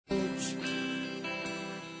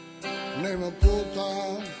nema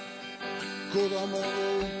puta kuda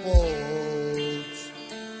mogu poć.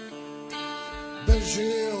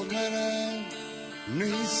 Beži od mene,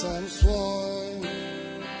 nisam svoj.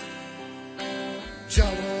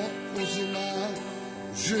 Đavo uzima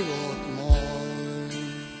život moj.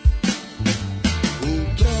 U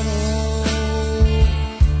trenu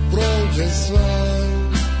prođe sve,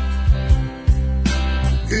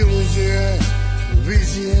 iluzije,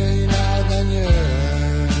 vizije i nadanje.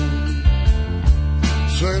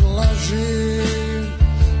 Sve laži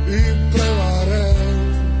i prevare,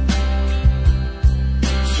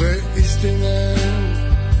 sve istine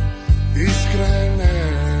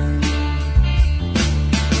iskrene.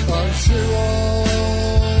 A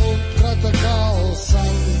život kratak kao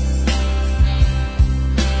san,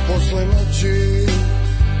 posle noći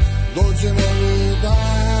dođe novi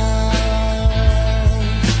dan.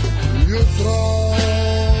 Jutro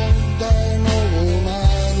daje novu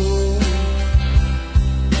nadu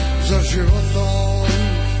za životom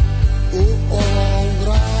u ovom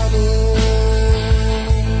gradu.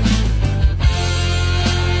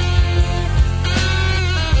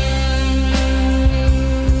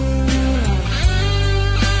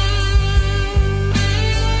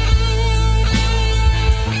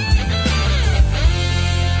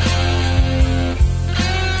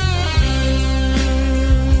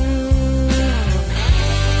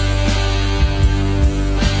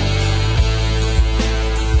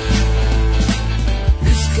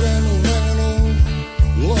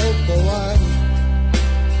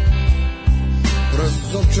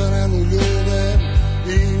 Razočaranu ljude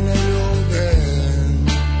i neljude,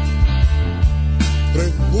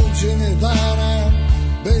 pred buđenje dana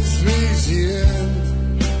bez vizije,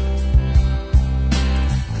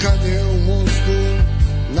 kad je u mozgu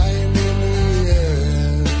najmirnije.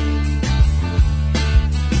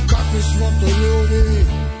 Kakvi smo to ljudi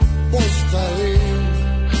postali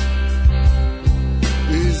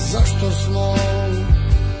i zašto smo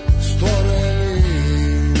stvoreni?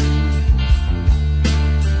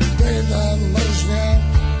 Beda, mržnja,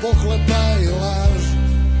 pohlepa i laž.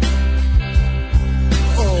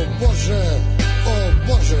 O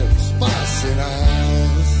Bože, spasi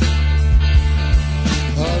nas.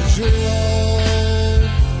 A život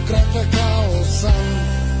kratak kao san,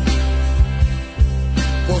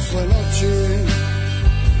 posle noći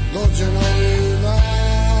dođe novi dan.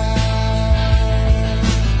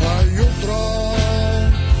 A jutro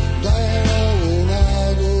daje novu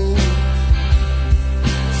nadu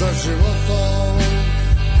za životom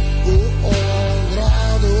u ovom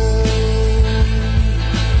gradu.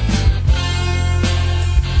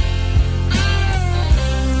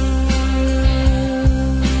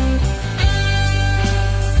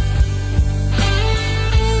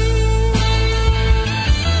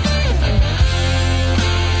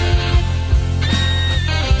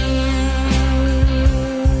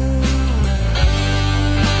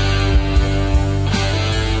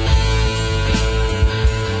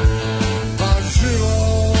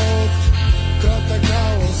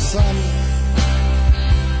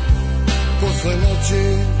 Posle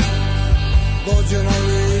noći dođe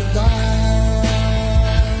novi dan,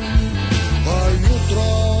 a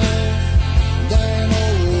jutro daje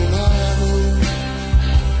novu nadu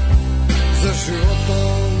za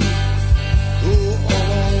životom u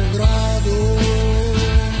ovom gradu.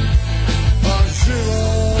 A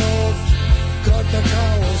život kratak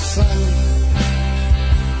kao san,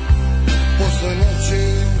 posle noći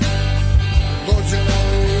dođe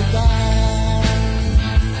novi dan,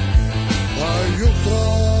 a jutro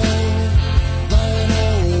daje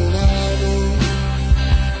novu nadu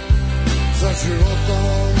za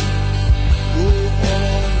životom u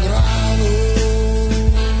ovom gradu.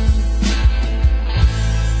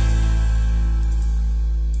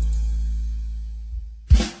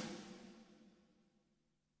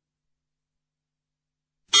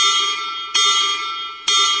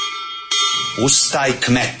 Ustaj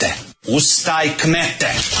kmete, ustaj kmete.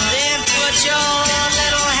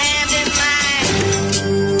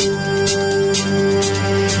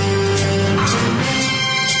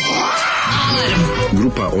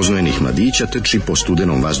 Grupa oznojenih mladića trči po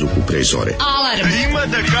studenom vazduhu pre zore. Alarm! Ima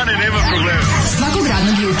da kane, nema problema. Svakog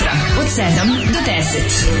radnog jutra, od 7 do 10.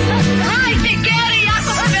 Hajde, Geri,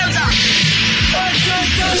 jako se velda!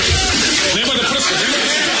 Nema da prska, nema da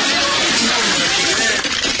prska!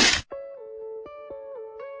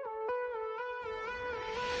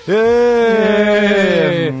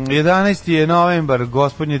 11. je novembar,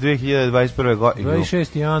 gospodnje 2021. godine.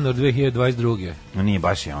 26. januar 2022. No nije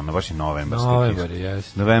baš je ono, baš je novembar. Novembar,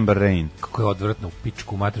 jes. November rain. Kako je odvratno u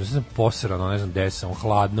pičku materiju. Sad sam posrano, ne znam gde sam,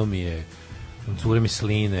 hladno mi je. cure mi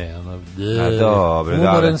sline, ono, dobro,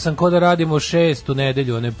 umoran sam ko da radimo 6 u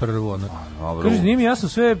nedelju, a ne prvo, ono. Kaže, nije mi jasno,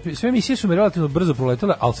 sve emisije su mi relativno brzo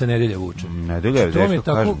proletale, ali se nedelja vuče. Nedelja je, to mi je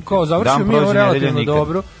tako, kao završio mi ovo relativno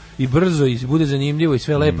dobro i brzo i bude zanimljivo i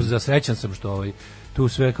sve lepo, srećan sam što tu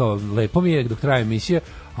sve kao lepo mi je dok traje emisija,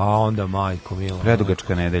 a onda majko milo.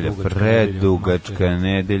 Predugačka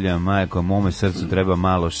nedelja, majko, mome srcu treba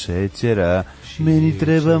malo šećera, meni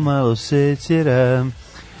treba malo šećera.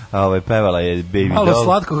 A pevala je Baby Doll. Malo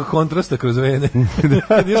slatkog kontrasta kroz vene.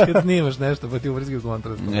 Vidiš kad snimaš nešto pa ti uvrski u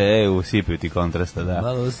kontrastu. Usipaju ti kontrasta, da.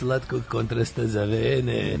 Malo slatkog kontrasta za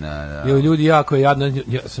vene. Da. Jo, ljudi, jako je jadno.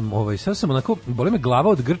 Ja sam, sad sam onako, boli me glava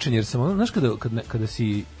od grčenja, jer sam, znaš, kada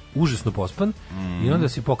si užasno pospan i onda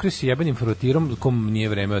si pokrio si jebenim frotirom, kom nije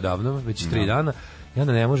vreme odavno, već 3 dana, i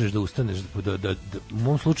onda ne možeš da ustaneš, u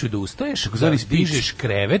mom slučaju da ustaješ, da dižeš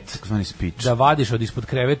krevet, da vadiš od ispod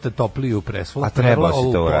kreveta topliju presvolu, a treba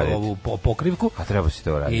si to uraditi. Ovu pokrivku. A treba si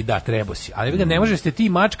to uraditi. I da, treba si. Ali ne možeš, ste ti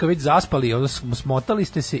mačka već zaspali, onda smotali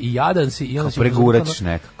ste se i jadan si. I onda preguraćeš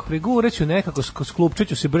nekako. Preguraću nekako,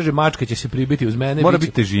 sklupčeću se brže, mačka će se pribiti uz mene. Mora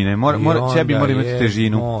biti težine, ćebi mora imati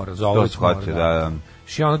težinu. Mora, da.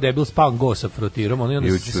 Še ono debil spavam go sa frotirom, ono i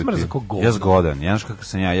onda se smrza ko go. Ja zgodan, znaš kako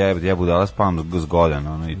sam ja budala spavam zgodan,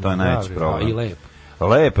 ono, i to je najveći problem. I lep.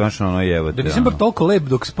 Lep, znaš ono jebate. Da nisam bar toliko lep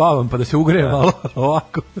dok spavam, pa da se ugreje malo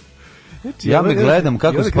ovako. Ja me gledam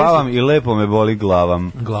kako spavam i lepo me boli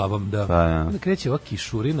glavom. Glavom, da. Onda kreće ova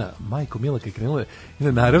kišurina, majko mila kad je krenula,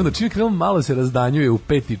 naravno, čim je krenula malo se razdanjuje u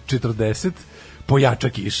 5:40, pojača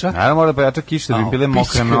kiša. Naravno mora pojača kiša da bi bile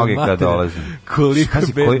mokre noge kad dolazim. Koliko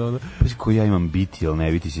bedno. Pazi koji ja imam biti ili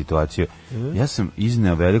ne biti situaciju. Ja sam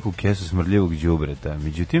izneo veliku kesu smrdljivog đubreta.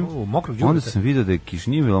 Međutim, onda sam vidio da je kiša,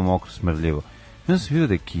 nije bilo mokro smrdljivo. Onda sam vidio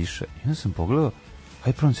da je kiša. I onda sam pogledao,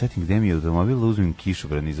 aj prvom setting gde mi je automobil, da uzmem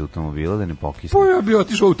kišobran iz automobila da ne pokisne. Pa ja bi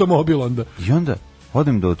otišao automobil onda. I onda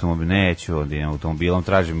odem do automobila, neću odem automobilom,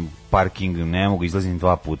 tražim parking, ne mogu, izlazim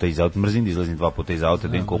 2 puta iz auta, mrzim da izlazim 2 puta iz auta,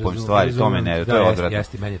 da im kupujem stvari, to me ne, to je odvratno.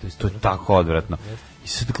 Jeste, meni je to isto. To je tako odvratno. I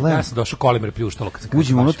sad gledam, ja sam došao kolimer pljuštalo kad sam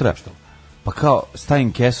uđem unutra, pa kao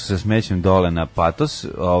stavim kesu sa smećem dole na patos,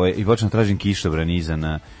 i počnem tražim kišobran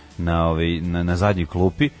iza na zadnjoj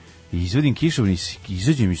klupi, i izvedim kišobran i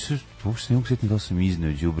izađem i sve, uopšte ne mogu sjetiti da sam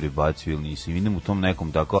izneo đubre bacio ili nisam, idem u tom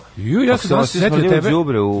nekom tako. Ja sam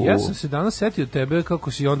se danas setio tebe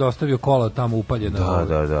kako si onda ostavio kola tamo upaljena.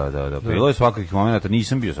 Da. Bilo je svakakih momenata,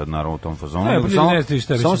 nisam bio sad naravno u tom fazonu.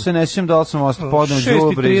 Samo se ne sjećam da li sam podneo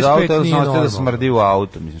đubre iz auta ili sam ostavio da smrdi u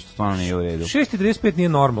auto, mislim što stvarno nije u redu. 6:35 nije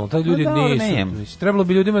normalno, taj ljudi nisu. Trebalo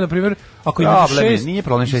bi ljudima, na primjer, ako imaš 6, nije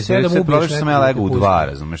problem 6:35, problem što sam ja legao u 2,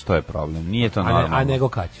 razumeš, što je problem, nije to normalno. A nego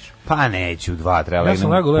kad ćeš? Pa neću 2, treba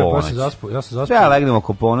legnem oko ponoći. Ja sam zaspao. Ja legnem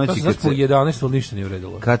oko ponoći. Ja sam zaspao 11, ali ništa nije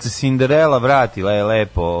uredilo. Kad se Cinderella vratila je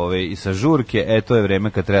lepo i sa žurke, to je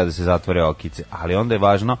vreme kad treba da se zatvore okice. Ali onda je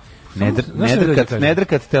važno ne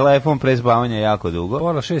drkat telefon pre spavanja jako dugo.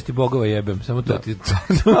 5:30 bogova jebem, samo to ti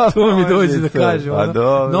to mi dođe da kažem.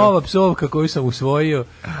 Nova psovka koju sam usvojio.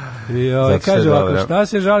 I kaže ovako, šta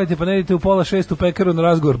se žalite, pa ne idete u 5:30 u pekaru na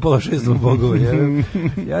razgovor, 5:30 bogova jebem.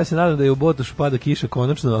 Ja se nadam da je u Botošu pada kiša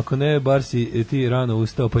konačno, ako ne, bar si ti rano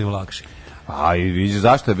ustao pa im lakše. A i vidi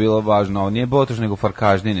zašto je bilo važno, nije Botoš nego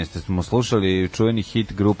Farkaždine, smo slušali čuveni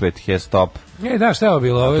hit grupe The Stop. Da, šta je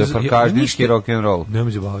bilo? To je farkaždinski rock'n'roll. Ne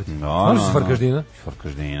može baviti. Ono su Farkaždina?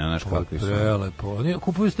 Farkaždina, znaš kakvi su. Prelepo. Oni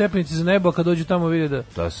kupuju stepenici za nebo, kad dođu tamo vide da...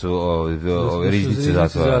 Da su riznice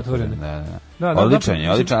zatvorene. Odličan je,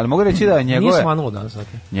 ali mogu reći da njegove... Nije svanulo danas.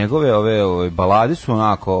 Njegove ove balade su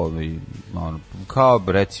onako, kao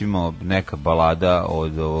recimo neka balada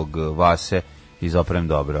od ovog Vase iz Oprem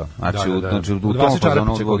dobro. Znači u tom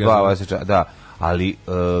fazonu da, ali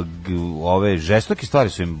ove žestoke stvari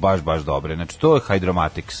su im baš dobre. Znači to je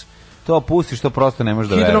Hydromatics. To pustiš, to prosto ne možeš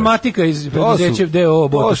da veruješ. Hidromatika iz preduzeća D.O.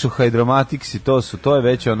 Botoš. To su Hydromatiksi, to je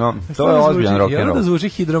već ono, to je ozbiljan rock and roll. Onda zvuči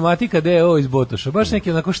Hidromatika D.O. iz Botoša. Baš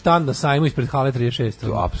neki onako štand na sajmu ispred Hale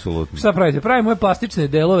 36. Apsolutno. Šta pravite? Pravimo ove plastične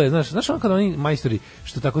delove, znaš ono kada oni majstori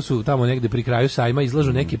što tako su tamo negde pri kraju sajma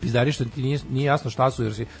izlažu neke pizdari što ti nije jasno šta su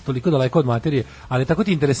jer si toliko daleko od materije, ali tako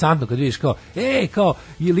ti je interesantno kad vidiš kao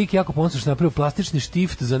je lik jako ponosan što napravio plastični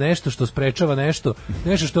štift za nešto što sprečava nešto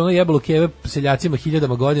što ono jebalo keve seljacima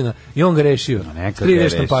hiljadama godina. I on ga rešio. 3D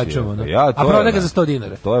štampačom. A prodaje ga za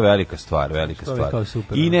 $100. To je velika stvar.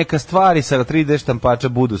 I neka stvari sa 3D štampača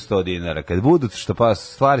budu $100. Kad budu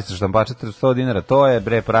stvari sa štampača $100, to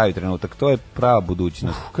je pravi trenutak. To je prava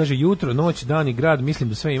budućnost. Kaže, jutro, noć, dan i grad, mislim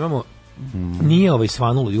da sve imamo. Nije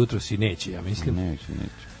svanulo jutro si neće, ja mislim. Neće.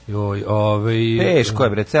 Joj, teško je,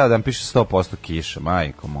 bre, ceo dan piše 100% kiša,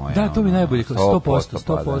 majko moja. Da, to mi najbolje, 100%,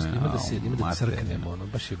 padanja, ima da crknemo, ono,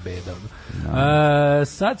 baš je beda. Ono.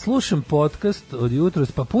 Sad slušam podcast od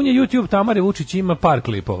jutros, pa pun je YouTube, Tamare Vučić ima par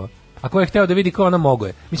klipova. Ako je hteo da vidi kao ona mogo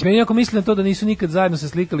je. Mislim, ja jako mislim na to da nisu nikad zajedno se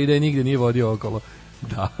slikali i da je nigde nije vodio okolo.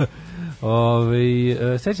 Da.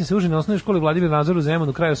 Sećam se užine na osnovnoj školi Vladimir Nazor u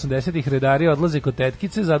Zemunu, kraju 80-ih, redari odlaze kod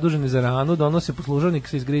tetkice, zaduženi za ranu, donose poslužavnik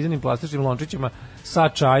sa izgrizenim plastičnim lončićima sa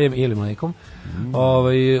čajem ili mlekom.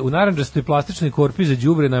 U narandžastoj plastičnoj korpi za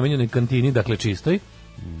đubre namenjenoj kantini, dakle čistoj,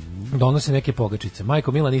 donose neke pogačice.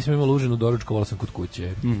 Majko Mila, nisam imala užinu, doručkovala sam kod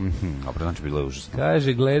kuće. Dobro, znači bilo je užasno.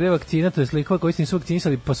 Kaže, glede vakcina, to je slikova koji se nisu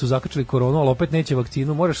vakcinisali pa su zakačili koronu, ali opet neće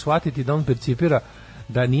vakcinu, moraš shvatiti da on percipira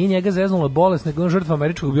da nije njega zeznula bolest, nego on žrtva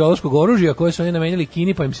američkog biološkog oružja koje su oni namenjali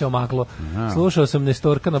Kini pa im se omaklo. Slušao sam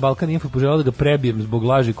Nestorka na Balkan Info, poželao da ga prebijem zbog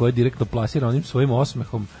laži koje direktno plasira onim svojim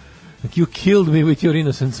osmehom. Like, you killed me with your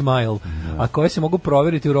innocent smile. A koje se mogu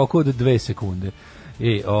proveriti u roku od 2 sekunde.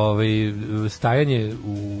 Stajanje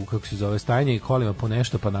u, kako se zove, stajanje kolima po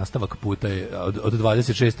nešto pa nastavak puta je od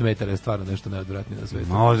 26 metara je stvarno nešto najodvratnije na svetu.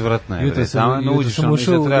 Odvratno je. Jutro sam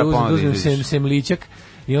ušao uzmem semličak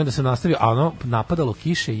i onda sam nastavio, a ono napadalo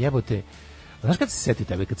kiše, jebote. Znaš kad se seti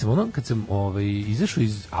tebe, kad sam izašao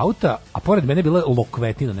iz auta, a pored mene bila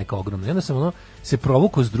lokvetina neka ogromna. I onda sam se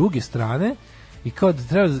provukao s druge strane i kao da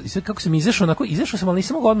treba, i sve kako sam izašao sam, ali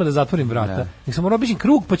nisam mogao odmah da zatvorim vrata. Nek sam morao obići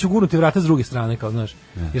krug pa ću gurnuti vrata s druge strane, kao znaš.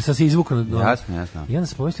 Jer sam se izvukao na jasno. I onda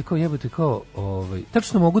sam pomislio kao jebote, kao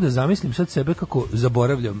tačno mogu da zamislim sad sebe kako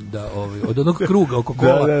zaboravljam da od onog kruga oko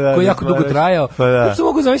kola koji jako dugo trajao. Tačno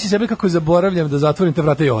mogu zamisliti sebe kako zaboravljam da zatvorim te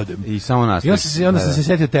vrata i odem. I samo nastaviš. I onda sam se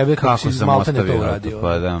setio tebe kako si maltene to uradio.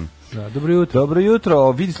 Pa da. Dobro jutro. Dobro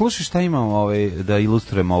jutro. Vidi, slušaj šta imam da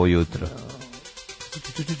ilustrujem ovo jutro.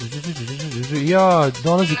 Ja,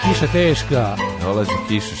 dolazi kiša teška. Dolazi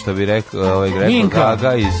kiša, što bi rekao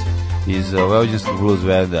Gaga iz vojvođanskog blues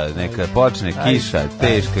benda. Neka počne kiša,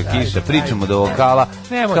 teška kiša, pričamo do vokala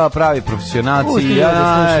kao pravi profesionalci.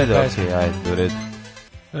 Ajde, u redu.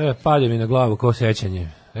 Palje mi na glavu kao sećanje.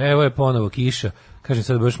 Evo je ponovo kiša. Kažem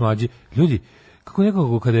sad baš mlađi. Ljudi, kako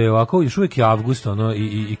nekako kada je ovako, još uvijek je avgust,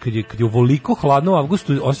 i kad je ovoliko hladno u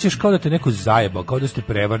avgustu, osjećaš kao da te neko zajeba, kao da ste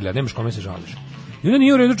prevrlja, nemaš kome se žališ. I onda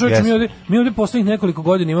nije u redu, čovječe, mi ovdje poslednjih nekoliko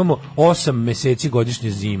godina imamo 8 meseci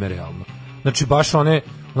godišnje zime, realno. Znači, baš one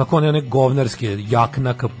govnarske,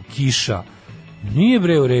 jaknaka, kiša. Nije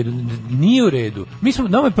bre u redu, nije u redu.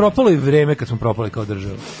 Nama je propalo i vreme kad smo propali kao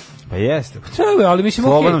država. Pa jeste. Treba, ali mislim,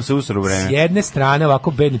 slobodno se usru vreme. S jedne strane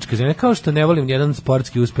ovako bedničke zemlje, kao što ne volim jedan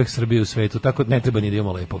sportski uspeh Srbije u svetu, tako ne treba ni da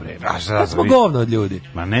imamo lepo vreme. Kad smo govno od ljudi.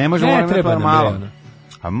 Ma ne možemo, ne treba nam malo.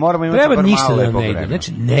 A moramo imati treba ništa da nam ne ide.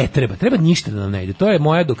 Znači, ne treba ništa da nam ne ide. To je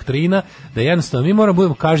moja doktrina, da jednostavno mi moramo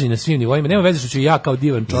budemo kažnjeni na svim nivoima. Nema veze što ću ja kao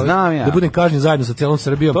divan čovjek da budem kažnjen zajedno sa celom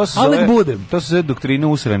Srbijom, ali nek budem. To su sve doktrine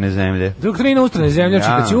usrane zemlje. Doktrina usrane zemlje,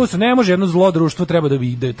 znači kad si usran, ne može jedno zlo društvo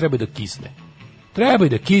treba da kisne. Treba i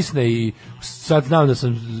da kisne i sad znam da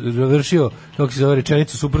sam završio, kako se zove,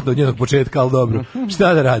 rečenicu suprotno od njenog početka, ali dobro.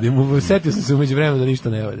 Šta da radim? Setio sam se umeđu vremena da ništa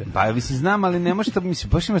ne valja. Pa mislim, znam, ali ne može,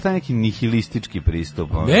 baš imaš taj neki nihilistički pristup.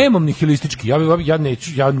 Nemam nihilistički,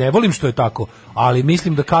 ja ne volim što je tako, ali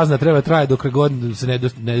mislim da kazna treba traje dok god se ne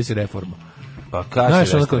desi reforma. Pa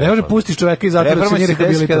kaži, ne može pustiš čoveka i zato da se nije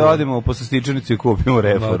rehabilitovao. Kada odemo u poslastičanicu i kupimo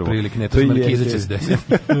reformu. Prilike, ne, to je Markiza će se desiti.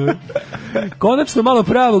 Konačno malo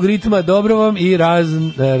pravog ritma, dobro vam i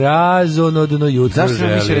razonodno jutro želim.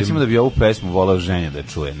 Zašto više recimo da bi ovu pesmu volao ženja da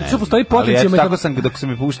čuje? Ne. Što postoji potencijalno. Ali tako sam, dok sam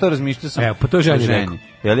mi puštao, razmišljao sam. Evo, pa to je ženja rekao.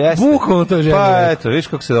 Jel jeste? Bukvalno to je ženja rekao. Pa eto, viš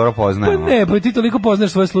kako se dobro poznajemo. Pa ne, pa ti toliko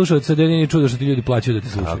poznaš svoje slušalce da nije čudo što ti ljudi plaćaju da te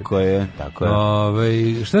slušaju. Tako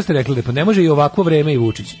je. Šta ste rekli? Pa ne može i ovakvo vreme i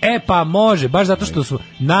Vučić. Pa može, baš zato što su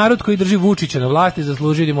narod koji drži Vučića na vlasti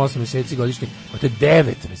zaslužio im 8 meseci godišnje, to je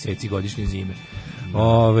 9 meseci godišnje zime.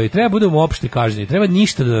 Treba budemo opšte kažnjeni, treba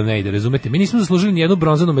ništa da nam ne ide, razumete? Mi nismo zaslužili ni jednu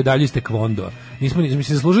bronzanu medalju iz tekvondoa. Mislim,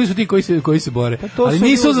 zaslužili su ti koji se bore. Ali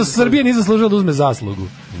nisu za Srbije ni zaslužili da uzme zaslugu.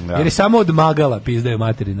 Jer je samo odmagala, pizda je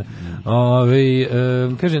materina.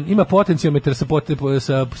 Kažem, ima potencijometar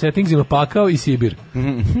sa settingsima pakao i Sibir.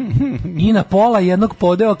 I na pola jednog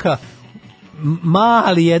podeoka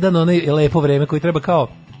mali jedan onaj lepo vreme koji treba kao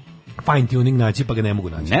fine tuning naći, pa ga ne mogu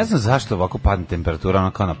naći. Ne znam zašto ovako padne temperatura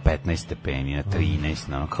ono kao na 15 stepeni, na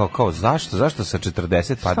 13, kao zašto sa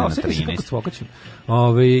 40 padne na 13?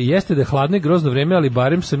 Jeste da je hladno i grozno vreme, ali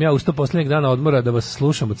barem sam ja ustao posljednjeg dana odmora da vas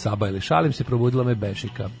slušam od Saba ili šalim se, probudila me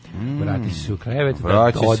bešika. Vrati se u krevet,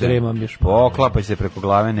 da odremam još. Poklapaj se preko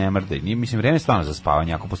glave, ne mrdaj. Mislim, vreme je stvarno za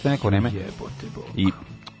spavanje, ako postoje neko vreme. Jebote Bog. I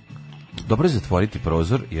dobro je zatvoriti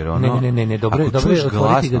prozor, jer ono... Ne, dobro je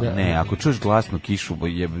otvoriti ga da... Ne, ako čuješ glasnu kišu,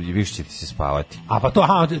 više će ti se spavati. A pa to,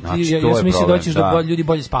 ja sam mislio doćiš da ljudi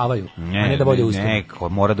bolje spavaju, a ne da bolje ustane. Ne, ko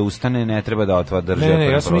mora da ustane, ne treba da drži. Ne,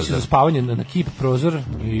 ja sam mislio za spavanje na kip prozor.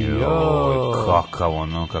 Kakav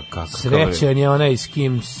ono, kakav... Srećan je onaj s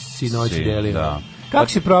kim si noć delio. Da. Kako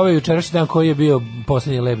si proveo jučerašnji dan koji je bio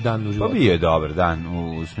poslednji lep dan u životu? Pa bio je dobar dan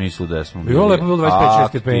u smislu da smo bili lepo, bilo 25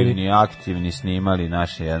 stepeni. Aktivni snimali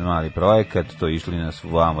naš jedan mali projekat, to išli nas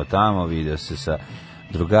vamo tamo, video se sa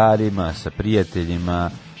drugarima, sa prijateljima,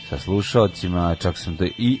 sa slušalcima, čak sam to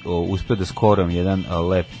i uspeo da skoram jedan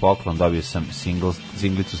lep poklon, dobio sam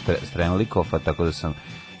singlicu Strenlikofa, tako da sam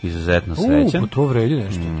izuzetno srećan. To vredi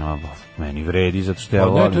nešto. Meni vredi, zato što ja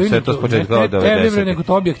volim sve to s početka od 90. Ne, nego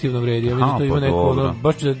to objektivno vredi. Ja vidim to ima neko,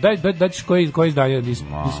 baš daj ćeš koji izdanje,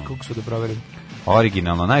 kako su da proverim.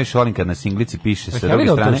 Originalno, najviše volim kad na singlici piše sa druge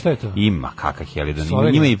strane. Ima, kakav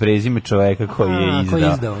Helidon, ima i prezime čoveka koji je izdao. Koji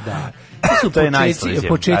je izdao, da. To su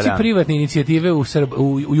početci privatne inicijative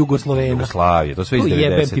u Jugoslaviji, to sve iz 90.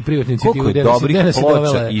 Jebem ti privatne inicijative. Koliko je dobrih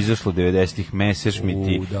ploča izašlo 90-ih,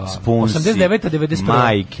 Messerschmitti, Spunsi, 89. 91.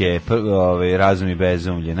 Majke, Razum i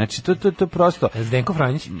bezumlje. Znači, to prosto... Zdenko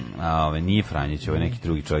Franjić? Nije Franjić, ovo je neki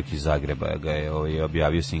drugi čovjek iz Zagreba, ga je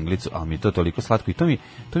objavio singlicu, ali mi je to toliko slatko i to mi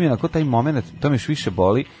je onako taj moment, to me još više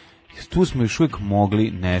boli. Tu smo još uvijek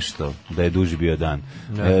mogli nešto da je duži bio dan,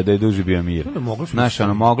 da je duži bio mir. Znaš,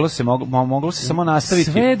 moglo se samo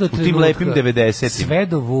nastaviti u tim lepim 90-im. Sve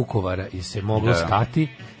do Vukovara se moglo stati,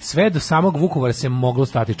 sve do samog Vukovara se moglo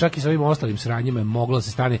stati, čak i sa ovim ostalim sranjima je moglo da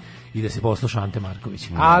se stane i da se posluša Ante Marković.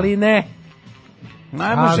 Ali ne.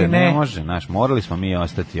 Ne može, znaš, morali smo mi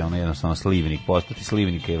ostati jednostavno postati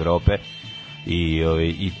slivnik Evrope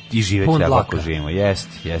i živeti tako kako živimo.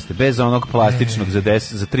 Jeste. Bez onog plastičnog za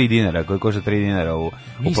 3 dinara, koji košta 3 dinara u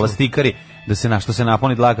plastikari, što se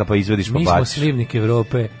napuni dlaka pa izvediš pa baciš. Mi smo slivnik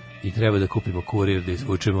Evrope i treba da kupimo kurir da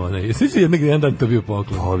izvučemo onaj. Sve jedan dan to bio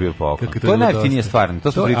poklon. To je najjeftinija stvar.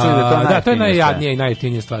 To smo pričali da to je to je najjadnija i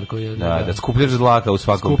najjeftinija stvar koju da skupljaš dlaka u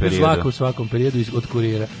svakom periodu. Skupljaš dlaka u svakom periodu od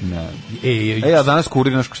kurira. Ja danas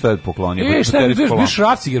kurir naš šta je poklonio. Šta je bio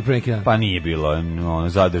Šrafciger pre neki dan? Pa nije bilo, on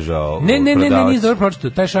zadržao. Ne, nije dobro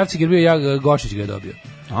pročitao. Taj Šrafciger bio Gošić ga je dobio.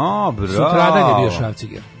 Bravo. Sutradan je bio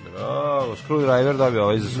Šrafciger. Bravo, Screwdriver dobio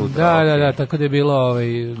ovaj za sutra. Da, tako da je bilo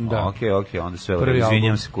da. Okej, onda sve ovo.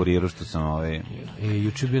 Izvinjam se kuriru što sam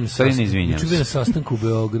juče bio na sastanku u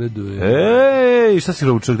Beogradu. Šta si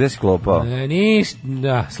ručao, gde si klopao?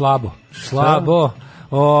 Slabo.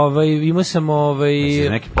 Imao sam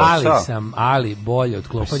ali bolje od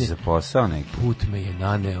klopanja. Za posao neki. Put me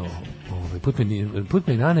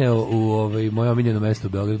je naneo u moje omiljeno mesto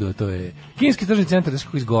u Beogradu, a to je Kinski tržni centar,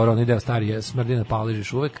 kako izgora, onaj deo stari, smrdi na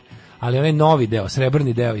paležiš uvek, ali onaj novi deo,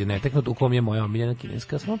 srebrni deo je neteknut, u kom je moja omiljena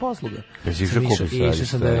kineska samoposluga. Išao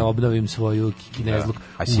sam da obnovim svoju kinezluk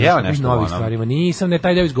u novih stvarima. Nisam,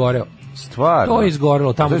 taj deo izgoreo. Stvarno? To je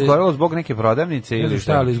izgorelo. To je izgorelo zbog neke prodavnice ili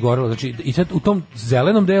šta? Ali izgorelo. Znači, i sad u tom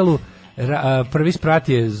zelenom delu prvi sprat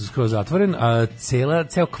je skroz zatvoren, a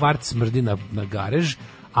ceo kvart smrdi na garež,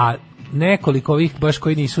 a nekoliko ovih baš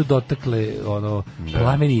koji nisu dotakle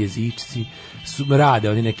plameni jezičci rade,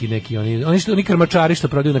 oni neki oni krmačari što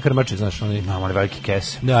prodaju na krmače, znaš, oni veliki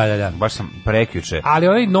kese. Da. Baš sam prekjuče. Ali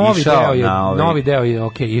onaj novi deo je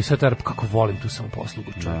okej, i sad kako volim tu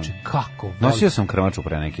samoposlugu, čoveče. Kako volim. Nosio sam krmaču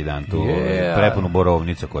pre neki dan, tu prepunu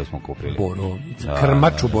borovnicu koju smo kupili. Borovnica,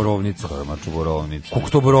 krmaču borovnica. Koliko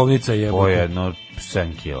to borovnica je? Po jedno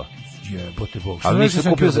 7 kila. Jebote Bog. Ali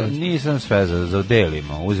nisam sve za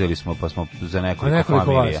delimo. Uzeli smo pa smo za nekoliko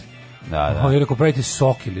familija. Da. On je rekao, pravite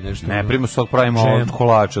sok ili nešto. Ne, primimo sok, pravimo od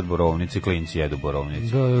kolača od borovnice, klinci jedu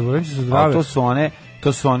borovnicu. Da, borovnice su zdrave.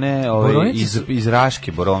 To su one iz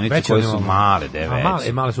Raške borovnice koje su male,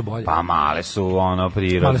 male su bolje. Pa male su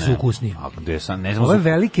prirodne. Male su ukusnije. Ove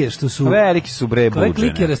velike što su... Veliki su buđene. Ove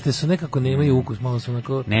klikeraste su nekako nemaju ukus, malo su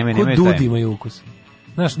onako... Kod dudi imaju ukus.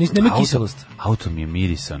 Znaš, nema kiselost. Auto mi je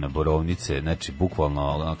mirisao na borovnice, znači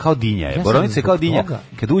bukvalno kao dinja je. Borovnice je kao dinja.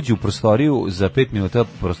 Kad uđe u prostoriju, za 5 minuta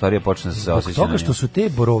prostorija počne da se osjeća na njoj. Toga što su te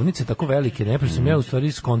borovnice tako velike, najprije sam ja u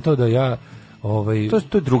stvari skontao da ja...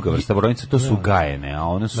 To je druga vrsta borovnice, to su gajene, a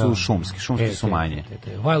one su šumske su manje.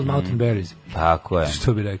 Wild mountain berries. Tako je.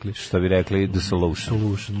 Što bi rekli? The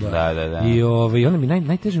solution. Da. I onda mi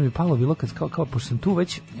najteže mi je palo bilo kad kao pošto sam tu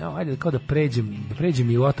već, ajde kao da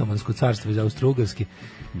pređem i u Otomansko carstvo iz Austro-Ugarske.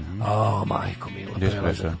 Majko milo.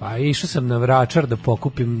 Pa išao sam na Vračar da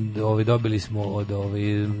pokupim, dobili smo od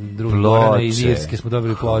drugog Gorana iz Irske smo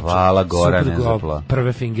dobili ploče. Hvala Gorane za ploče.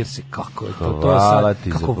 Prve fingerse, kako je to? Hvala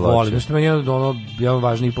ti za kako volim. Nešto meni ono jedan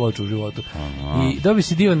važniji ploč u životu. I dobio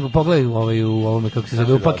si divan, pogledaj u ovome, kako se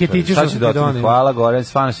zove, u paketiću što se donio. Hvala, gore,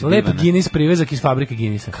 stvarno si divan. Lep Guinness privezak iz fabrike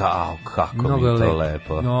Guinnessa. Kako mi je to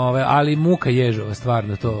lepo. Ali muka ježova,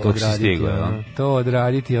 stvarno, to odraditi. To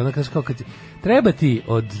odraditi, ono kao kad treba ti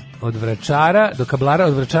od Vračara do Kablara,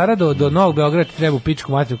 od Vračara do Novog Beograda treba u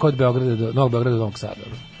pičku materiju, kod Beograda do Novog Beograda do Novog Sada.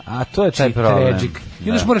 A to je taj problem.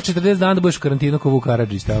 I onda moraš 40 dana da budeš u karantinu kao Vuk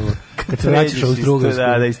Karadžić tamo. Kad se vraćaš u Austrougarsku.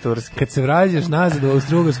 Iz Turske. Kad se vraćaš nazad u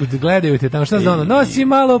Austrougarsku, ti gledaju te tamo, šta za ono, nosi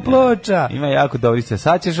malo ploča. Ima jako dobri se.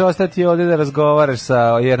 Sad ćeš ostati ovdje da razgovaraš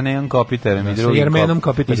sa Jernenom Kopiterom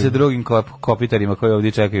i sa drugim kopiterima koji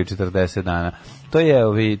ovdje čekaju 40 dana.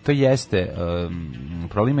 To jeste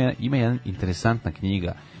problem. Ima jedna interesantna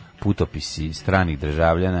knjiga, putopisi stranih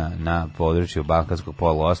državljana na području Balkanskog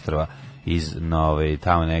poluostrva iz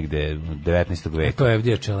tamo negde 19. veka. To je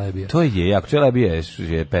gdje Čelebija. To je jako, Čelebija je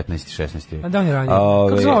 15. 16. veka. A da on je ranije.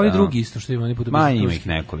 Kako zove ovaj drugi isto što ima oni putopisi? Ima ih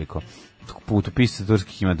nekoliko. Putopisa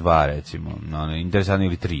turskih ima 2 recimo. Interesantno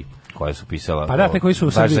ili 3 koje su pisala. Pa da, te koji su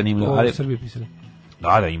u Srbiji pisali.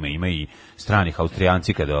 Da, ima i stranih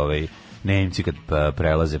Austrijanci kada Nemci kad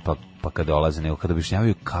prelaze pa kad dolaze, nego kad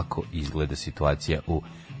objašnjavaju kako izgleda situacija u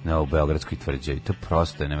Beogradskoj tvrđavi. To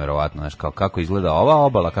prosto je neverovatno, znaš, kako izgleda ova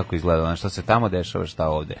obala, kako izgleda, znaš, šta se tamo dešava, šta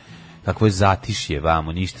ovde. Kako je zatišje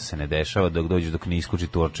vamo, ništa se ne dešava dok ne iskuči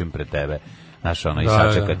Turčin pred tebe. Znaš, i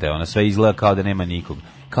sačekate, sve izgleda kao da nema nikog,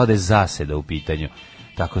 kao da je zaseda u pitanju.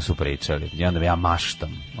 Tako su pričali. I onda ja maštam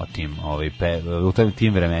o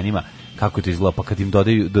tim vremenima, kako to izgleda, pa kad im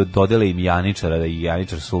dodele im Janičara, da i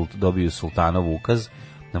Janičar dobiju sultanov ukaz,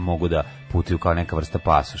 da mogu da putuju kao neka vrsta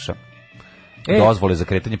pasoša. Dozvole za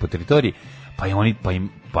kretanje po teritoriji,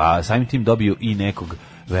 pa samim tim dobiju i nekog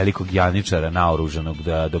velikog Janičara naoružanog,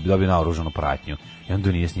 da dobiju naoružanu pratnju. I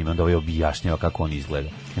onda nije s njima, onda objašnjava kako on izgleda.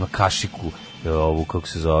 Ima kašiku, ovu, kako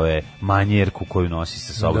se zove, manjerku koju nosi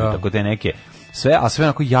sa sobom, tako te neke, sve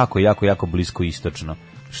onako jako blisko istočno.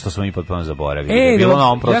 Što smo mi potpuno zaboravili. Bilo na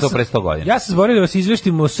ovom prostoru pre 100 godina. Ja sam zaboravio da vas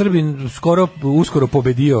izveštimo, Srbin uskoro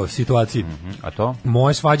pobedio situaciji. A to?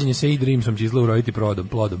 Moje svađanje sa E-Dreamsom će izgleda uroditi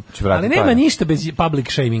plodom. Ali nema ništa bez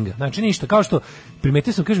public shaminga. Znači ništa. Kao što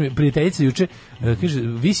primetio sam, kaže mi prijateljica juče, kaže,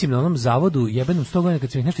 visim na onom zavodu jebenom 100 godina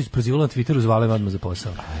kad sam ih nešto isprozivalo na Twitteru, zvale me odmah za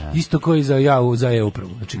posao. Isto kao i za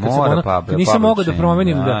e-upravu. Znači kad nisam mogao da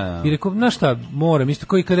promenim i rekao, znaš šta, moram, isto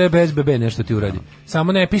kao i kada je BSBB nešto ti uradi.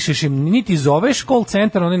 Samo ne pišeš im, niti zoveš call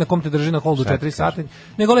center, onaj na kom te drži na holdu 4 sata,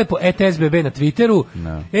 nego lepo SBB na Twitteru.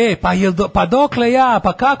 Pa dokle ja,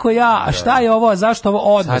 pa kako ja, a šta je ovo, a zašto ovo,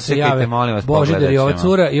 odmah se jave Božidar i ova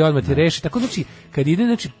cura i odmah ti reši. Tako znači, kad ide,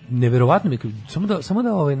 znači, neverovatno mi, samo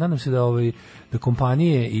da nadam se da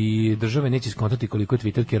kompanije i države neće skontati koliko je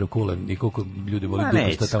Twitter kerokulan i koliko ljudi voli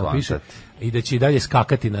dugo što tamo piše i da će i dalje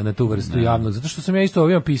skakati na tu vrstu javnog, zato što sam ja isto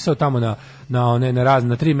ovim pisao tamo na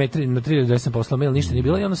 3 adresa poslao mail, ništa nije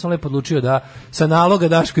bilo i onda sam lepo odlučio da sa naloga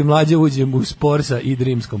Daško i Mladja uđem u spor sa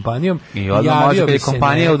E-Dreams kompanijom. I odmah može kad je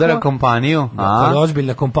kompanija udara kompaniju, kad je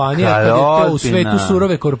ozbiljna kompanija, kad je to u svetu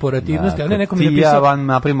surove korporativnosti, a ne neko mi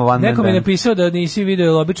je napisao da nisi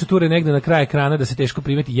video obično ture negde na kraju ekrana da se teško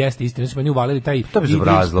primeti, jeste istina, su meni uvalili taj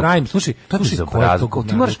Prime. Slušaj,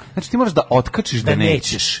 ti moraš da otkačiš da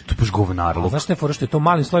nećeš. To je baš govnarluk. Znaš ne fora što je to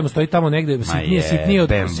malim slovima, stoji tamo negde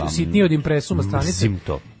sitnije od impresuma stranice.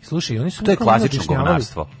 Slušaj, oni su to je klasično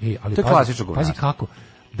govnarstvo. To je klasično govnarstvo. Pazi kako.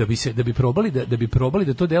 Da bi probali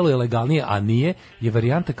da to deluje legalnije, a nije, je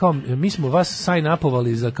varijanta kao mi smo vas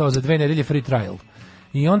sign-upovali za 2 nedelje free trial.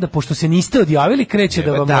 I onda, pošto se niste odjavili, kreće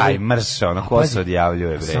da vam... Daj, mrša, ko se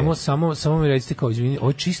odjavljuje, bre. Samo mi recite kao, izvini, ovo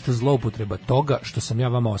je čista zloupotreba toga što sam ja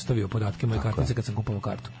vama ostavio podatke moje kartice kad sam kupovao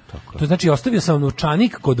kartu. To znači, ostavio sam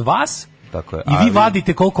novčanik kod vas i vi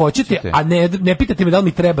vadite koliko hoćete, a ne pitate me da li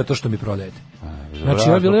mi treba to što mi prodajete. Znači,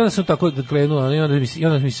 onda sam tako krenuo, i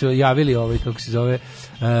onda mi se javili, kako se zove,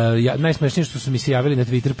 najsmešnije što su mi se javili na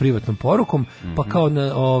Twitter privatnom porukom, pa kao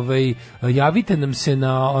javite nam se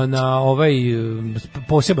na ovaj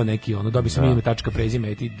poseban neki, dobi sam ime, tačka,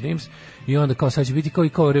 prezime, Dreams, i onda kao sad će biti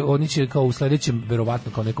kao oni će kao u sledećem,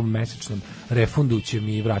 verovatno kao nekom mesečnom refundu će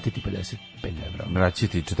mi vratiti 55 evra.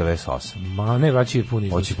 Vraćiti 48. Ma ne, vraći pun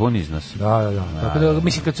iznos. Hoće pun iznos. Da. Tako da,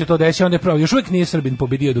 mislim, kad se to desi, onda je pravo. Još uvijek nije Srbin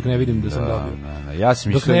pobedio dok ne vidim da sam dobio. Ja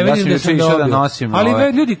sam išao da nosim.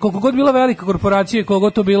 Ali ljudi, koliko god bila velika korporacija, koliko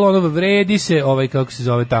god to bilo, vredi se, kako se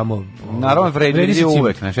zove tamo. Naravno, vredi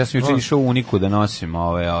uvek. Znači, ja sam išao u Uniku da nosim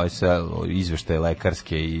izveštaje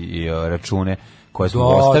lekarske i račune koje smo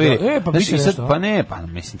ostavili. Pa biće nešto. Pa ne, pa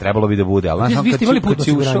mislim trebalo bi da bude, al znaš kad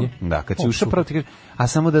si ušao, da, kad si ušao prvo ti kažeš, a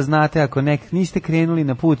samo da znate ako niste krenuli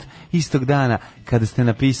na put istog dana kada ste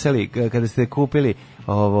napisali, kada ste kupili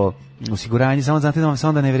ovo osiguranje, samo znate da vam se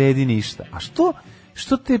onda ne vredi ništa. A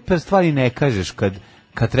što te stvari ne kažeš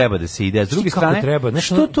kad treba da se ide, a s druge strane treba,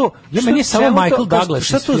 što to meni je samo Michael Douglas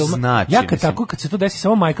šta to znači, ja kad se to desi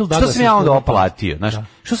samo Michael Douglas što sam ja onda oplatio, znaš,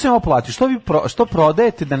 što sam ja oplatio, što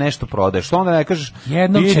prodajete da nešto prodaješ, što onda ne kažeš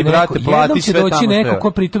jednom će doći neko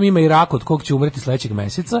ko pritom ima i rak od kog će umreti sledećeg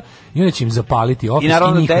meseca i onda će im zapaliti ofis i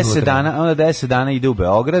naravno 10 dana ide u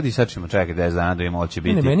Beograd i sad ćemo čekati 10 dana da im hoće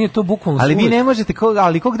biti. Ne, meni je to bukvalno. Ali vi ne možete,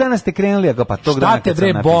 ali kog dana ste krenuli, pa tog dana kad sam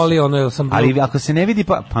napisao. Boli, ono sam. Ali ako se ne vidi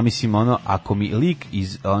pa mislim ono, ako mi lik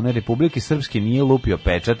iz one Republike Srpske nije lupio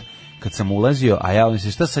pečat kad sam ulazio, a ja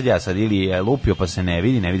mislim šta sad ja sad ili je lupio pa se ne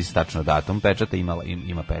vidi se tačno datum pečata,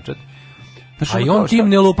 ima pečat. Znaš, a i on tim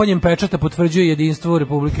nelupanjem pečata potvrđuje jedinstvo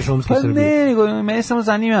Republike Šumske Srbije. Ne, nego mene samo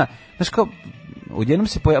zanima, znaš kao, odjednom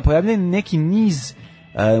se pojavljaju neki niz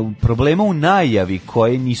problema u najavi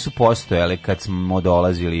koje nisu postojale kad smo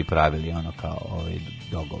dolazili i pravili ono kao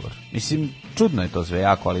dogovor. Mislim, čudno je to sve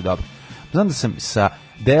jako, ali dobro. Znam da sam sa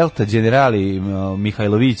Delta generali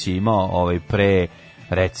Mihajlović imao pre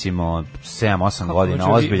recimo 7-8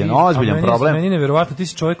 godina ozbiljan problem. Meni neverovatno, ti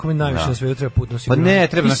si čovjek koji najviše na svetu treba putno osiguranje. Pa ne,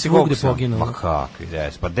 treba na svugde poginuo. Pa kakvi,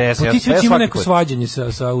 pa ti si već imao neko svađanje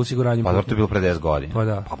sa osiguranjem. Pa to je bilo pre 10 godina. Pa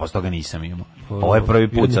da. Pa posle toga nisam imao. Ovo je prvi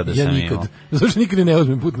put sad da sam imao. Zašto nikad ne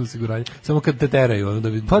uzmem putno osiguranje? Samo kad te teraju.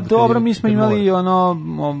 Pa dobro, mi smo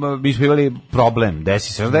imali problem.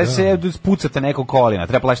 Desi se spucate neko kolima,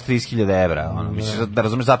 treba plaćati 30.000 evra. Misliš da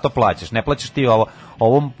razumeš, zato plaćaš. Ne plaćaš ti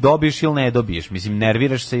ovo dobiješ ili ne dobiješ. Mislim,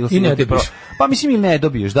 nerviraš se ili si ne dobiješ. Pa mislim ili ne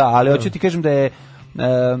dobiješ, da, ali hoću ti kažem da je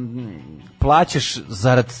plaćaš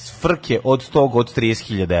zarad frke od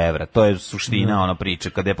 30.000 evra. To je suština ona priča,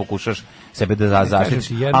 kada je pokušaš sebe da zaštitiš.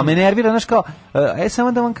 A me nervira, znaš kao,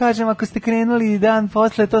 samo da vam kažem, ako ste krenuli dan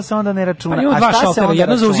posle, to se onda ne računa. Pa ima dva šaltera,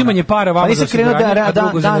 jedno za uzimanje para vama za osiguranje, a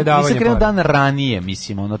drugo za nedavanje para. Nisam krenuo dan ranije,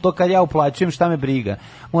 mislim, to kad ja uplaćujem, šta me briga.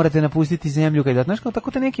 Morate napustiti zemlju, znaš kao,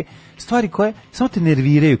 tako te neke stvari koje samo te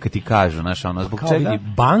nerviraju kad ti kažu, znaš, zbog čega.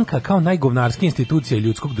 Banka kao najgovnarska institucija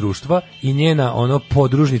ljudskog društva i njena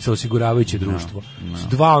podružnica osiguravajuće društvo.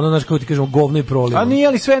 Dva, znaš, kako ti kažemo, govno i proliv. A nije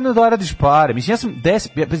li sve jedno da radiš pare? Mislim,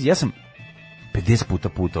 ja sam 50 puta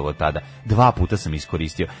putovao tada. 2 puta sam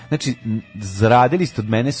iskoristio. Znači, zaradili ste od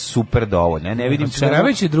mene super dovoljno. Ja ne vidim čemu.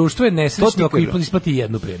 Osiguravajuće društvo je nesrećno ako isplati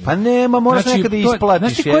jednu premiju. Pa nema, moraš nekada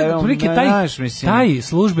isplatiš. Taj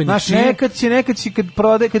službenik. Znaš, nekad će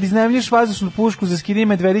kad iznajmljiš vazdušnu pušku za skidanje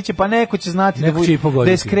medvedića, pa neko će znati da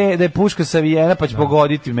je puška savijena, pa će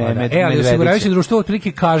pogoditi medvedića. Ali osiguravajuće društvo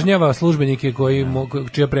otprilike kažnjava službenike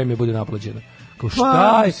čija premija bude naplaćena.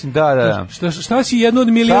 Šta si jedno od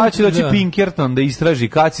miliona? Šta će doći Pinkerton da istraži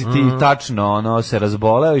kad si ti tačno se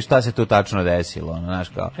razboleo i šta se tu tačno desilo, znaš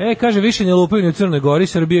kao. Kaže, više ne lupaju ni u Crnoj Gori,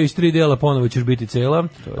 Srbija iz 3 dela ponovo ćeš biti cela,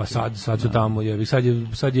 pa sad su tamo,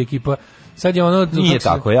 sad je ekipa, sad je ono... Nije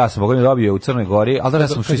tako, ja sam Bogom dobio u Crnoj Gori, ali da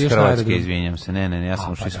sam ušao iz Hrvatske, izvinjam se, ne, ja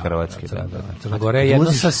sam ušao iz Hrvatske. Crna Gora je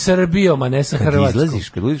jedno sa Srbijom, a ne sa Hrvatskom.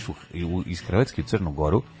 Kad ulaziš iz Hrvatske u Crnu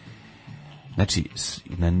Goru, znači,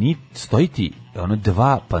 stoji ti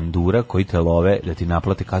 2 pandura koji te love da ti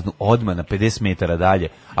naplate kaznu odmah na 50 metara dalje,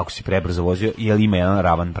 ako si prebrzo vozio, jer ima jedan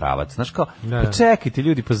ravan pravac. Znaš kao, pa čekajte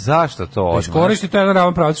ljudi, pa zašto to odmah? Iskoristite jedan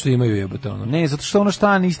ravan pravac što imaju jebote. Ne, zato što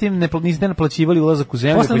niste naplaćivali ulazak u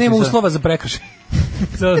zemlju. Posle nema uslova za prekršaj.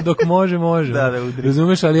 Dok može. Da,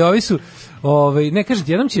 razumeš, ali ovi su... ne kažem,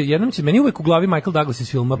 jednom će meni uvek u glavi Michael Douglas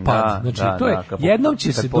iz filma Pad. Znači, to je, jednom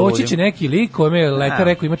će se doći će neki lik kome je lekar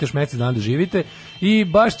rekao imate još mesec dana da živite i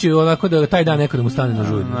baš će onako da taj dan neko da mu stane na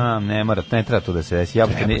žulj. Ne treba to da se desi.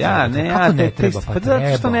 Kako ne treba? Pa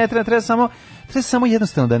zato što ne treba samo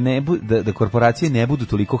jednostavno da korporacije ne budu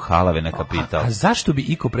toliko halave na kapital. A zašto bi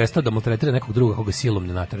iko prestao da maltretira nekog druga koga silom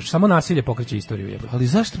ne nateraš? Samo nasilje pokreće istoriju jebote. Ali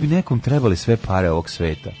zašto bi nekom trebali sve pare ovog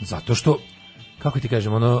sveta? Zato što kako ti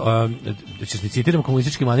kažem, ćeš ti citiram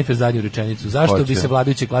komunistički manifest zadnju rečenicu, zašto bi se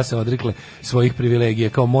vladajuće klase odrekle svojih privilegija,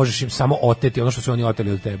 kao možeš im samo oteti ono što su oni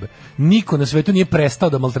oteli od tebe. Niko na svetu nije prestao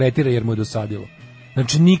da maltretira jer mu je dosadilo.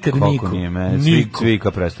 Znači nikad niko. Koliko nije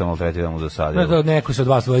Cvika prestao maltretira da mu dosadilo. Neko se od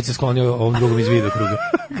vas dvojice sklonio ovom drugom iz vidokruga.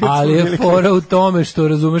 Ali je fora u tome što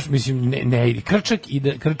razumeš, mislim, ne,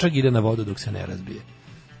 krčak ide na vodu dok se ne razbije.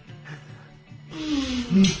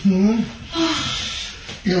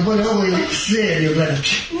 Jel bolje ovo ili seriju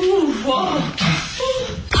gledati?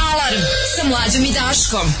 Alarm sa Mlađom i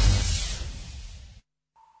Daškom.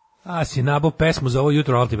 A si nabao pesmu za ovo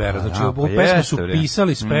jutro Altivera, znači ovu pesmu su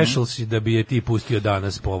pisali specialsi da bi je ti pustio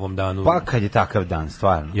danas po ovom danu. Pa kad je takav dan,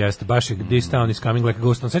 stvarno. Jeste, baš je This Town is Coming Like a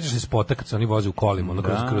Ghost. Sećaš se spota kad se oni voze u kolima, ono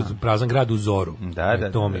kroz prazan grad u zoru.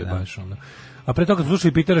 To mi je baš ono. A pre toga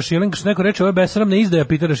slušali Petera Schillinga, što neko reče, ovo je besramna izdaja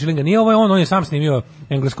Petera Schillinga. Nije ovo je on je sam snimio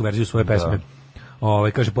englesku verziju svoje pesme.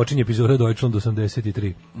 Kaže, počinje epizoda Deutschland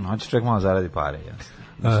 83. Znači čovjek malo zaradi pare,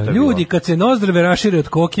 ljudi, kad se nozdrave rašire od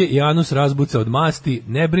koke i anus razbuca od masti,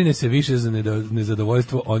 ne brine se više za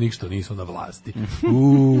nezadovoljstvo onih što nisu na vlasti.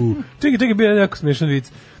 Čekaj, bio je jako smiješan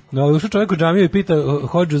vic. Ušao čovjek u džamiju i pita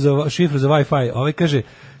hođu za šifru za Wi-Fi. Ovaj kaže,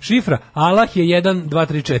 šifra, Allah je 1, 2,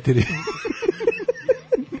 3,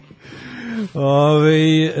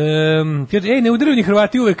 4. Kaže, ne udaraju ni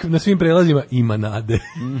Hrvati uvek na svim prelazima, ima nade.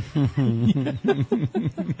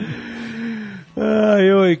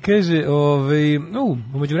 Kaže,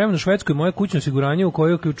 u međuvremenu u Švedskoj moje kućno osiguranje u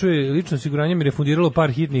kojoj uključuje lično osiguranje mi refundiralo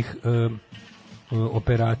par hitnih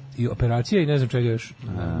operacija i ne znam čega još,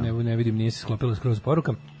 ne vidim, nije se sklopila skroz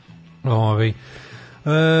poruka.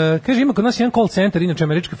 Kaže, ima kod nas jedan call center, inače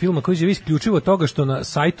američka firma koji živi isključivo od toga što na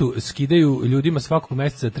sajtu skidaju ljudima svakog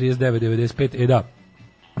meseca 39,95. Da,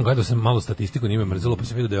 gledao sam malo statistiku, nije me mrzelo, pa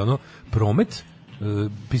sam vidio da je ono promet,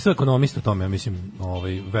 pisao ekonomista o tome, ja mislim,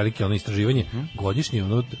 velike ono istraživanje godišnje,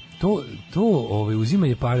 ono, to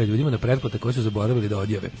uzimanje pare ljudima na pretplate koje su zaboravili da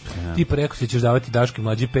odjave. Ti preko se ćeš davati Daško i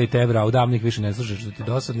Mlađi 5 evra, a udavnik više ne slušaš da ti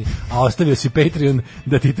dosadni, a ostavio si Patreon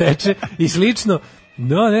da ti teče i slično.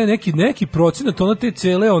 Da, neki procenat ono te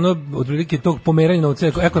cele ono otprilike tog pomeranja novca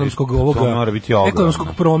ekonomskog ekonomskog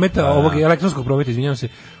prometa, ovog elektronskog prometa, izvinjavam se,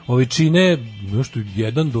 ovi čine nešto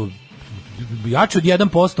 1 do jače od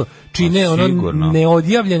 1% čine ono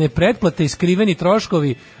neodjavljene pretplate i skriveni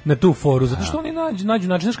troškovi na tu foru, zato što oni nađu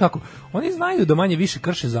način, znaš kako, oni znaju da manje više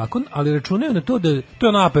krše zakon, ali računaju na to da to je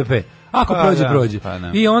ono APP, ako prođe.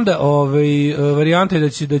 I onda varijanta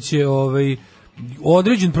je da će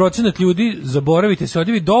određen procenat ljudi zaboravite se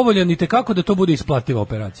odjavi dovoljan i tekako da to bude isplativa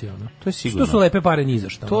operacija. Ono. To je sigurno. To su lepe pare ni za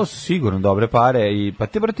šta. To su sigurno dobre pare i pa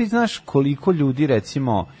te brate znaš koliko ljudi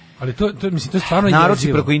recimo. Ali to mislim to je stvarno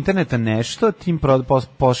naruči preko interneta nešto, tim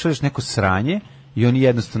pošalješ neko sranje i oni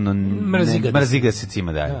jednostavno mrzi ga se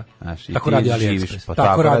cima dalje. Znaš, tako radi AliExpress.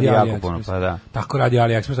 Tako radi AliExpress. Tako radi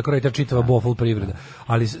AliExpress, tako radi ta čitava bofl privreda.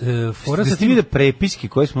 Ali fora sa tim prepiski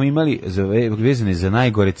koje smo imali vezane za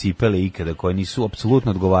najgore cipele ikada, koje nisu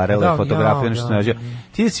apsolutno odgovarale fotografije, nešto što nađe.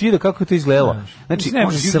 Ti si vidio kako je to izgledalo. Znači,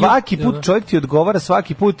 svaki put čovjek ti odgovara,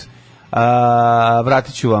 svaki put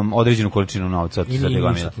vratit ću vam određenu količinu novca.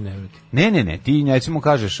 Ne, ti recimo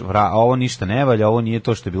kažeš, ovo ništa ne valja, ovo nije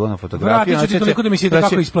to što je bilo na fotografiji. Vratit ću ti toliko da mi se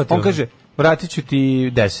kako isplatio. On kaže, vratit ću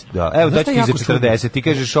ti 10, da. Evo, daću ti za 40, ti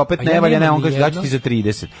kažeš, opet ne valja, ne, on kaže, daću ti za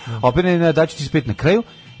 30. Opet ne, daću ti za 5 na kraju,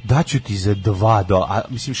 daću ti za 2, a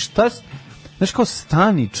mislim, šta... Znaš kao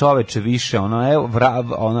stani čoveče više,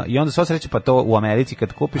 i onda sva sreće pa to u Americi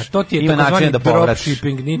kad kupiš ima način da povratiš.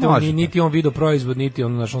 Niti on video proizvod, niti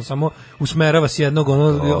on, znaš, on samo usmerava s jednog,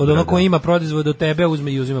 od onog ko ima proizvod do tebe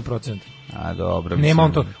uzme i uzima procent. A dobro, nema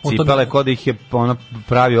on to. Cipale kod ih je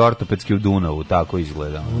pravi ortopedski u Dunavu, tako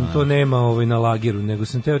izgleda. On to nema na lagiru, nego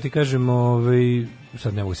sam teo ti kažem,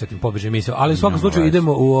 sad ne mogu setim pobeže misao, ali u svakom slučaju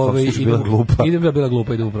idemo u bila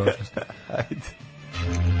glupa, idemo u prošlost. Ajde.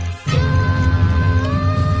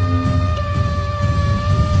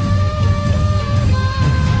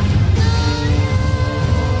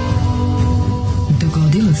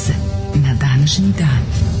 Dogodilo se na današnji dan.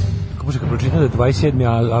 Kako može kad pročitam da je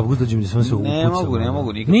 27. avgust dođem da sam se upucao? Ne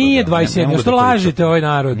mogu nikako. Nije 27. Što lažete ovaj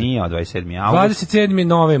narod? Nije 27. avgust. 27.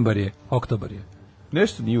 novembar je, oktobar je.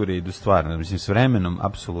 Nešto nije u redu, stvarno. Mislim, s vremenom,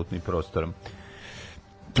 apsolutno i prostorom.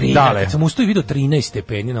 Kad sam ustao i vidio 13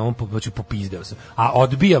 stepeni na ovom popizdeo sam. A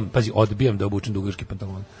odbijam da obučem dugački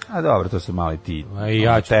pantalon. A dobro, to su mali ti.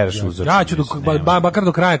 Ja ću bakar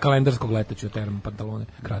do kraja kalendarskog leta ću teram pantalone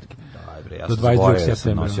kratke. Dobre, ja sam zaboravio da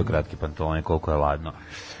sam nosio kratke pantalone, koliko je ladno.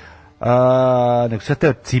 Nego sad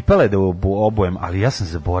te cipale da obojem, ali ja sam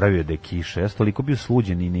zaboravio da je kiša. Ja sam toliko bio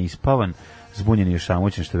sluđen i neispavan, zbunjen i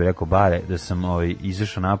šamućen, što bi rekao Bare, da sam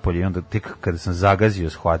izašao napolje i onda tek kada sam zagazio,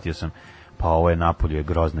 shvatio sam pa ovo je napolju je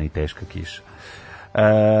grozna i teška kiša.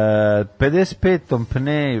 55.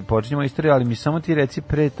 pne počinjemo istoriju, ali mi samo ti reci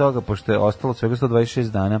pre toga, pošto je ostalo svega 126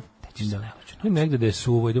 dana. Negde da je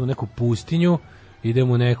suvo, idemo u neku pustinju,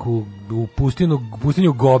 idemo u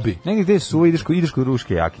pustinju Gobi. Negde gde je suvo, ideš kod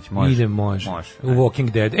Ruške Jakić, može. Može. U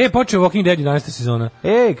Walking Dead. Počeo Walking Dead 11. sezona.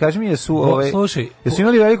 Kaži mi jesu slušaj, jesu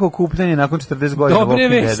imali veliko okupljanje nakon 40 godina Walking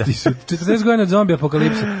Deada. Dobre vesti su, 40 godina zombi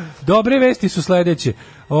apokalipse. Dobre vesti su sledeće.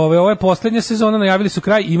 Ovo je poslednja sezona, najavili su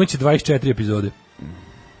kraj, imaće 24 epizode.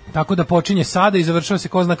 Tako da počinje sada i završava se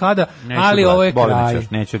ko zna kada, ali ovo je kraj.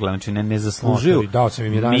 Neću gledati, znači ne zaslužuju. Dao sam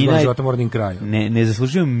im 11 godina života, moram da im kraju. Ne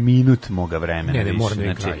zaslužuju minut moga vremena. Ne, moram da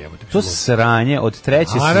im kraju. To sranje od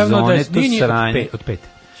treće sezone, to sranje. Od 5.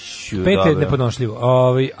 5 je nepodnošljivo.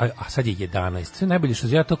 A sad je 11. Sve najbolje što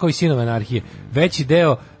ja to kao i Sinove anarhije. Veći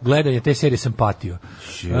deo gledanja te serije sam patio.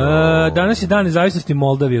 Danas je dan nezavisnosti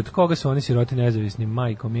Moldavije. Od koga su oni siroti nezavisni?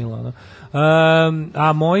 Majko Mila.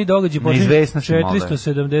 A moji događaji počinju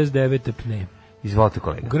 479. pne. Izvolite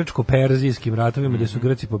kolega. Grčko-perzijskim ratovima gde su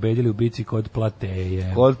Grci pobedili u bici kod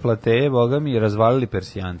Plateje. Kod Plateje, boga mi, razvalili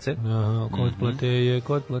Persijance. Aha, kod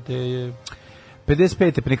Plateje.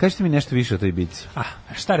 55. Pa ne kažete mi nešto više o toj bici.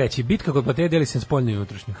 Šta reći, bitka kod Plateje deli se spoljnu i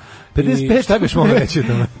unutrašnju. 55. Šta biš mogao reći o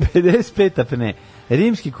tome? 55. Pa ne.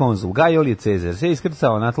 Rimski konzul Gaj Julije Cezar se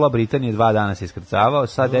iskrcao na tlo Britanije, 2 dana se iskrcavao,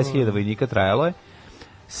 sa 10.000 vojnika trajalo je.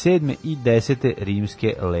 7. i 10.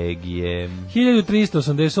 rimske legije.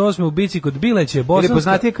 1388. u bici kod Bileće, Bosanska... Ili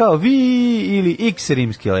poznatije kao vi ili X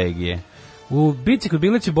rimske legije. U bici kod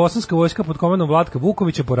Bileće bosanska vojska pod komandom Vlatka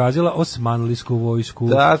Vukovića porazila osmanlijsku vojsku.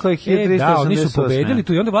 Tako je, 1388. Da, oni su pobedili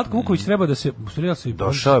tu i onda Vlatko Vuković treba da se...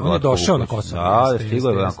 Došao je došao na Kosovo. Da,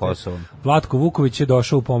 stigao je na Kosovo. Vlatko Vuković je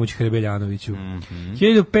došao u pomoć Hrebeljanoviću.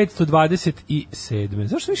 1527.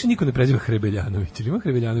 Zašto više niko ne preziva Hrebeljanović? Ili ima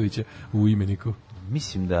Hrebeljanovića u imeniku?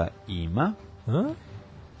 Mislim da ima.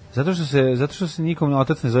 Zato što se nikom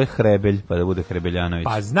otac ne zove Hrebelj, pa da bude Hrebeljanović.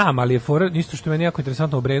 Pa znam, ali je fora, isto što je meni jako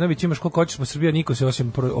interesantno, Obrenović, imaš koliko hoćeš po Srbiji, niko se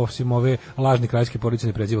osim ove lažne kraljevske porodice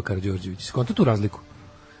ne preziva Karađorđević. Skonto tu razliku?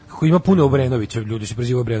 Kako ima puno Obrenovića, ljudi se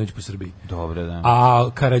prezivaju Obrenović po Srbiji. Dobro, da. A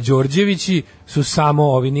Karađorđevići su samo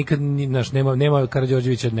ovi, nikad, nema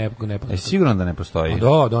Karađorđevića ne postoji. Sigurno da ne postoji?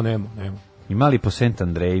 Da, nema. Ima li po Sent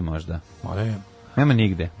Andreji možda? Nema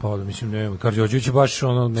nigde. Pa da, mislim, nema. Karađorđević je baš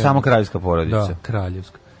ono... Nema. Samo kraljevska porodica. Da,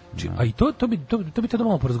 kraljevska. A i to bi tada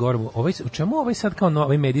malo porazgovaramo. U čemu ovaj sad kao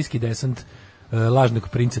ovaj medijski desant lažnog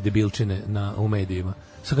princa debilčine u medijima?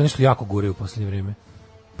 Sad ga nešto jako gure u poslednje vrijeme.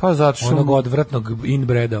 Pa zato što... Onog odvratnog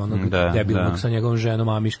inbreda, onog debilnog sa njegovom ženom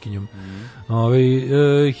Amiškinjom.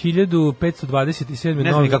 1527.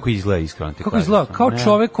 Ne znam kako izgleda iskreno. Kako izgleda? Kao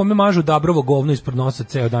čovek kome mažu dabrovo govno ispod nosa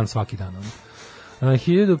ceo dan, svaki dan.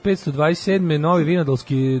 1527. Novi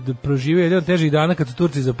Vinodolski proživio jedan od težih dana kad su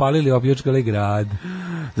Turci zapalili i opljačkali grad.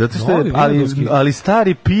 Zato što je, ali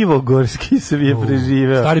stari Pivogorski se je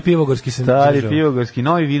preživeo. Stari Pivogorski se preživeo. Stari Pivogorski,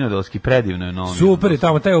 Novi Vinodolski, predivno je Novi. Super je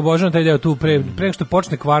tamo, taj obožavam taj deo tu, pre što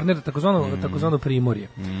počne Kvarner, takozvano Primorje.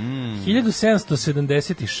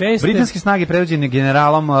 1776. Britanske snage predvođene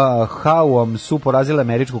generalom Howom su porazile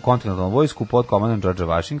američku kontinentalnu vojsku pod komandom Georgea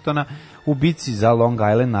Washingtona u bici za Long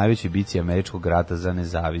Island, najvećoj bici američkog rata za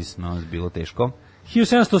nezavisnost. Bilo teško.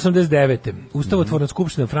 1789. Ustavotvorna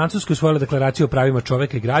skupština Francuske usvojila deklaraciju o pravima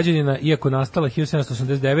čoveka i građanina, iako nastala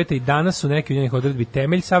 1789. i danas su neki od njenih odredbi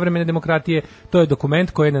temelj savremene demokratije. To je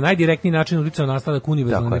dokument koji je na najdirektniji način uticao nastanak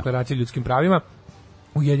univerzalne deklaracije o ljudskim pravima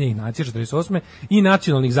Ujedinjenih nacija 48. i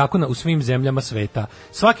nacionalnih zakona u svim zemljama sveta.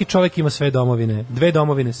 Svaki čovjek ima sve domovine, dve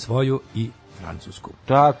domovine, svoju i Francusku.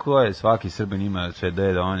 Tako je, svaki Srbin ima sve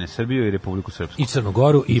dve domovine, Srbiju i Republiku Srpsku. I Crnu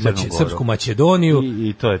Goru, i Srpsku Makedoniju,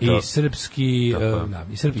 i to je to. I srpski,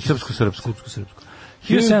 Srpsku.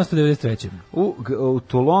 1793. U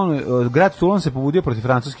Toulonu, grad Toulon se pobudio protiv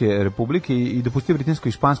Francuske republike i dopustio britanskoj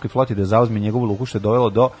i španskoj floti da zauzme njegovu luku, što je dovelo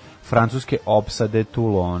do francuske opsade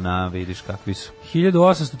Toulona. Vidiš kakvi su.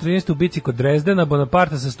 1813. u bici kod Drezdena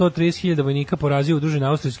Bonaparte sa 130.000 vojnika porazio udružene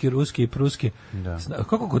austrijske, ruske i pruske. Da.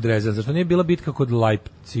 Kako kod Drezdena? Zašto nije bila bitka kod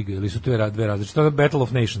Leipziga? Ili su to dve različite? To je Battle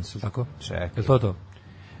of Nations, tako? Čekaj. Je to?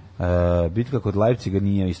 Bitka kod Leipziga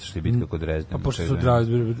nije isto što je bitka kod Drezdena. Pa pošto su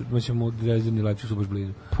Dresden i Leipzig su baš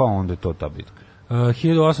blizu. Pa onda je to ta bitka.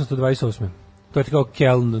 1828. To je kao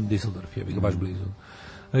Keln, Düsseldorf, je baš blizu.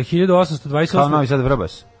 1828. Kao Novi Sad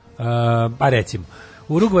Vrbas. Pa recimo.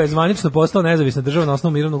 Urugvaj je zvanično postala nezavisna država na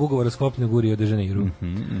osnovu mirovnog ugovora sklopljenog u Rio de Janeiru.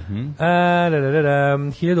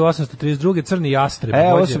 1832. Crni jastreb.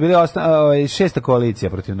 Ovo su bili šesta koalicija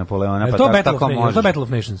protiv Napoleona. Je to Battle of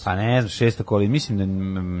Nations? Pa ne znam, šesta koalicija. Mislim da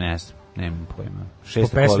ne znam, nemam pojma. Po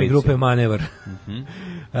pesmi grupe Manevar.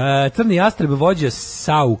 Crni jastreb vođa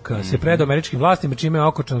Sauka se predao američkim vlastima, čime je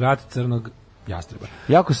okočan rat Crnog jastreba.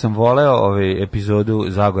 Jako sam voleo epizodu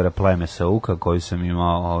Zagora pleme Sauka koju sam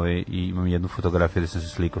imao i imam jednu fotografiju da sam se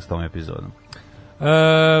slikao s tom epizodom.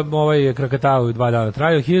 Ovaj je Krakatau 2 dana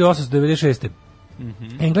trajao. 1896.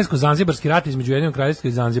 Englesko-zanzibarski rat između Ujedinjenog Kraljevstva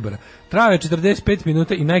i Zanzibara. Trajao je 45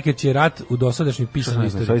 minuta i najkraći je rat u dosadašnjoj pisanoj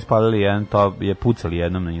istoriji. Sve ispalili jedan, to je pucali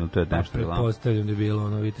jednom na nju, to je nešto bilo. Pretpostavljam da je bilo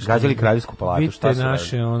vidite. Gađali kraljevsku palatu, šta su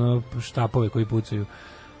naše štapove koji pucaju.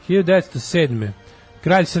 1907.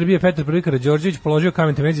 Kralj Srbije Petar I. Karađorđević položio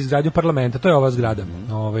kamen temelj za izgradnju parlamenta. To je ova zgrada.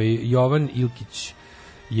 Jovan Ilkić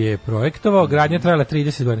je projektovao. Gradnja trajala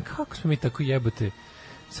 30 godina. Kako smo mi tako jebote?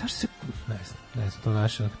 Zašto se... Ne znam, to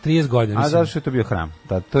naše... 30 godina. A zašto je to bio hram?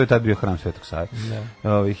 To je tad bio hram Svetog Save.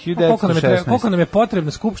 1916. Koliko nam je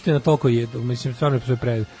potrebna skupština, toliko je. Mislim, stvarno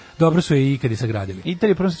je dobro su je i ikad i sagradili.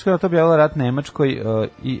 Italija prvo svjetsko rat objavila rat Nemačkoj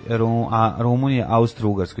a Rumunija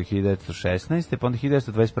Austro-Ugarskoj 1916. Pa onda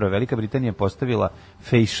 1921. Velika Britanija postavila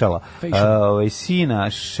Fejšala, sina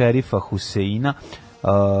šerifa Huseina,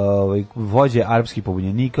 vođe arapskih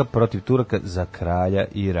pobunjenika protiv Turaka za kralja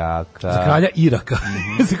Iraka. Za kralja Iraka.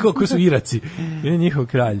 Koliko su Iraci. Je njihov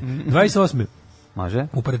kralj. 28. Može.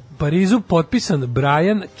 U Parizu potpisan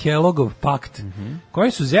Brian Kelloggov pakt,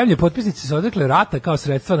 koji su zemlje potpisnice se odrekle rata kao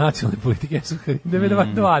sredstva nacionalne politike.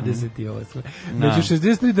 20. ovo sve. Među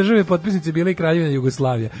 63 države potpisnice bile i Kraljevina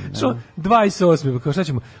Jugoslavija. Što? 28. Kao šta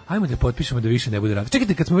ćemo? Ajmo da potpišemo da više ne bude rata.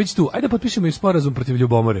 Čekajte, kad smo već tu, ajde da potpišemo i sporazum protiv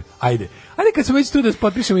ljubomore. Ajde kad smo već tu da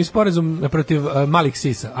potpišemo i sporazum protiv malih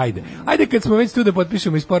sisa. Ajde kad smo već tu da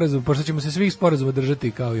potpišemo i sporazum, pošto ćemo se svih sporazuma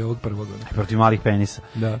držati kao i ovog prvog. Protiv malih penisa.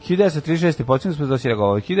 Da. 1936. počinju smo doći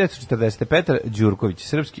regovali. 1940. Petar Đurković,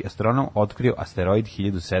 srpski astronom, otkrio asteroid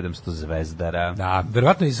 1700 Zvezdara. Da,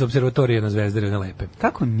 verovatno iz observatorije na Zvezdare, na lepe.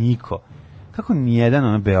 Kako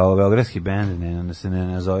nijedan beogradski bend se ne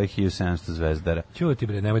nazove 1700 Zvezdara? Ćuti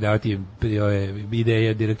bre, nemoj davati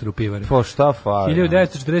ideje direktoru pivare. Po šta fali?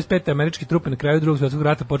 1945. američki trupe na kraju drugog svjetskog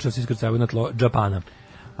rata počeli da se iskrcavaju na tlo Japana.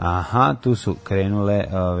 Aha, tu su krenule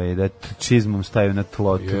da čizmom staju na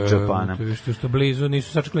tlo Japana. Što blizu,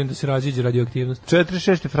 nisu sačekali da se raziđe radioaktivnost.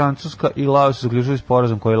 46. Francuska i Laos su zaključili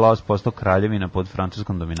sporazum koji je Laos postao kraljevina pod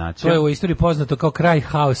francuskom dominacijom. To je u istoriji poznato kao kraj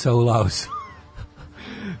haosa u Laosu.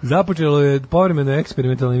 Započelo je povremeno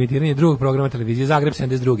eksperimentalno emitiranje drugog programa televizije Zagreb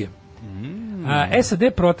 72. SAD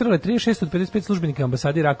proterale 36 od 55 službenika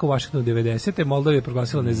ambasade Iraka u Vašingtonu 90. Moldavija je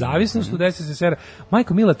proglasila nezavisnost od SSSR.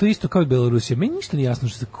 Majko Mila, to isto kao i Belorusija. Meni ništa nije jasno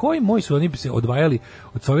što koji moji su oni se odvajali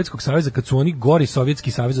od Sovjetskog saveza kad su oni gori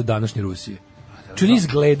Sovjetski savez od današnje Rusije. Oni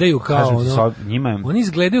izgledaju kao oni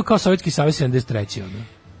izgledaju kao Sovjetski savez 73.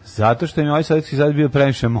 Zato što im ovaj Sovjetski savez bio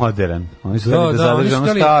previše modern. Oni su da zadrže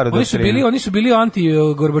ono staro. Oni su bili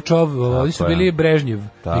anti-Gorbačov, oni su bili Brežnjev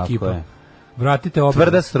ekipa. Vratite obranu.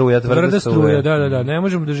 Tvrda struja, da. Ne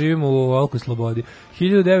možemo da živimo u alkoj slobodi.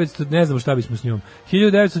 1900, ne znamo šta bismo s njom.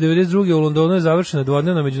 1992. u Londonu je završena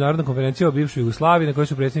dvodnevna međunarodna konferencija o bivšoj Jugoslaviji na kojoj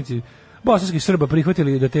su predsjednici bosanskih Srba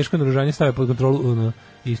prihvatili da teško naoružanje stave pod kontrolu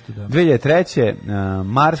isto da.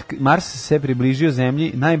 2003. Mars se približio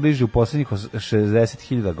Zemlji najbliže u poslednjih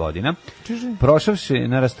 60.000 godina. Prošavši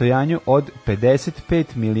na rastojanju od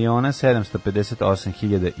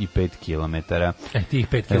 55.758.005 km. Tih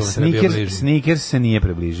 5 km bio bliži. Snickers se nije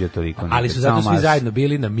približio toliko. Ali su zato svi zajedno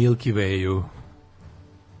bili na Milky Wayu.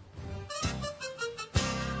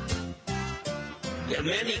 Jer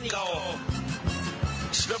meni kao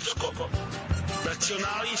srpskom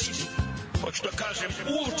nacionalisti, hoću da kažem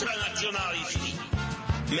ultranacionalisti,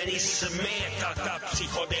 meni smeta ta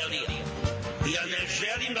psihodelija. Ja ne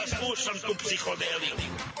želim da slušam tu psihodeliju.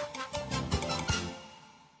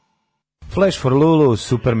 Flash for Lulu,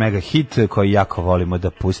 super mega hit koji jako volimo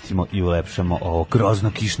da pustimo i ulepšamo ovo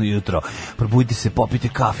grozno kišno jutro. Probudite se, popite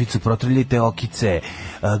kaficu, protrljite okice,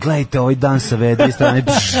 gledajte ovaj dan sa vedre strane.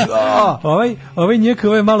 Ovaj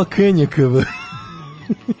njekov je malo kenjekov.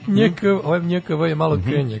 Njekov je malo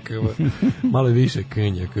kenjekov. Malo više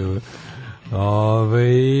kenjekov.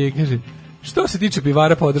 Kaže, što se tiče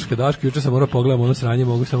pivara podrška Daško, juče sam morao pogledam ono sranje,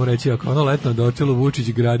 mogu samo reći, ako ono letno dočelo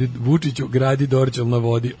Vučiću gradi dorčel na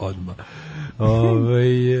vodi odmah.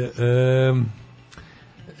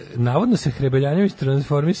 Navodno se Hrebeljanjević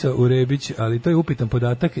transformisao u Rebić, ali to je upitan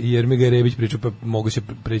podatak jer mi ga je Rebić pričao, pa mogu se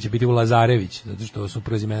preći biti u Lazarević, zato što su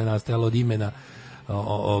prezimena nastajala od imena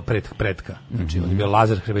pretka. Znači, on je bio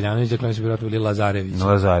Lazar Hrebeljanović, dakle oni su vjerojatno bili Lazarević.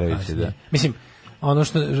 Lazarević, da. Mislim, ono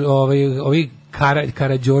što ovi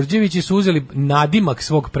Karađorđevići su uzeli nadimak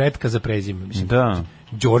svog pretka za prezime. Mislim, da.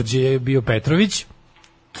 Đorđe je bio Petrović.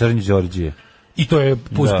 Crnji Đorđe. I to je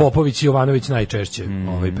uz Popović i Jovanović najčešće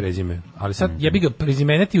prezime. Ali sad ja bih ga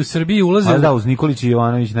prezimenati u Srbiji ulaze... Ali da, uz Nikolić i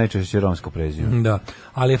Jovanović najčešće romsko prezime. Da,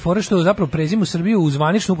 ali je fora što zapravo prezime u Srbiji u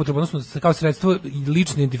zvaničnu upotrebu, odnosno kao sredstvo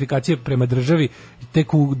lične identifikacije prema državi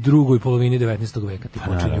tek u drugoj polovini 19. veka ti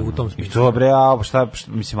počinje u tom smislu. I to bre, šta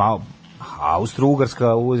mislim,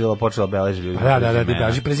 Austro-Ugarska uzela, počela beleži ljudi. Da,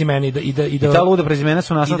 daži prezimena i ta luda prezimena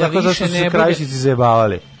su nastala tako zašto su se krajišnici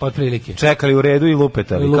zajebavali. Otprilike. Čekali u redu i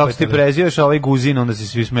lupetali. Kako ti prezivaš ovaj Guzin, onda se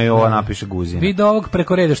svi smeju, ova napiše Guzina. Vidi ovog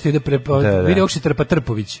preko reda što ide vidi ovog što trpa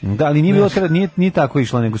Trpović. Da, ali nije bilo nije tako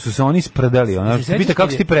išlo, nego su se oni sprdali. Pita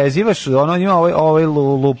kako se ti prezivaš, ono ima ovaj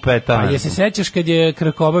lupeta. A je se sećaš kad je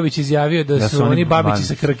Krkobabić izjavio da su oni babići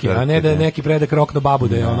sa Krke, a ne da neki predak rokno babu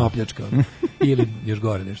da je on opljačkao. Ili još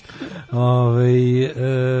gore nešto.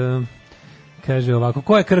 Kaže ovako,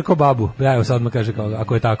 ko je Krko babu? Evo sad odmah kaže,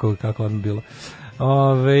 ako je tako, kako on bilo.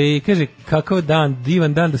 Kaže, kakav dan,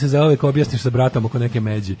 divan dan da se zaovek objasniš sa bratom oko neke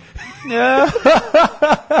međi.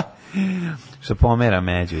 Što pomera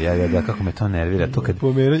među, kako me to nervira, to kad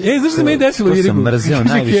pomera. Zašto se meni desilo u Irigu? To sam mrzio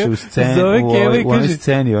najviše u sceni, u onoj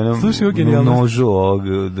sceni, u nožu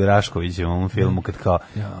ovog Draškovića u ovom filmu, kad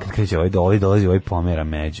kreće ovaj dolazi, ovaj pomera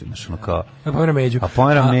među, znaš, ono kao... Pomera među. A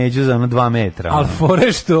pomera među za 2 metra. Ali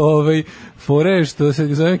fore što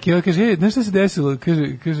se zove Keva, kaže, znaš što se desilo?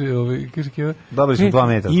 Kaže Keva. Dobili smo 2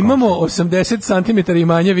 metra. Imamo 80 cm i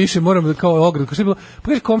manje više, moramo da kao ograd. Pa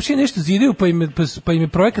kaže, komšije nešto zidaju, pa im je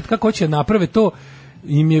projekat kako hoće naprave to,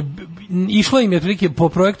 išlo im je otprilike po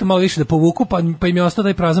projektu malo više da povuku, pa im je ostao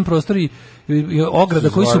taj prazan prostor i ograda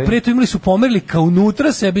koji su pre to imali su pomerili kao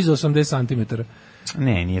unutra sebi za 80 cm.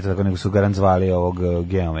 Ne, nije to tako, nego su garant zvali ovog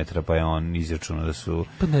geometra, pa je on izračunao da su...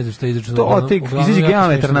 Pa ne znam šta je izračunao. To izađe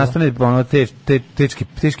geometar, nastane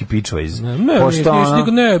teški pičova iz... Ne,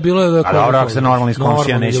 bilo je... A dobro, ako se normalni iz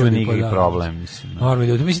komšija, nećemo nikakvih problem, mislim. Normalni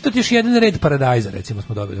ljudi. Mislim, to ti još jedan red paradajza, recimo,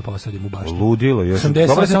 smo dobili da posadimo u baštu. Ludilo, još.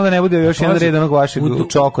 Dobro samo da ne bude još jedan red onog vašeg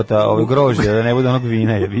čokota, ovog grožđa, da ne bude onog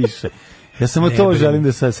vina, je više. Ja samo to želim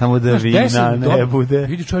da sad, samo da vina ne bude.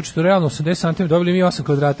 Vidi čovječ, to realno 80 cm, dobili mi 8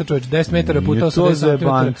 kvadrata čovječ, 10 metara puta 80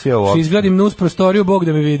 cm. Što izgradim nus prostoriju, Bog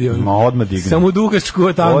da me vidi. Ma odmah digni. Samo dugačku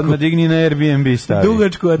atanku. Odmah digni na Airbnb stavi.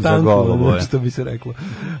 Dugačku atanku, što bi se reklo.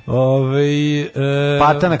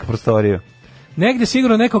 Patanak prostoriju. Negde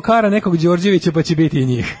sigurno neko kara nekog Đorđevića, pa će biti i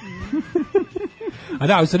njih. A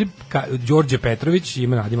da, u stvari, Đorđe Petrović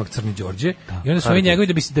ima nadimak Crni Đorđe, i onda su ovi njegovi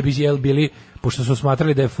da bi bili, pošto su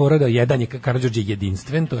smatrali da je fora da jedan je Karađorđe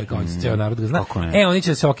jedinstven, to je kao ceo narod ga zna, oni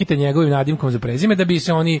će se okite njegovim nadimkom za prezime da bi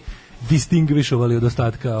se oni distinguishovali od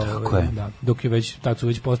ostatka, da, dok je već, tad su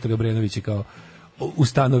već postali Obrenovići kao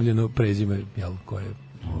ustanovljeno prezime, jel, koje...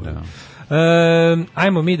 Da.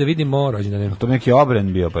 Ajmo mi da vidimo rođendane. To neki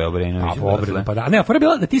Obren bio, pa je Obrenović. Obren, pa da. Ne, fora je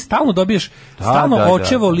bila da ti stalno dobiješ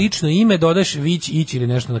očevo lično ime, dodaš Vić, Ić ili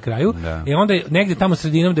nešto na kraju. I onda negde tamo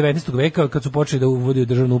sredinom 19. veka, kad su počeli da uvode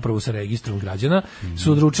državnu upravu sa registrom građana,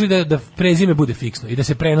 su odlučili da prezime bude fiksno i da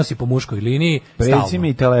se prenosi po muškoj liniji stalno. Prezime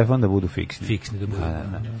i telefon da budu fiksni. Fiksni da budu.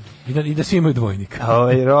 I da svi imaju dvojnik.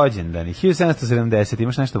 Rođendani. 1770,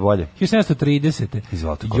 imaš nešto bolje? 1730.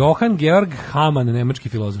 Izvolite. Johann Georg Hamann, nemački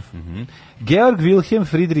filozof. Georg Wilhelm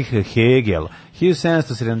Friedrich Hegel,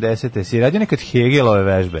 1770. Si radio nekad Hegelove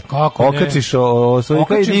vežbe? Kako ne? Okačiš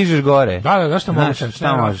osvojika i dižeš gore. Da, što možeš?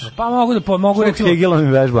 Šta možeš? Pa mogu recimo...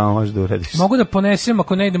 Hegelovim vežbama možeš da uradiš. Mogu da ponesem,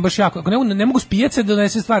 ako ne idem baš jako. Ako ne mogu s pijace da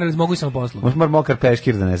donesem stvari, ali mogu i samo poslu. Možeš mokar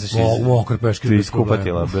peškir da neseš iz... Mokar peškir. Iz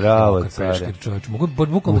kupatila, bravo. Mogu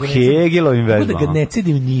bukvalno u Hegelovim vežbama. Mogu da ga ne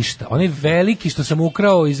cedim ništa. Onaj veliki što sam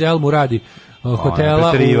ukrao iz Elmu radi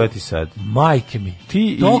hotela preterivati sad. Majke mi.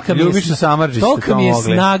 Ti ljubiš na Samardžić. Tolika mi je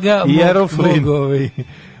snaga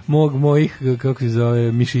mojih, kako se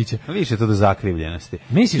zove, mišića. Više to do zakrivljenosti.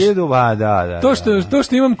 Misliš? Da. To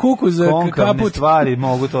što imam kuku za konkavne kaput. Stvari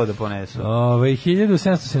mogu to da ponesu.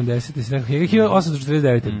 1770,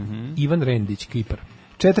 1849. Ivan Rendić, Kipar.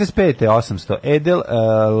 45. 800. Edel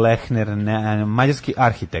Lechner, mađarski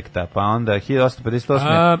arhitekta. Pa onda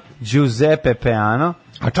 1858. Giuseppe Peano.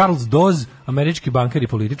 A Charles Dawes, američki banker i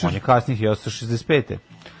političar. On je kasnije 1865.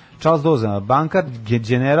 Charles Dawes, bankar,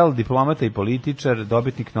 general, diplomata i političar,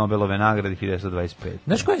 dobitnik Nobelove nagrade 1925.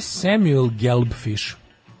 Znaš ko je Samuel Gelbfish?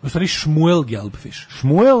 U stvari Shmuel Gelbfish.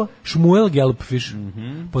 Shmuel Gelbfish.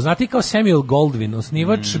 Poznati kao Samuel Goldwyn,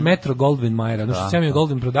 osnivač Metro Goldwyn Mayera. Znači Samuel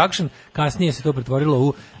Goldwyn Production, kasnije se to pretvorilo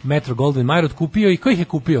u Metro Goldwyn Mayer, odkupio i ko ih je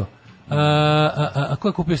kupio? A ko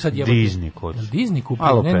je kupio sad? Disney kod. Disney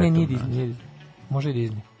kupio? Ne, nije Disney. Može i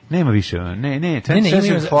Disney. Nema više, ne, 20th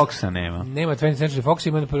Century Foxa nema. Nema 20th Century Foxa,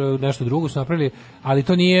 ima nešto drugo su napravili, ali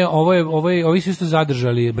to nije, ovi su isto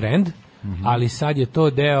zadržali brand, ali sad je to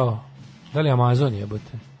deo, da li Amazon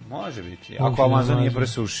jebote? Može biti, ako Amazon nije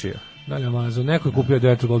presušio. Da li Amazon, neko je kupio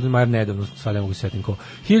Metro Goldwyn Mayer nedavno, sad ne mogu setim ko.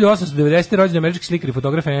 1890. rođen američki slikar i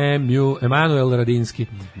fotograf Emanuel Radinski,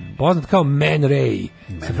 poznat kao Man Ray.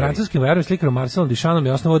 Sa francuskim vojarom i slikarom Marcelom Duchampom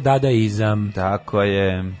je osnovao dadaizam. Tako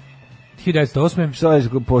je. 1908. Što je,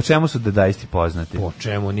 po čemu su dadaisti poznati? Po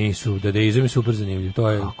čemu nisu? Dadaizam je super zanimljiv. To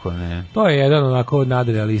je, kako ne? To je jedan onako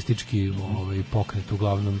nadrealistički pokret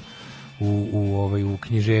uglavnom u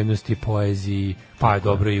književnosti, poeziji, pa je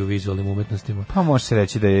dobro i u vizualnim umetnostima. Pa može se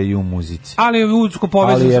reći da je i u muzici. Ali je usko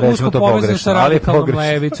povezan sa radikalnom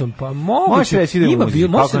levicom. Pa moguće reći da je u muzici.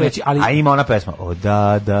 Može se reći, ali... A ima ona pesma. O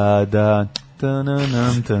da, da, da.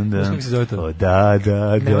 Kako se zove to? O da,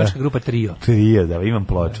 da, da. Nemačka grupa Trio. Trio, da, imam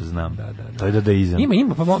ploču, znam. Da. To je dadaizam.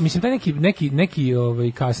 Ima, pa mislim taj neki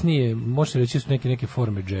kasnije, može se reći su neke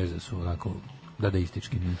forme džeza su onako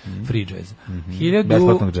dadaistički, free jazz.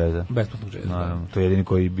 Besplatnog džeza. Besplatnog džeza, da. To je jedini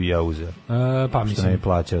koji bi ja uzeo. Pa mislim. Što ne je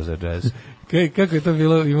plaćao za džez. Kako je to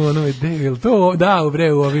bilo, imao ono je to, da, u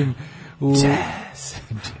ovim... Jazz.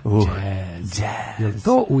 Jel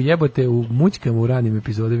to ujebote u mućkama u ranim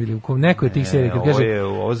epizodama ili u nekoj od tih serija kad kaže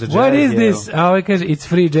what is this? A ovaj kaže it's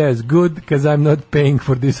free jazz, good because I'm not paying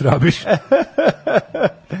for this rubbish.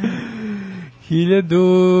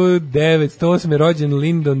 1908. rođen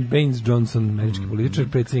Lyndon Baines Johnson, američki političar,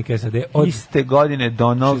 predsjednik SAD. Iste godine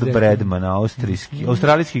Donald Bradman,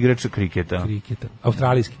 australijski igrač kriketa.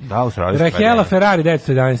 Australijski. Da, australijski. Rahela Ferrari,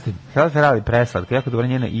 1911. Rahela Ferrari, preslatka, jako dobra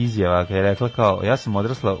njena izjava, kada je rekla kao, ja sam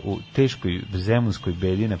odrasla u teškoj zemunskoj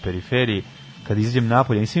bedi na periferiji, kad izađem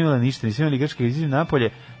napolje, nisam imala ništa, nisam imala igračka, kad izađem napolje,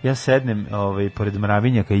 ja sednem pored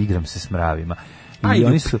mravinjaka i igram se s mravima.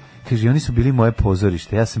 I oni su bili moje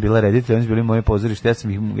pozorište. Ja sam bila reditelj, oni su bili moje pozorište.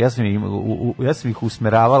 Ja sam ih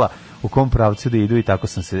usmeravala u kom pravcu da idu i tako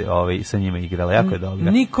sam se sa njima igrala. Jako je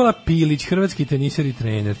dobro. Nikola Pilić, hrvatski teniser i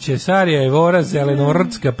trener. Česarija Evora,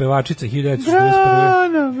 Zelenorrdska pevačica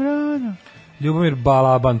 1961. Brano. Ljubomir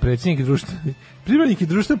Balaban, predsjednik društva, privrednik i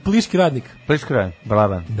društva Pliški radnik. Pliški radnik,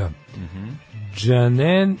 Balaban. Da.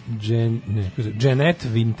 Janet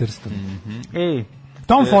Winterston.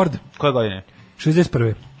 Tom Ford. Koje godine?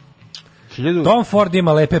 61. Tom Ford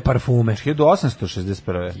ima lepe parfume.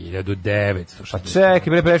 1861. 1961. Pa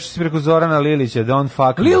čekaj, prešli si preko Zorana Lilića, Don't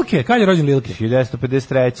Fuck Me. Lilke, kad je rođen Lilke?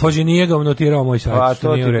 1953. Pođe nije ga notirao moj sajt. Pa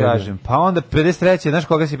to ti kažem. Pa onda 53. Znaš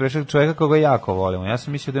koga si prešao? Čovjeka koga jako volimo. Ja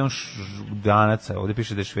sam mislio da je on Danaca, ovdje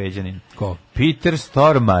piše da je Šveđanin. Ko? Peter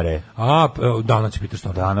Stormare. Danac je Peter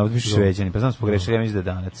Stormare. Dana, ovdje piše Šveđanin. Pa znam se pogrešili, ja mislim da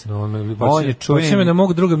je Danac. On je čuveni. Pa se me na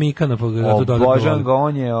mog druga Mikana. Obožan ga,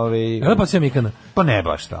 on je... Jel pa se Mikana? Pa ne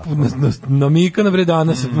baš tako. Na Mikana bre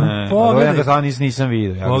danas. Pogledaj. Nisam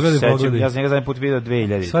vidio. Pogledaj. Ja sam njega zadnji put vidio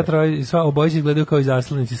 2000. Sva obojice izgledaju kao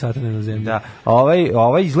izaslanici Satane na zemlji. Da.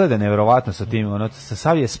 Ovaj izgleda neverovatno sa tim,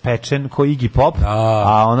 sav je spečen ko Iggy Pop,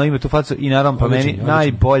 a ono ima tu facu i naravno pa meni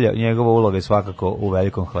najbolja njegova uloga je svakako u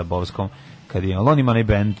Velikom Hlebovskom. Kad je on ima onaj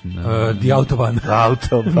band Die Autobahn.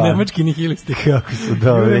 Nemački nihilisti. Kako su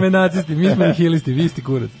dobri. Vreme nacisti, mi smo nihilisti, vi ste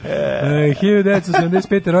kurac.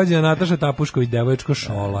 1975. rođena Nataša Tapušković, devojčko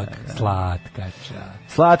Šolak,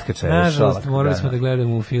 Slatkača je Nažalost, morali smo da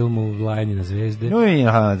gledamo u filmu Lajni na zvezde. No i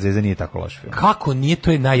Zvezda nije tako loš film. Kako nije,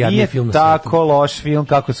 to je najjadniji film na svijetu. Nije tako loš film,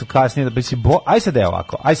 kako su kasnije, aj sad je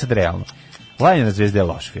ovako, aj sad realno. Lajni na zvezde je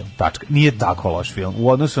loš film, tačka. Nije tako loš film, u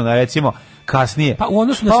odnosu na recimo kasnije. Pa u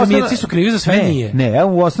odnosu na svemirci su krivi za sve nije. Ne,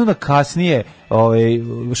 u osnovu na kasnije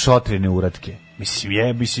šotrine uratke.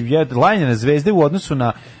 Mislim je Lajnjene zvezde u odnosu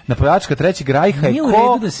na Poljačka trećeg rajha je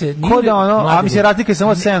a mislim razlika je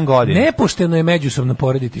samo 7 godina. Nepošteno je međusobno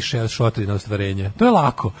porediti šotrina ostvarenja. To je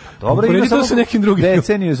lako. Dobro, ima samo sa nekim drugim.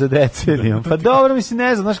 Deceniju za decenijom. Pa dobro, mislim,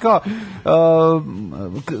 ne znam, znaš kao,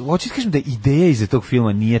 hoću ti kažem da ideja iza tog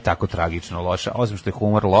filma nije tako tragično loša, osim što je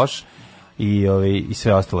humor loš i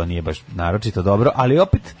sve ostalo nije baš naročito dobro, ali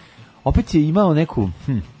opet je imao neku...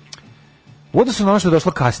 U odnosu na ono što je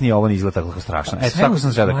došlo kasnije, ovo ne izgleda tako strašno. Eto, tako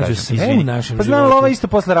sam želeo da kažem. Izvini. Pa znam li ovo isto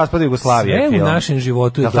posle raspada Jugoslavije? Sve u našem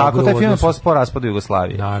životu je dobro. Tako, taj film je po raspada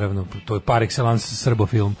Jugoslavije. Naravno, to je par excellence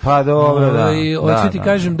srbofilm. Pa dobro, da. Hoću ti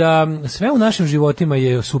kažem da sve u našim životima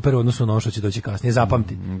je super u odnosu na ono što će doći kasnije.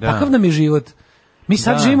 Zapamti. Takav nam je život. Mi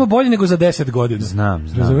sad živimo bolje nego za 10 godina. Znam.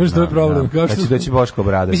 Razumiješ, to je problem. Da će Boško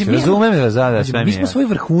Obradović. Razumem da sve mi je. Mi smo svoj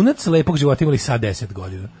vrhunac lepog života imali sad 10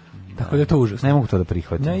 godina. Tako da je to užasno. Ne mogu to da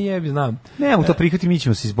prihvatim. Znam. Ne mogu to prihvatiti, mi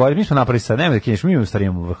ćemo se izboriti. Mi smo napravili sad, nemoj da kineš, mi imamo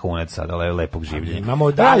starijemo vrhunac sad, lepog življenja.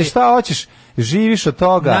 Imamo dalje. Šta hoćeš, živiš od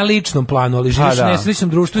toga. Na ličnom planu, ali živiš u nesrećnom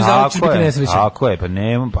društvu i zato ćeš biti nesrećan. Tako je, pa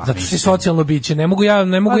nemam. Zato što si socijalno biće, ne mogu ja.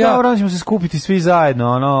 Dobro, ćemo se skupiti svi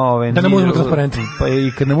zajedno, da nam uzmu transparent. Pa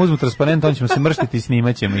i kad nam uzmu transparent, on ćemo se mrštiti i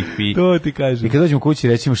snimat ćemo ih. To ti kažem. I kad dođemo kući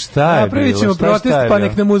rećemo šta je bilo. Napravit ćemo protest, pa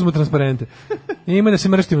nek nam uzmu transparente. Ima da se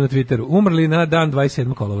mrštimo na Twitteru. Umrli na dan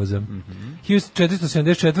 27. kolovoza.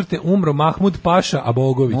 1474. umro Mahmud Paša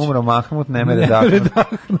Abogović. Umro Mahmud, ne mere dahnut.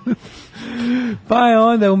 Pa je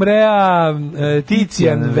onda umrea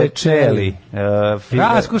Ticijan Večeli.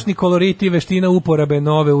 Raskošni koloriti, veština uporabe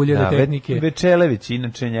nove uljene tehnike. Večelević,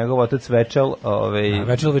 inače njegov otac Večel,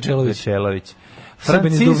 Večel Večelović.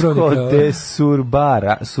 Francisco de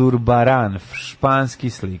Surbaran, španski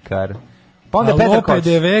slikar. Pa onda Lope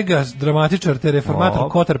de Vega, dramatičar te reformator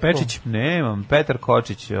Kotar Pečić. Nemam, Petar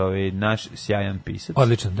Kočić, naš sjajan pisac.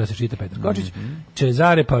 Odličan, da se čita Petar Kočić.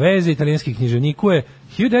 Cezare Paveze, italijanski književnikuje.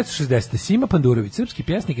 1960. Sima Pandurović, srpski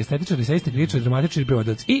pjesnik, estetičar, esejista, kritičar, dramatičar i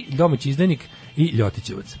prevodilac i domaći izdanik i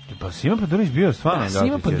Ljotićevac. Pa Sima Pandurović bio stvarno Ljotićevac.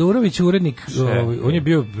 Sima Pandurović, urednik, on je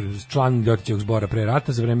bio član Ljotićevog zbora pre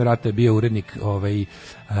rata, za vreme rata je bio urednik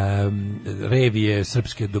revije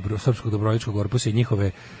Srpskog dobrovoljačkog korpusa i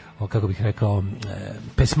njihove, kako bih rekao,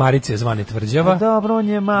 pesmarice zvane Tvrđava. Dobro, on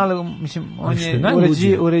je malo, mislim, on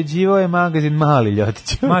je uređivao je magazin Mali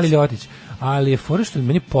Ljotić. Mali Ljotić. Ali je fora što je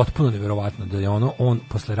meni potpuno neverovatno da je on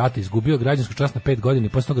posle rata izgubio građansku čast na 5 godina i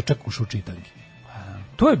posle toga čak ušao u čitanke.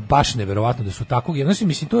 To je baš neverovatno da su takvog,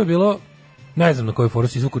 mislim, to je bilo, ne znam na kojoj foru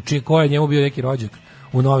se izvuku, ko je njemu bio neki rođak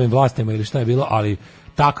u novim vlastima ili šta je bilo, ali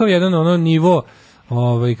takav jedan nivo,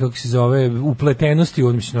 kako se zove, upletenosti,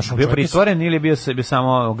 on mislim našao. Bio pritvoren ili bio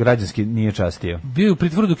samo građanski nije častio? Bio u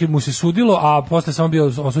pritvoru dok mu se sudilo, a posle samo bio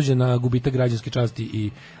osuđen na gubitak građanske časti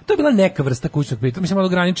i to je bila neka vrsta kućnog pritvora, mislim malo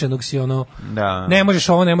ograničenog si ne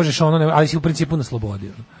možeš ovo, ali si u principu na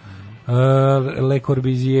slobodi. Le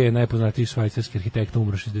Corbusier, najpoznatiji švajcarski arhitekta,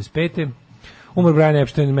 umro 65. Umro Brian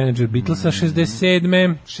Epstein, menadžer Beatlesa,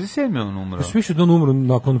 67. 67. on umro. Svi su da on umro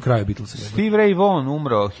nakon kraja Beatlesa. Steve Ray Vaughan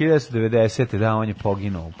umro 1990. Da, on je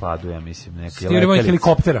poginuo u padu, ja mislim. Steve Ray Vaughan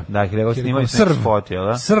helikoptera. Da, snimali su neki spot, jel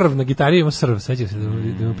da? Srv, na gitari ima Srv, seća se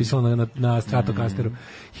da je pisalo na Stratocasteru.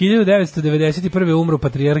 1991. umro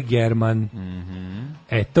patrijarh German.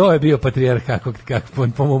 To je bio patrijarh kako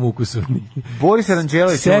po mom ukusu. Boris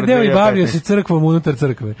Aranđelović sedeo i bavio se crkvom unutar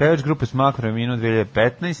crkve. Pevač grupe Smakro je minuo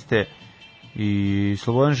 2015. I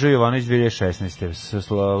Slobodan Ž. Jovanović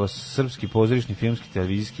 2016. Srpski pozorišni, filmski,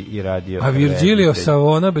 televizijski i radio. A Virgilio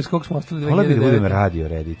Savona, bez kog smo ostali 2009. Hvala bi da budem radio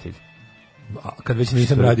reditelj. Kad već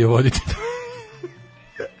nisam radio voditelj.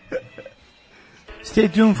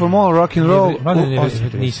 Stay tuned for more rock and roll.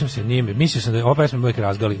 Mislio sam da ova pesma uvijek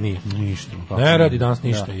razgali, nije. Ništa. Ne radi danas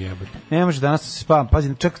ništa, jebate. Ne može danas se spavam,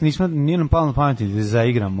 pazi, čak nije nam palo na pameti da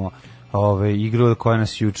zaigramo igru koja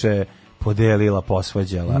nas juče podelila,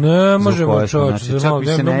 posvađala. Ne možemo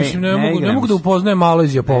čoveče, ne mogu da upoznajem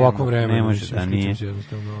Malezija po ovakvom vremenu. Ne može, da nije.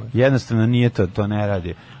 Jednostavno nije to ne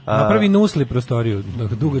radi. Napravi nusli prostoriju,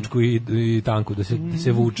 dugačku i tanku, da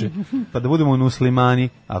se vuče. Pa da budemo nuslimani,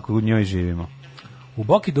 ako u njoj živimo. U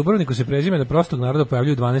Boki Dubrovniku se prezimena prostog naroda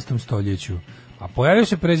pojavljuju u 12. stoljeću. A pojavljaju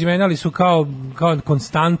se prezimena, ali su kao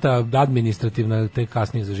konstanta administrativna, te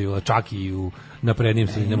kasnije zaživjela, čak i u naprednim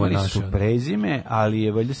sredinama naše. Imali su prezime, ali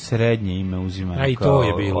je valjda srednje ime uzimano. A i to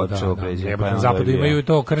je bilo, da. Na zapadu imaju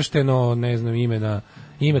to kršteno, ne znam,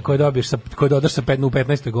 ime koje dobiješ, koje dodaš u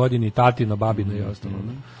 15. godini, tatino, babino i ostalo.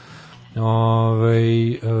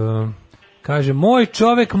 Kaže, moj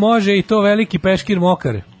čovek može i to veliki peškir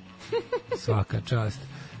mokar. Svaka čast.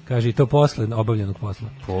 Kaže i to posle obavljenog posla.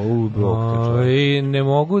 I ne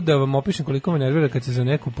mogu da vam opišem koliko me nervira kad se za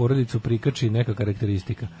neku porodicu prikači neka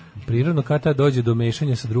karakteristika. Prirodno kad ta dođe do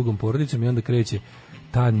mešanja sa drugom porodicom i onda kreće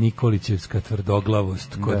ta Nikolićevska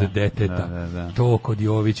tvrdoglavost kod deteta. Da. To kod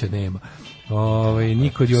Jovića nema.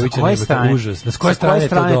 Niko Jovića nema, to je užas. S koje strane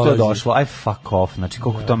to došlo? Aj fuck off, znači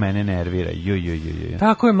koliko to mene nervira.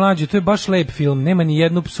 Tako je, Mlađe, to je baš lep film, nema ni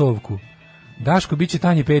jednu psovku. Daško, bit će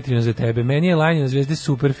Tanji Petrina za tebe. Meni je Lanje na zvezde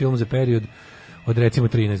super film za period od recimo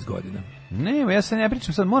 13 godina. Ne, ja se ne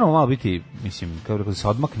pričam, sad moramo malo biti, mislim, kao da se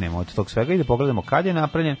odmaknemo od tog svega i da pogledamo kad je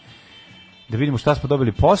napravljen, da vidimo šta smo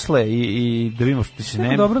dobili posle i da vidimo što će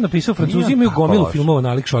ne... Dobro napisao, Francuzi imaju gomilu filmova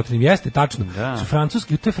nalik šotrim, jeste, tačno. Su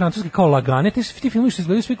francuski, te francuski kao lagane, ti filmovi što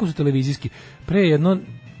izgledaju svi kao su televizijski. Pre 2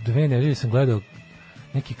 nedelje sam gledao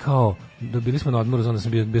neki kao, dobili smo na odmoru, onda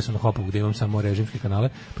sam bio sam na Hopovu gdje imam samo režimske kanale,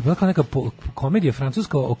 pa bila kao neka komedija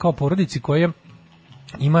francuska kao porodici koja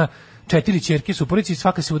ima 4 ćerke su u porodici i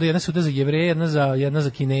svaka se uda, jedna se uda za Jevreje, jedna za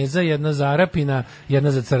Kineza, jedna za Arapina,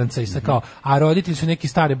 jedna za Crnca i kao, a roditelji su neki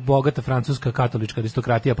stare, bogata francuska katolička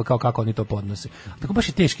aristokratija, pa kao kako oni to podnose. Tako baš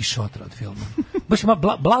je teški šotra od filma. Baš ima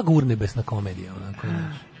blago urnebesna komedija, onako.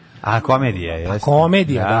 A komedija je.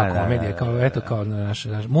 Komedija, kao eto kao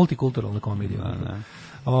naša multikulturalna komedija.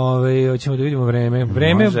 Hoćemo da vidimo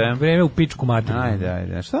vreme u pičku materiju.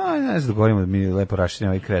 Ajde. Šta ne znam da govorimo da mi lepo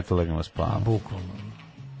rašinimo ovaj kretu, legnemo spavamo. Bukvalno.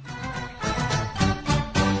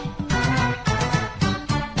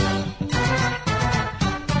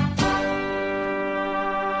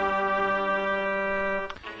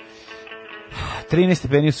 13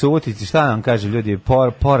 stepeni u Subotici, šta nam kaže ljudi,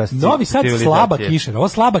 porast Novi Sad slaba kiša, ovo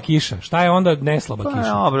slaba kiša, šta je onda ne slaba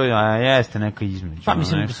kiša? Dobro, jeste neka između. Pa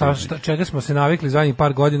mislim, čega smo se navikli zadnjih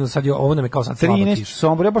par godina, sad je ovo nam je kao sad slaba kiša. 13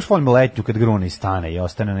 Sombor, ja baš volim letnju kad grune i stane i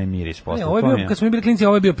ostane na miris posle. Ovo je bio, kad smo bili klinci,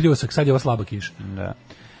 ovo je bio pljusak, sad je ovo slaba kiša. Da.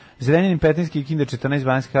 Zrenjanin 15, Kikinda 14,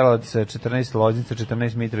 Banjska Karlovac 14, Loznica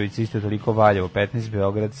 14, Mitrovica isto toliko, Valjevo 15,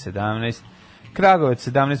 Beograd 17, Kragujevac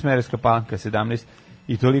 17, Smederevska Palanka 17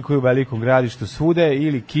 i toliko je u Velikom Gradištu, svuda je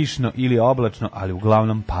ili kišno ili oblačno, ali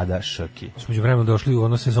uglavnom pada šrki. Među vremenom došli u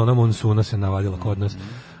ono sezona monsuna se navadila kod nas.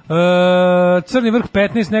 Crni vrh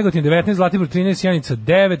 15, Negotin 19, Zlatibor 13, Sjenica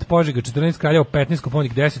 9, Požega 14, Kraljevo 15,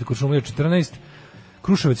 Koponik 10, Kuršumlija 14,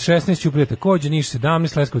 Kruševac 16, Ćuprija takođe, Niš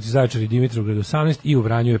 17, Leskovac i Zaječar i Dimitrovgrad 18 i u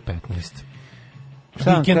Vranju je 15.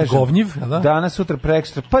 Vikend govnjiv, da? Danas, sutra,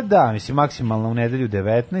 prekstra, pa da, mislim, maksimalno u nedelju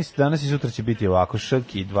 19, danas i sutra će biti ovako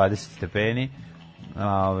šrki, 20 stepeni,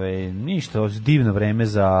 ništa, divno vreme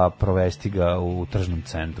za provesti ga u tržnom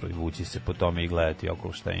centru i vući se po tome i gledati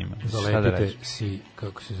okolo šta ima. Zalepite si,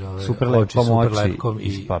 kako se zove, superlepkom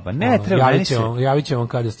i spaba. Ne, treba, javit će vam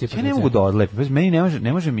kada ste... Ja ne mogu da odlepim, meni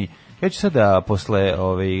ne može mi, ja ću sada posle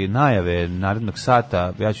najave narednog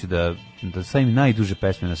sata, ja ću da stavim najduže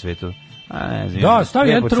pesme na svetu. Da, stavi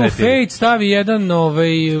jedan True Fate, stavi jedan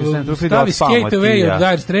stavi Skate Away od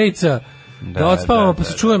Dire Straitsa, da odspavamo pa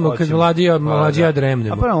se čujemo kad Mladja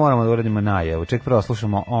dremnemo. A prvo moramo da uradimo najavu, ček prvo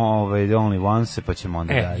slušamo The Only Once pa ćemo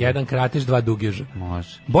onda dalje. Jedan kratiš, dva dugeža.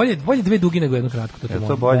 Može. Bolje dve dugi nego jedno kratko,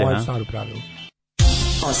 to bolje, moje staro pravilo.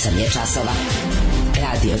 8 je časova.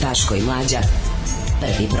 Radio Daško i Mlađa.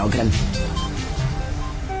 Prvi program.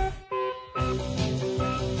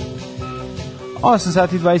 8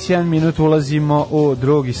 sati 21 minut, ulazimo u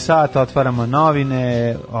drugi sat, otvaramo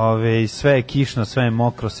novine, sve je kišno, sve je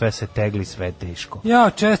mokro, sve se tegli, sve je teško. Ja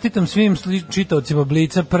čestitam svim čitaocima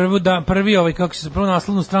Blica, prvi kako se prvo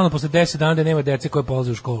naslovnu stranu posle 10 dana da nema dece koje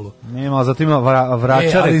polaze u školu. Nema, ali zato ima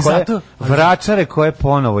vračare koje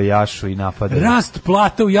ponovo jašu i napadaju. Rast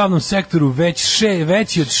plata u javnom sektoru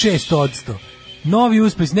veći od 6%. Novi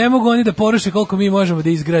uspeh, ne mogu oni da poruše koliko mi možemo da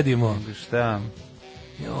izgradimo. Šta?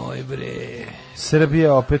 Joj bre.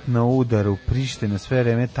 Srbija opet na udaru, Priština sve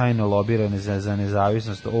vreme tajno lobirane za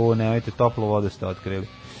nezavisnost. Nemojte, toplu vodu ste otkrili.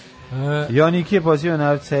 Joniki poziva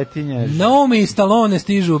na Cetinje. Naomi i Stallone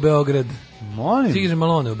stižu u Beograd. Molim? Stiže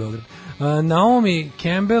Malone u Beograd. Naomi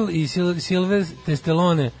Campbell i Sylvester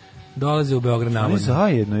Stallone dolaze u Beograd navodno. Oni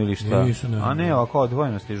zajedno ili šta? Nisu, a ne, ovako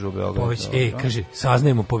odvojeno stižu u Beograd. Kaže,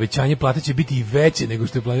 saznajemo, povećanje plata će biti i veće nego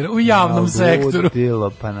što je planirano u javnom sektoru.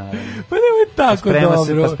 Ludilo, pa naravno. Pa nemoj tako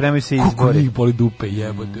dobro. Pa spremaju se izbori. Koliko njih boli dupe,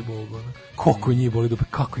 jebote Bogu. Koliko njih boli dupe,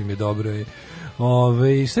 kako im je dobro.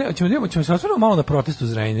 Ćemo se osvrnuti malo na protestu u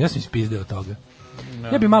Zrenjaninu, ja sam ispizdeo toga.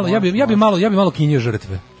 Ja bi malo kinio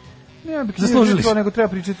žrtve. Zaslužili su. Nego treba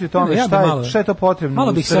pričati o tome šta je to potrebno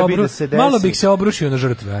u Srbiji da se desi. Malo bih se obrušio na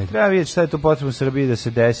žrtve. Ajde. Treba vidjeti šta je to potrebno u Srbiji da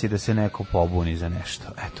se desi, da se neko pobuni za nešto.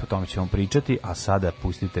 Eto, o tome ćemo pričati, a sada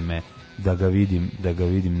pustite me da ga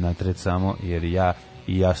vidim natred samo, jer ja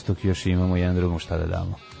i Jastuk još imamo jedan drugom šta da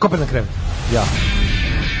damo. Koper na krevet. Ja.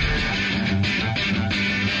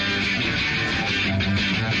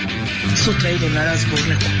 Sutra idem na razgovor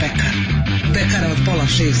neku pekaru. Pekara od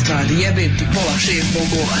 5:30 radi, jebem ti 5:30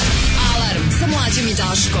 bogova. Alarm sa Mlađom i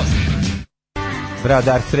Daškom. Bravo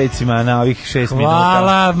Dark Straitsima na ovih 6 minuta.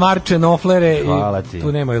 Hvala Marče Noflere. Hvala ti.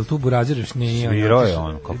 Tu nema, jel tu Buraziriš? Nije. Svirao je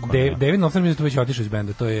on. David Nofler mi je tu već otišao iz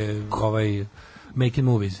benda, to je Making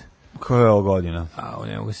Movies. Koja je ovo godina?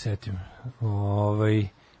 Ne mogu se setim.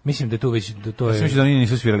 Mislim da je tu već... to je... Mislim da oni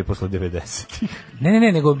nisu svirali posle 90-ih.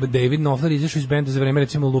 Ne, nego David Knopfler izašao iz benda za vreme,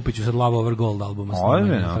 recimo, Lupiću sad Love Over Gold albuma.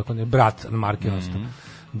 Tako ne, brat Marke ostao.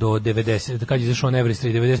 Do 90, kad je izašao on Every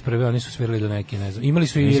Street, 91. oni su svirali do neke, ne znam. Imali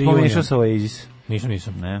su i... Nisi pomešao sa Oasis?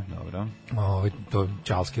 Nisam. Ne, dobro. To je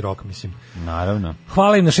čalski rok, mislim. Naravno.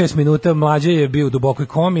 Hvala im na 6 minuta, Mlađe je bio u dubokoj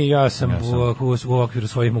komi, ja sam u okviru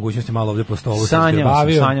svojih mogućnosti malo ovdje po stolu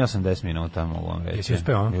sanjao sam 10 minuta, mogu vam reći. Jesi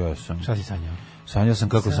uspeo? Jesam. Šta si sanjao? Sanjao sam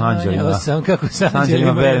kako s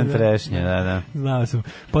anđelima berem trešnje, da. Znao sam.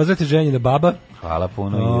 Pozdravite ženjina baba. Hvala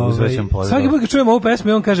puno i uzvraćam pozdrav. Svaki put kad čujem ovu pesmu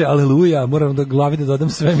i on kaže aleluja, moram da glavi da dodam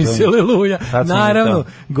sve mi se aleluja. Naravno,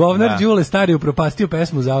 govnar Đule stari upropastio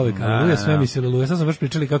pesmu zauvek, aleluja, sve mi se aleluja. Sad sam baš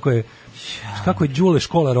pričali kako je Đule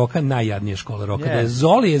škola roka, najjadnija škola roka. Da je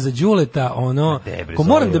Zoli je za Đuleta ko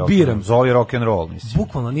moram da biram. Zoli rock and roll, mislim.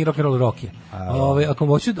 Bukvalno, nije rock and roll, rock je.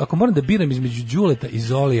 Ako moram da biram između Đuleta i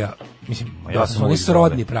Zolija, mislim, da su oni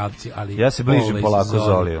srodni pravci, ali... Ja se bližim polako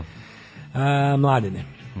Zoliju. Mladene,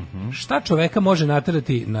 šta čoveka može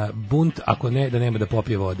naterati na bunt ako ne da nema da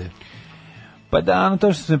popije vode? Pa da, ono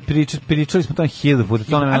to što smo pričali smo o tome 1000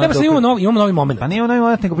 puta. A da imamo novi moment. Pa nije novi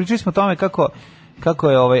moment, nego pričali smo o tome kako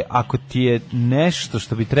je ako ti je nešto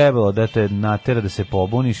što bi trebalo da te natera da se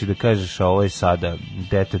pobuniš i da kažeš ovo je sada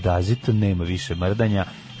dete dazit, nema više mrdanja,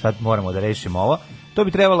 sad moramo da rešimo ovo, to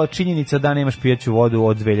bi trebala činjenica da nemaš pijaću vodu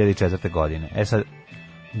od 2004. godine. Sad,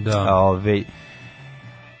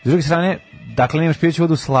 s druge strane, dakle nemaš pijaću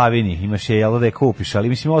vodu u Slavini, imaš je jelo da je kupiš, ali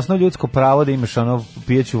mislim osnovno ljudsko pravo da imaš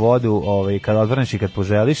pijaću vodu kada odvrneš i kad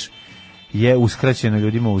poželiš je uskraćeno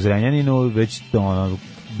ljudima u Zrenjaninu, već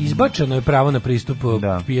izbačeno je pravo na pristup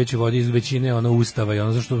pijaćoj vodi iz većine ustava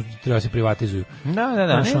i zašto treba se privatizuju.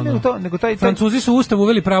 Da, nego taj Francuzi su u ustav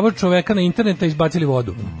uveli pravo čoveka na internet, a izbacili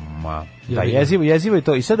vodu. Da, jezivo je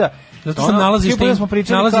to. I sada zato što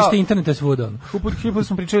nalazište interneta svuda. Kuput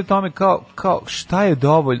smo pričali o tome kao šta je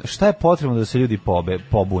dovoljno, šta je potrebno da se ljudi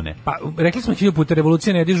pobune. Pa rekli smo 1000 puta,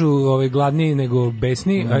 revolucije ne dižu gladni nego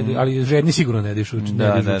besni, ali žedni sigurno ne dižu.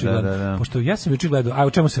 Da. Pošto ja sam juče gledao, a o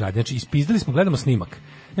čemu se radi? Znači ispizdali smo, gledamo snimak.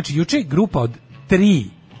 Znači juče je grupa od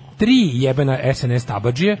tri jebena SNS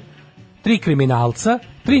tabadžije, 3 kriminalca,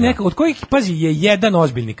 3 neka, od kojih, pazi, je jedan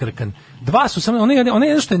ozbiljni krkan. 2 su samo, onaj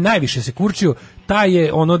jedan što je najviše se kurčio, taj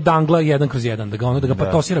je dangla 1/1, da ga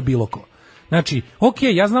patosira bilo ko. Znači,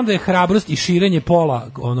 ja znam da je hrabrost i širenje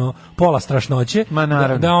pola strašnoće,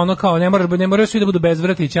 da kao ne moraju svi da budu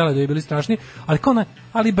bezvrati i ćele da bi bili strašni,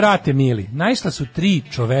 ali brate mili, naišla su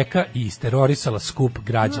 3 čoveka i isterorisala skup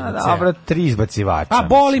građana. Dobro, 3 izbacivača. A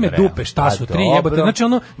boli me dupe, šta su 3 jebote. Znači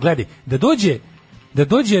gledaj, da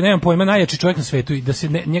dođe, nemam pojma, najjači čovjek na svetu i da se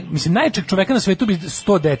mislim najjačeg čovjeka na svetu bi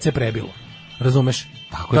 100 dece prebilo. Razumeš?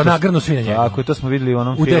 Da nagrnu svi na njega. Tako je, to smo videli u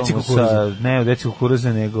onom filmu u Deci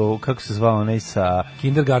kukuruze, nego, kako se zvao onaj sa...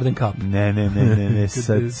 Kindergarten Cup. Ne,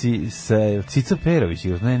 sa Cica Perović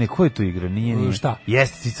igrao. Ne, ko je tu igrao? Nije. Šta?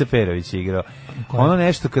 Jeste, Cica Perović je igrao. Ono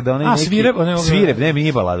nešto kada onaj neki... Svirep, ne,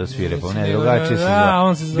 nije balada Svirep, ne, drugačije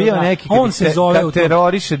se zove. Bio neki kad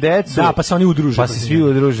teroriše decu. Da, pa se oni udruže. Pa se svi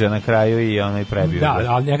udruže na kraju i onaj prebio. Da,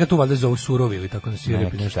 ali njega tu valjda zovu Surovi ili tako na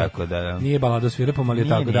Svirep. Tako da. Nije balada Svirepom, ali je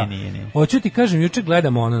tako da. Hoću ti kažem, juče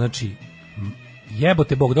gledamo znači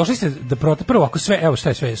jebote Bog, došli ste da prvo ako sve, evo šta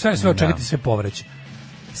je sve očekati, sve povreće.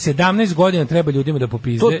 17 godina treba ljudima da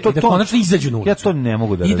popizde i da konačno izađu na ulicu. Ja to ne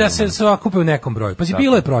mogu da razumem. I da se okupe u nekom broju. Pa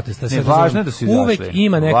bilo je protesta. Važno je da su izašli. Uvek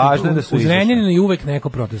ima neko u Zrenjaninu i uvek neko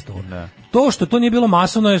protestovao. To što to nije bilo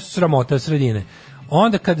masovno je sramota sredine.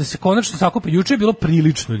 Onda kada se konačno sakupi, juče je bilo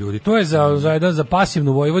prilično ljudi. To je za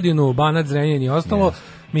pasivnu Vojvodinu, Banat, Zrenjanin i ostalo.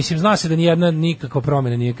 Mislim, zna se da nijedna nikakva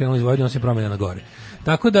promjena nije krenula iz Vojvodine, on se promjena na gore.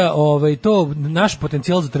 Tako da to naš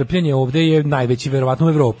potencijal za trpljenje ovdje je najveći verovatno u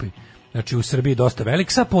Evropi. Znači u Srbiji dosta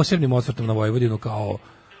velik, sa posebnim osvrtom na Vojvodinu kao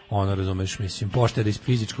razumeš, mislim, pošteda iz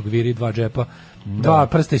fizičkog viri, 2 džepa, 2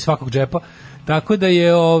 prsta iz svakog džepa. Tako da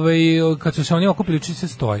je kad su se oni okupili, uči se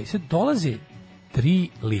stoji. Sad dolazi 3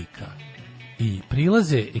 lika i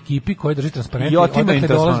prilaze ekipi koji drži transparente. I otimaju im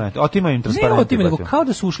transparente. Ne otimaju, nego kao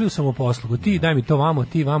da su ušli u samoposlugu. Ti daj mi to vamo,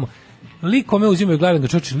 ti vamo. Lik kome uzimaju, gledam da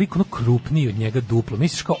čovječe, lik krupniji od njega duplo.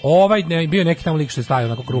 Misliš kao bio neki tamo lik što je stavio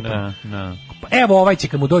onako krupan. Evo ovaj će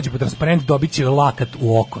kad mu dođe po transparent dobit će lakat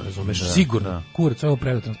u oko, razumeš, sigurno. Kurac, ovo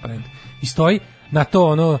predao transparent. I stoji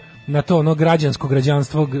na to građansko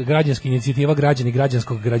građanstvo, građanska inicijativa građani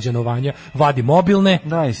građanskog građanovanja, vadi mobilne.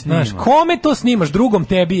 Znaš, kome to snimaš? Drugom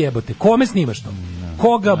tebi jebote. Kome snimaš to?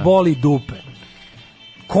 Koga boli dupe?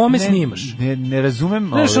 Kome snimaš? Ne razumem.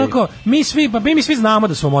 Znaš, mi svi znamo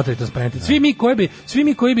da smo motali transparente. Svi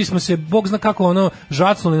mi koji bismo se, Bog zna kako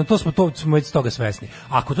žacnuli, na to smo već toga svesni.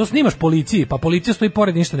 Ako to snimaš policiji, pa policija stoji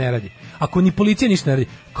pored, ništa ne radi. Ako ni policija ništa ne radi,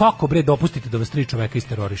 kako dopustite da vas 3 čoveka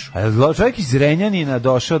isterorišu? A je čovjek iz Zrenjanina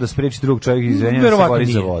došao da spreči drugog čovjeka iz Zrenjanina da se bori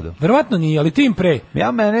za vodu? Verovatno nije, ali tim pre.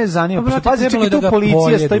 Mene zanima, pošto pazi, čekaj, tu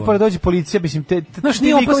policija stoji pored, dođe policija, mislim,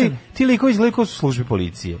 ti likovi izgledaju su službe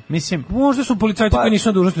policije. Mislim, možda su policajci koji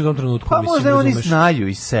nisu u tom trenutku. Pa možda oni znaju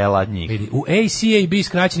iz sela njih. Vidi, u ACAB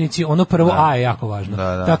skraćenici prvo A je jako važno.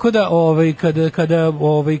 Tako da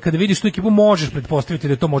kada vidiš tu ekipu možeš pretpostaviti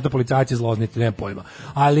da je to možda policajci zlozniti, nema pojma.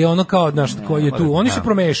 Ali kao znaš ko je tu, oni se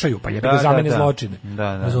promešaju, pa jebi ga zamene zločine.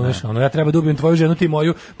 Razumeš? Ja treba da ubijem tvoju ženu, ti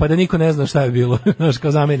moju, pa da niko ne zna šta je bilo. Znaš,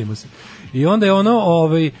 kao zamenimo se. I onda je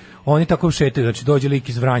oni tako šetaju, znači dođe lik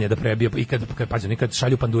iz Vranja da prebije i kad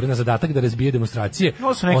šalju pandure na zadatak da razbije demonstracije,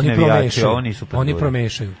 oni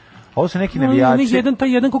promešaju. Ovo su neki navijači.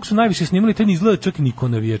 Taj jedan kog su najviše snimali, taj ne izgleda čak niko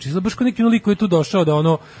navijač. Izgleda baš kao neki lik koji je tu došao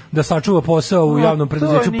da sačuva posao u javnom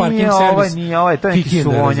preduzeću, parking servis. Nije ovaj, to je neki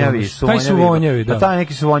suvonjavi. Taj suvonjavi, da. Taj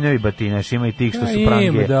neki suvonjavi batinaš, ima i tih što su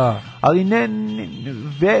prange. Da. Ali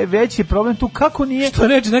veći je problem tu kako nije... Što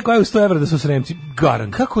reče neko, ajde 100 evra da su Sremci,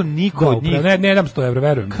 garant. Kako niko od njih... Ne dam 100 evra,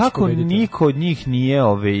 verujem. Kako niko od njih nije,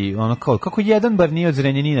 kako jedan bar nije od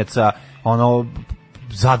Zrenjaninaca,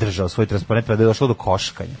 zadržao svoj transparent pa da je došlo do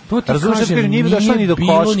koškanja. To ti kažem, nije došlo ni do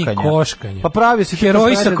koškanja. Pa pravi se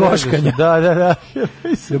heroji sa koškanja. Da. Da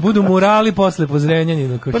budu murali posle po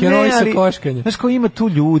Zrenjaninu, heroji sa koškanja. Znaš kao ima tu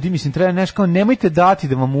ljudi, mislim, treba nešto kao, nemojte dati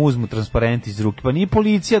da vam uzmu transparent iz ruke. Pa nije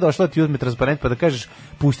policija došla da ti uzme transparent pa da kažeš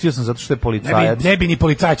pustio sam zato što je policajac. Ne bi ni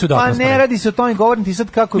policajac udao transparent. Pa ne radi se o tome, govorim ti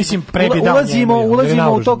sad kako... Mislim,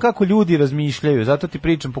 ulazimo u to kako ljudi razmišljaju, zato ti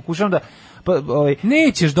pričam, pokušavam da...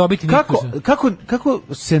 Nećeš dobiti kako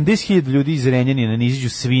 70.000 ljudi iz Renjanina ne izađu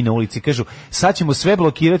svi na ulici, kažu sad ćemo sve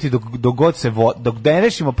blokirati dok ne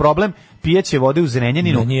rešimo problem pijaće vode u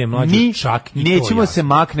Zrenjaninu, mi nećemo se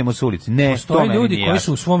maknemo s ulici. Ne, postoje ljudi koji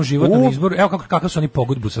su u svom životnom izboru, evo kakav su oni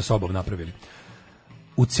pogodbu sa sobom napravili.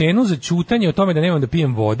 U cenu za ćutanje o tome da nemam da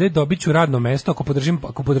pijem vode, dobiću radno mesto ako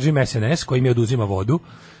podržim SNS koji mi oduzima vodu.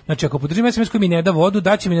 Znači, ako podržim SNS koji mi ne da vodu,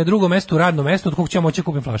 daće mi na drugo mesto radno mesto od kog ću ja moći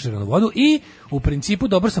kupim flaširanu vodu i u principu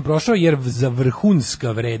dobro sam prošao jer za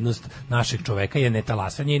vrhunska vrednost našeg čoveka je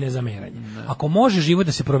netalasanje i nezameranje. Ako može život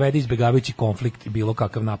da se provede izbjegavajući konflikt i bilo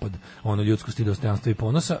kakav napad ljudskosti, dostojanstva i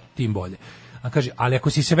ponosa, tim bolje. A kaže, ali ako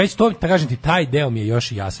si se već to, da kažem ti, taj deo mi je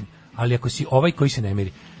još i jasan, ali ako si ovaj koji se ne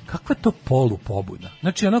miri, kakva je to polupobuda?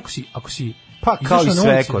 Znači, ako si pa kao i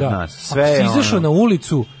sve kod nas, sve ako si izašao na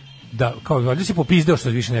ulicu da kao valjda si popizdeo što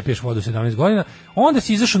više ne piješ vodu 17 godina, onda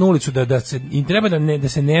si izašao na ulicu da se im treba da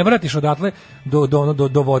se ne vratiš odatle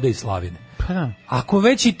do vode i slavine. Pa. Ako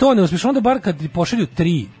već i to ne uspiješ, onda bar kad pošalju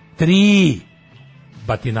tri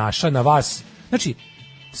batinaša na vas, znači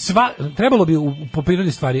trebalo bi po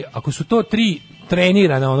prirodi stvari, ako su to 3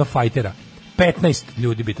 trenirana fajtera, 15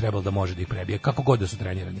 ljudi bi trebalo da može da ih prebije, kako god da su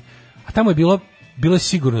trenirani. A tamo je bilo je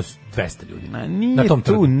sigurno 200 ljudi. Na tom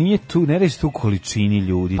trgu. Nije tu, ne radi se tu u količini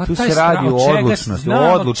ljudi, tu se radi o odlučnosti.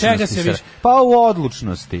 Pa u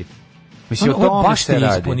odlučnosti. Mislim, on baš te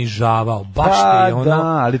isponižavao, baš te je da,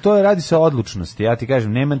 ali radi se o odlučnosti, ja ti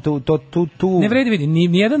kažem, nema tu... Ne vredi vidi,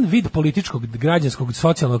 nijedan vid političkog, građanskog,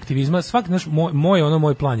 socijalnog aktivizma, svak naš,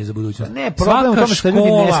 moj plan je za budućnost. Ne, problem u tome što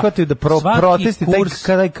ljudi ne shvataju da protesti,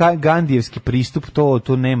 taj gandijevski pristup,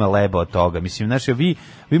 to nema leba od toga. Mislim, znači,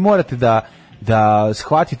 vi morate da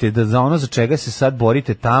shvatite da za ono za čega se sad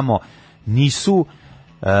borite tamo niste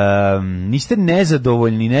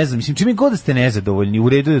nezadovoljni, ne znam, mislim, čime god da ste nezadovoljni, u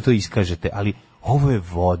redu da to iskažete, ali ovo je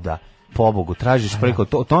voda, pobogu, tražiš preko,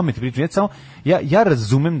 o tome ti pričam, ja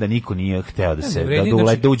razumem da niko nije hteo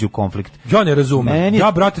da uđe u konflikt. Ja ne razumem,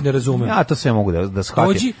 brate, ne razumem. Ja to sve mogu da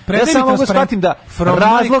shvatim. Ja samo mogu shvatim da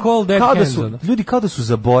razlog, ljudi kao da su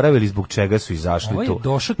zaboravili zbog čega su izašli tu.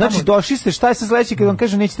 Znači, došli ste, šta je sa sledeće, kad vam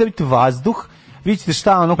kažem, nećete biti vazduh, vi ćete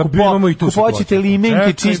kupoćete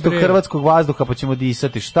limenke čistog hrvatskog vazduha pa ćemo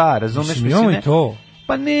disati, šta, razumeš? Imamo i to.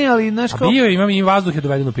 Pa ne, ali znaš kao... Imam i vazduh je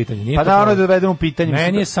dovedeno u pitanje. Pa naravno je dovedeno u pitanje.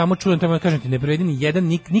 Meni je samo čudan, treba da kažem ti, ne prevedi ni jedan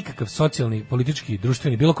nikakav socijalni, politički,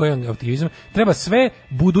 društveni, bilo koji aktivizam. Treba sve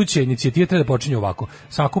buduće inicijative treba da počinju ovako.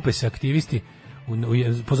 Sakupe se aktivisti,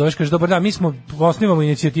 pozoveš, kaže, dobar dan, mi osnivamo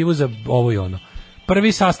inicijativu za ovo i ono.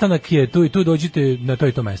 Prvi sastanak je tu i tu, dođite na to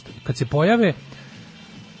i to mesto. Kad se pojave,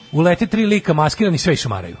 ulete 3 lika maskirani, sve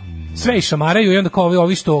išamaraju. Sve išamaraju i onda kao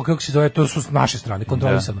ovi što, kako se zove, to su s naše strane,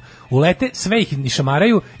 kontrolisano. Ulete, sve ih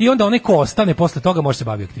išamaraju i onda onaj ko ostane posle toga može se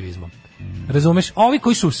baviti aktivizmom. Razumeš? Ovi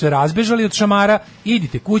koji su se razbežali od šamara,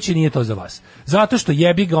 idite kući, nije to za vas. Zato što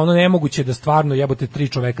jebi ga, nemoguće da stvarno jebote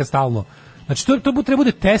 3 čoveka stalno. Znači, to treba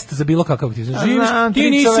bude test za bilo kakav aktivizam. Živiš, ti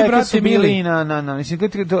nisi, brate, mili. Mislim,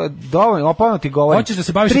 dovoljno, opavno ti govorim. Hoćeš da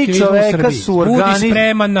se baviš aktivizmom u Srbiji. Budi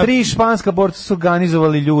spreman na... 3 španska borca su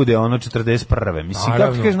organizovali ljude, 41. Mislim,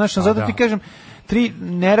 kako ti kažeš, zato ti kažem,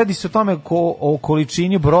 ne radi se o tome o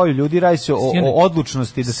količini, broju ljudi, radi se o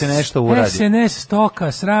odlučnosti da se nešto uradi. SNS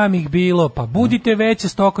stoka, sram ih bilo, pa budite veće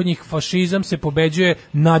stoka od njih, fašizam se pobeđuje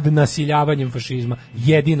nad nasiljavanjem fašizma,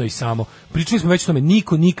 jedino i samo. Pričali smo već o tome,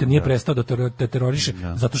 niko nikad nije prestao da teroriše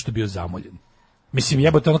zato što je bio zamoljen. Mislim,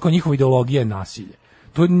 jebote, onako njihova ideologija je nasilje.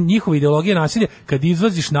 To je njihova ideologija nasilja. Kad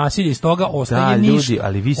izvaziš nasilje iz toga, ostaje ništa. Ljudi,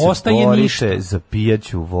 ali vi se borite za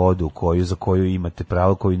pijaću vodu za koju imate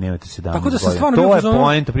pravo, koju nemate 17 godina. Tako da se stvarno to je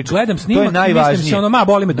poenta priče. Gledam snimak i mislim se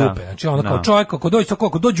boli me dupe. Znači kao čovjek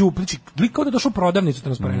kako dođe u znači kao da došao u prodavnicu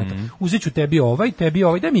transparenta. Uzeću tebi ovaj,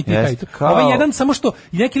 daj mi ti taj. Ovaj jedan samo što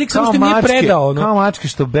neki lik samo što nije predao, kao mačke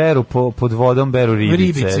što beru pod vodom beru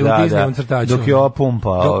ribice, dok je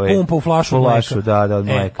pumpa u flašu od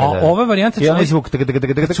mleka. A ova varijanta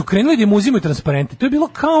kad su krenuli da im uzimaju transparente, to je bilo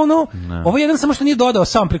kao ovo jedan samo što nije dodao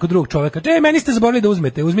sam preko drugog čoveka. Meni ste zaboravili da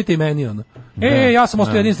uzmete i meni ja sam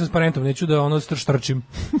ostao jedin s transparentom, neću da štrčim.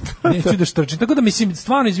 Neću da štrčim. Tako da mislim,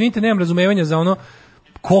 stvarno izvinite, nemam razumevanja za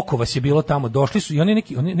koliko vas je bilo tamo, došli su i oni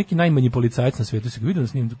neki najmanji policajac na svetu, se ga vidio na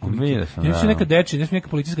snimku. Su neka dečija, neka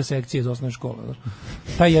policijska sekcija iz osnovne škole.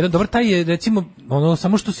 Taj je recimo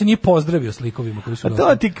samo što se nije pozdravio s likovima koji su došli. A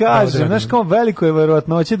to ti kažem, znaš kao veliko je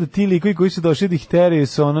verovatnoće da ti likovi koji su došli da ih teraju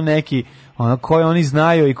su neki koje oni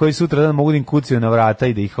znaju i koji sutra dan mogu da im kucaju na vrata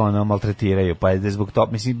i da ih maltretiraju, pa je zbog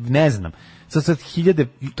toga, mislim, ne znam. Sad hiljade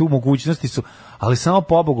tu mogućnosti su, ali samo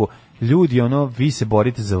pobogu, ljudi, vi se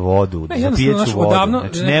borite za vodu, za pijeću vodu.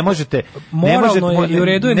 Znači, ne možete,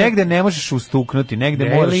 negde ne možeš ustuknuti,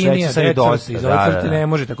 negde moraš reći sad je dosta. Ne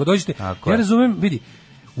možete, ako dođete, ja razumem, vidi,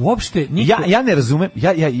 uopšte ja ne razumem,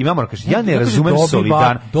 ja ne razumem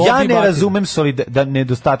solidarnost. Ja ne razumem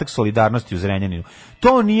nedostatak solidarnosti u Zrenjaninu.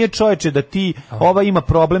 To nije, čoveče, da ti ima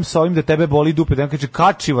problem sa ovim, da tebe boli dupe, da kaže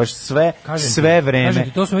kačivaš sve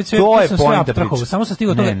vreme. To je poenta priče. Samo sam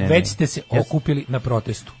stigao toga, već ste se okupili na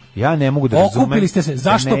protestu. Ja ne mogu da razumem. Okupili ste se,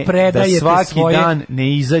 zašto predajete svoje... Da svaki dan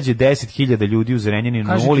ne izađe 10.000 ljudi u Zrenjaninu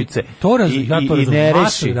na ulice i ne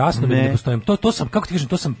reši. To sam, kako ti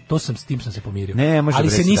kažem, s tim sam se pomirio. Ali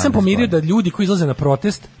se nisam pomirio da ljudi koji izlaze na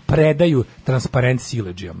protest predaju transparent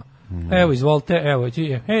siledžijama. Evo, izvolite, evo,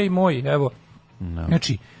 hej moj, evo.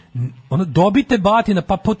 Znači, dobite batina,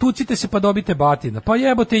 pa potucite se pa dobite batina, pa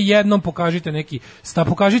jebote jednom pokažite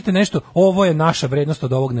pokažite nešto, ovo je naša vrednost,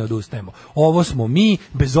 od ovog ne odustajemo, ovo smo mi,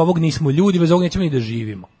 bez ovog nismo ljudi, bez ovog nećemo ni da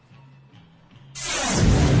živimo.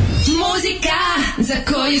 Muzika za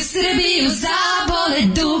koju Srbiju zabole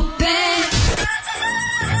dupe.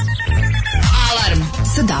 Alarm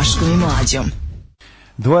sa Daškom i Mlađom.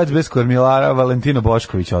 Dvojac bez kormilara, Valentino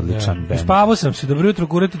Bošković, odličan bend. Spavao sam se, dobro jutro,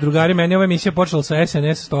 kurati drugari, meni ova emisija počela sa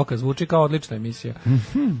SNS stoka, zvuči kao odlična emisija.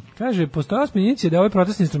 Kaže, postoja spinjicija da ovaj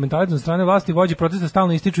protest instrumentalizam strane vlasti, vođe protesta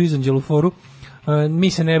stalno ističu izanđelu foru, mi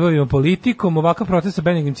se ne bavimo politikom, ovakav protest sa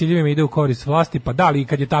benignim ciljevima ide u korist vlasti, pa da, ali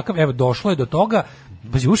kad je takav, evo, došlo je do toga,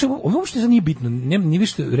 ovo uopšte nije bitno, nije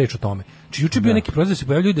više reč o tome. Či juče bio neki protest da se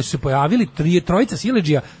pojavljaju, da su se pojavili trojica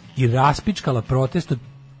siledžija i raspičkala protest od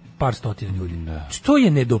par stotina ljudi. To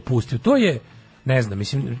je nedopustivo, to je, ne znam,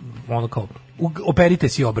 mislim, kao, operite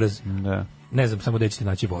si obraz. Ne znam, samo da ćete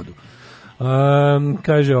naći vodu.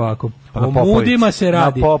 Kaže ovako, o mudima se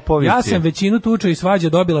radi. Ja sam većinu tuča i svađa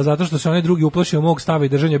dobila zato što se one drugi uplašio mog stava i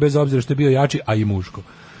držanja bez obzira što je bio jači, a i muško.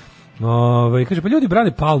 Kaže, pa ljudi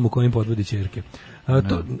brane Palmu kojim podvodi ćerke.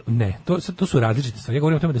 To su različite stvari. Ja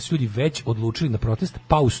govorim o tome da su ljudi već odlučili na protest,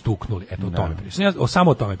 pa ustuknuli. Eto, o tome pričam.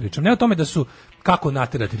 Samo o tome pričam. Ne o tome da su kako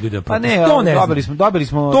naterati ljude na protest. Pa ne, dobili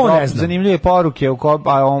smo zanimljive poruke,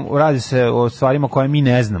 radi se o stvarima koje mi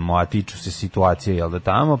ne znamo, a tiču se situacije, jel da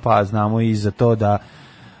tamo, pa znamo i za to da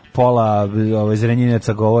pola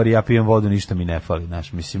Zrenjaninaca govori ja pijem vodu, ništa mi ne fali,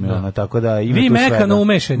 mislim, tako da ima vi mekano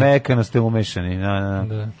umešani. Mekano ste umešani,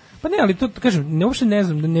 da. Pa ne, ali to kažem, uopšte ne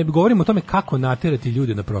znam, ne govorimo o tome kako naterati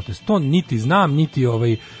ljude na protest. To niti znam,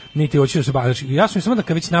 niti hoću da se bavim. Znači, jasno je samo da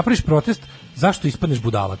kad već napraviš protest, zašto ispadneš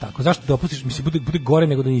budala tako? Zašto dopustiš, mislim, bude gore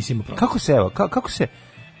nego da nisi imao protest?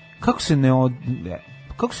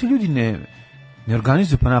 Kako se ljudi ne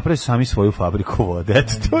organizuju pa naprave sami svoju fabriku vode?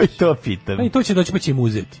 Eto, to je to pitam. I to će doći pa će im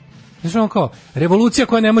uzeti. Znači, kao, revolucija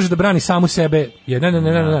koja ne može da brani samu sebe je,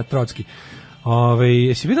 ne, Trotski.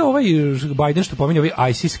 Jesi vidio ovaj Biden što pominje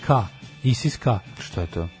ovaj ISIS-K? Što je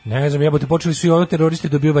to? Ne znam, jebote, počeli su i ovi teroristi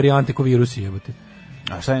dobiju varijante ko virusi, jebote.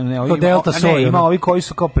 A šta ima ovi koji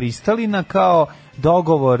su kao pristali na kao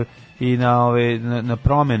dogovor i na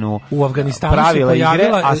promenu u Afganistanu pravila igre,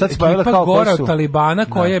 a sad se pojavila kao gore od Talibana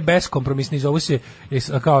koja je beskompromisna, zovu se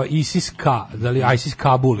kao ISIS-K, da li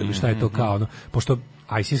ISIS-Kabul ili šta je to kao, pošto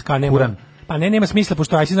ISIS-K nema... Kuran. Pa nema smisla,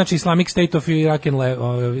 pošto ISIS znači Islamic State of Iraq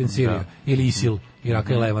and Syria, ili ISIL,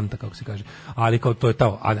 Iraka i Levanta, kako se kaže. Ali kao to je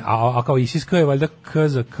to, a kao ISIS je valjda K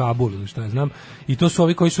za Kabul, ili šta ja znam. I to su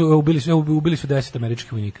ovi koji su ubili su 10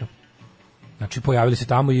 američkih vojnika. Znači pojavili se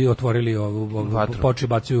tamo i otvorili počeli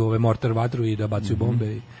bacuju mortar vatru i da bacuju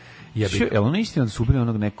bombe Jel ono istina da su ubili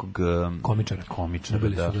onog nekog komičara?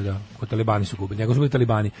 Ubili da. su ga, da. Kod Talibani su ga ubili. Njega su bili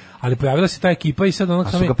Talibani. Ali pojavila se ta ekipa i sad onog...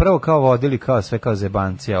 A su ga prvo kao vodili, kao sve kao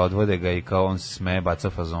zebancija, odvode ga i kao on se smeje, baca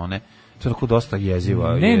fazone. To je tako dosta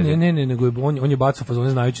jeziva. Ne, nego on je bacao fazone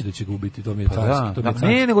znajući da će ga ubiti, to mi je carski.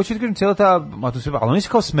 Ne, nego ću ti kažem, cijela ta atmosfera, ali oni se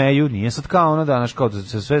kao smeju, nije sad kao ono danas, kao da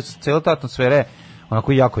sve, cijela ta atmosfera je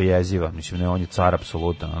onako jako jeziva, mislim, ne, on je car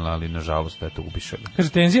apsolutno, ali nažalost, eto, ubiše ga. Kaže,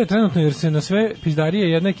 tenzija trenutno, jer se na sve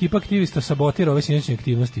pizdarije jedna ekipa aktivista sabotira ove sinoćne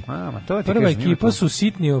aktivnosti. Prva ekipa su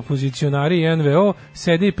sitni opozicionari i NVO,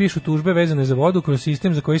 sede i pišu tužbe vezane za vodu kroz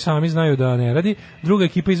sistem za koji sami znaju da ne radi. Druga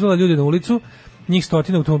ekipa izvela ljude na ulicu, njih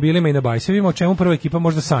 100 automobilima i na bajsevima, o čemu prva ekipa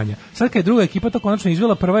možda sanja. Sad kad je druga ekipa to konačno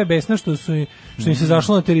izvela, prva je besna što im se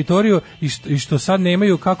zašlo na teritoriju i što sad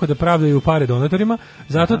nemaju kako da pravdaju pare donatorima,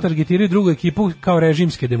 zato targetiraju drugu ekipu kao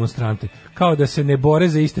režimske demonstrante, kao da se ne bore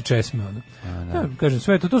za iste česme. Ja, kažem,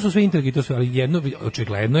 sve to su sve intrigi, to su, ali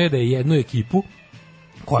očigledno je da je jednu ekipu,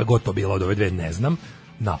 koja je gotovo bila od ove dve, ne znam,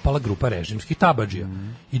 napala grupa režimskih tabadžija.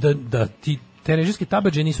 I da te režimske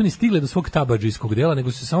tabadže nisu ni stigle do svog tabadžijskog dela,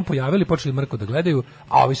 nego su se samo pojavili, počeli mrko da gledaju,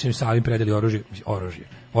 a ovi su im samim predali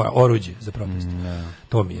oruđe za protest.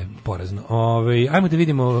 To mi je porazno. Ajmo da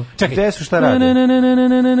vidimo... Čekaj. Gde su, šta radi?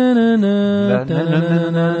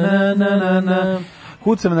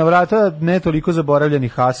 Kucam na vrata ne toliko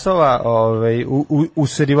zaboravljenih hasova,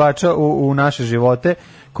 userivača u naše živote,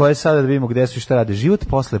 koje sada da vidimo gde su i šta rade. Život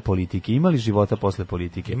posle politike. Ima li života posle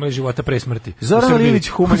politike? Ima li života pre smrti? Zoran Lilić,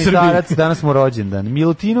 humanitarac, danas mu rođendan.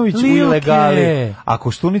 Milutinović u ilegali, a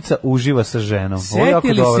Koštunica uživa sa ženom.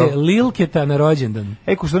 Setili se Lilketa na rođendan?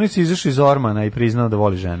 Koštunica izašao iz Ormana i priznao da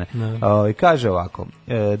voli žene. Kaže ovako,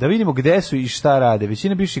 da vidimo gde su i šta rade.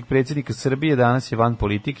 Većina bivših predsjednika Srbije danas je van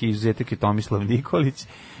politike, izuzetak je Tomislav Nikolić,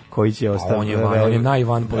 koji će ostati. On je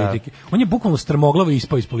najvan politike. On je bukvalno strmoglavo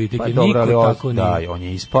ispao iz politike. Pa dobro, tako da, on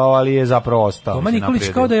je ispao, ali je zapravo ostao. Toma Nikolić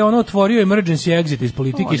kao da je ono otvorio emergency exit iz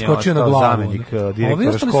politike i skočio na glavu. Zamenik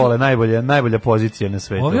direktora škole, najbolja pozicija na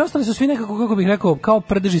svetu. Ovi ostali su svi nekako, kako bih rekao, kao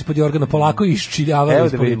prdež ispod jorgana, polako iščiljavali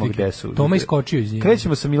iz politike. Toma iskočio iz njega.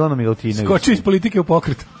 Krećemo sa Milanom Milutinovićem. Skočio iz politike u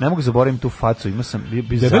pokret. Ne mogu zaboravim tu facu, imao sam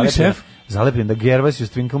zalepljen da Gervasio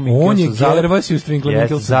Twinkle Minkelson. On je Gervasio Twinkle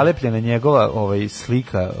Minkelson. Zalepljena njegova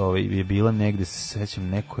slika je bila negde, se sećam,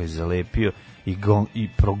 neko je zalepio i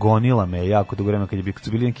progonila me jako dugo vremena kad je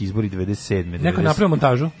bili neki izbori 97. Neko napravio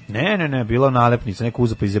montažu? Ne, bila nalepnica, neko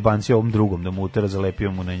uzeo pa izjebancio ovom drugom da mu utera,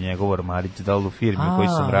 zalepio mu na njegovu armaricu, da li u firmi koji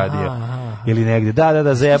sam radio ili negde.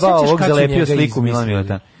 Da, zajebao ovog, zalepio sliku Milan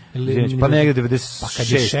Milatan. Pa negde 96. Pa kad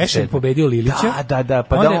je Šešelj pobedio Lilića.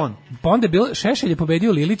 Pa onda je bilo Šešelj je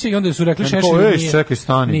pobedio Lilića i onda su rekli Šešelj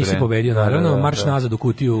nisi pobedio, naravno. Marš nazad u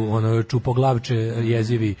kutiju, ono čupoglavče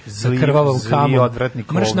jezivi sa krvavom kamom.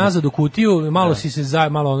 Marš nazad u kutiju, malo si se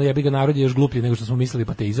malo jebi ga, narod je još gluplji nego što smo mislili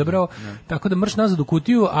pa te izabrao. Tako da marš nazad u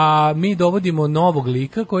kutiju, a mi dovodimo novog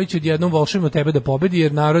lika koji će odjednom volšebno tebe da pobedi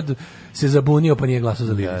jer narod se zabunio pa nije glasao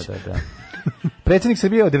za Lilića. Predsjednik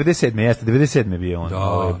Srbije od 97. bio on.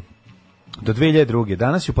 Do 2002.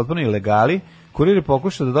 Danas je potpuno ilegali. Kurir je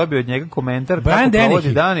pokušao da dobije od njega komentar kako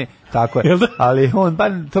provodi dani. Tako je. Ali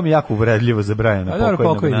to mi je jako uvredljivo za Briana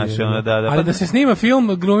pokojnog. Ali da se snima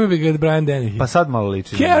film, glumio bi ga Brian Dennehy. Pa sad malo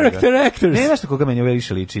liči. Character actors. Ne, znaš koga meni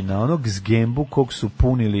više liči? Na onog zgembu kog su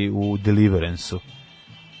punili u Deliverance-u.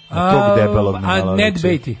 Tog debelog malo liči. Ned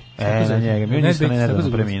Beatty. Na njega. Mi nismo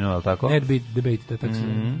nedavno preminuo, ali tako? Ned Beatty, tako se.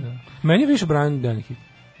 Meni je više Brian Dennehy.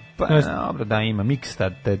 Pa dobro, da, ima miks ta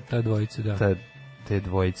dvojice, da. Te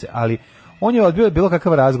dvojice, ali on je odbio bilo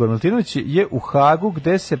kakav razgovor. Milutinović je u Hagu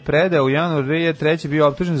gde se predao u januaru 2003. bio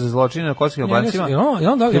optužen za zločine na Kosovskim Albancima.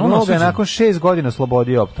 On ga nakon 6 godina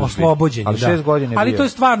oslobodio optužbi. Oslobođen, ali 6 godina ali to je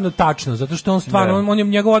stvarno tačno, zato što on stvarno, on je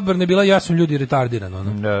njegov odbrana bila ja sam ljudi retardiran,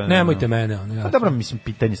 nemojte mene. Pa dobro, mislim,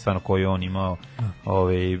 pitanje stvarno koje on imao,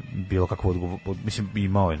 bilo kakvo odgovor, mislim,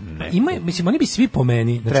 imao je neko. Mislim, oni bi svi po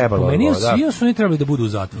meni, znači po meni svi su oni trebali da budu u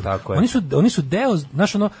zatvoru. Oni su deo,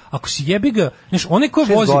 znaš, ono, ako si jebi ga, znaš, onaj ko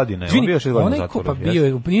vozi, onaj ko pa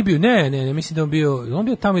nije bio, ne, mislim da on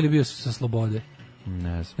bio tamo ili bio sa slobode.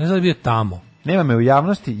 Ne znam da je bio tamo. Nema me u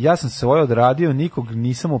javnosti, ja sam svoje odradio, nikog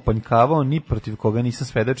nisam opanjkavao, ni protiv koga nisam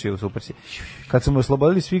svedočio, super si. Kad sam me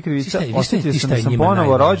oslobodili svi krivica, osjetio sam da sam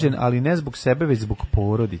ponovo rođen, ali ne zbog sebe, već zbog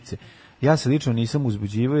porodice. Ja se lično nisam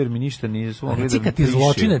uzbuđivao jer mi ništa nisu mogli da mi prišiju. Kad ti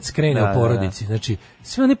zločinac krene u porodici, znači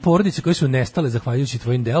sve one porodice koje su nestale zahvaljujući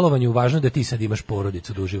tvojim delovanju, važno je da ti sad imaš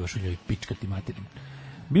porodicu, da uživaš u njoj, pička ti materina.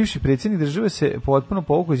 Bivši predsjednik države se potpuno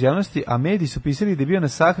povukao iz javnosti, a mediji su pisali da je bio na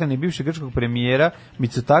sahrani bivšeg grčkog premijera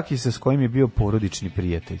Mitsotakisa s kojim je bio porodični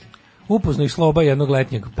prijatelj. Upoznao ih Sloba jednog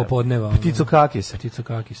letnjeg popodneva. Ptico kakise.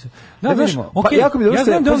 Da, znaš, okej, ja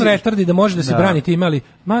znam da on retardi da može da se brani time, ali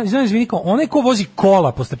znaš, izvini, onaj ko vozi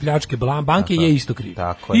kola posle pljačke banke je isto kriv.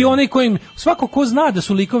 I onaj kojim, svako ko zna da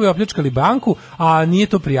su likovi opljačkali banku, a nije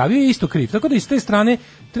to prijavio, je isto kriv. Tako da iz te strane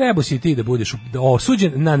treba si ti da budeš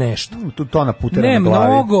osuđen na nešto. To na putera ne na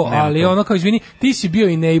glavi. Mnogo, ali ono kao, izvini, ti si bio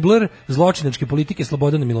enabler zločinačke politike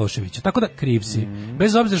Slobodana Miloševića. Tako da kriv si.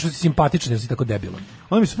 Bez obzira što si simpatičan, jer si tako debilan.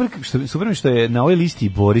 Ono mi super mi što je na ovoj listi i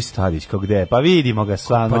Boris Tadić, kao gde je, pa vidimo ga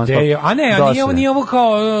sva non-stop. A nije ovo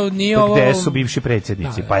kao... Gde su bivši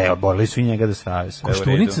predsjednici, pa je, borili su i njega da strave sve.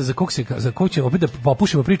 Koštunica, za kog će opet da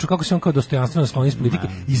popušimo priču kako se on kao dostojanstveno skloni iz politike,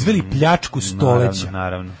 izveli pljačku stoleća.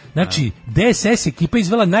 Naravno. Znači, DSS ekipa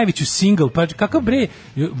izvela najveću single, pa kakav bre,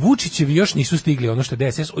 Vučićevi još nisu stigli, ono što je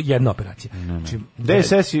DSS, jedna operacija. Znači,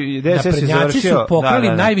 DSS je naprednjaci su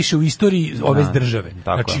pokrali najviše u istoriji ove države.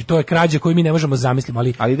 Znači, to je krađa koju mi ne možemo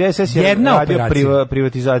zamisliti, ali DSS je radio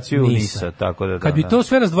privatizaciju NIS-a, tako da. Kad bi to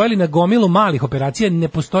sve razdvojili na gomilu malih operacija, ne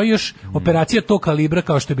postoji još operacija tog kalibra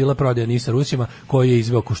kao što je bila prodaja NIS-a Rusima, koji je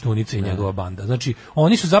izveo Koštunica i njegova banda. Znači,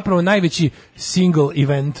 oni su zapravo najveći single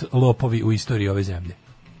event lopovi u istoriji ove zemlje.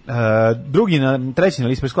 Treći na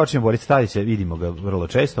listi preskočimo Boris Tadić, vidimo ga vrlo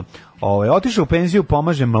često. Otišao u penziju,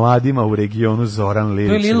 pomaže mladima u regionu Zoran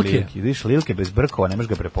Lilić. To je Lilke. Vidiš, Lilke bez brkova, ne možeš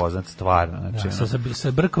ga prepoznat stvarno. Znači,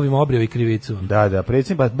 sa brkovima obrio i krivicu. Da,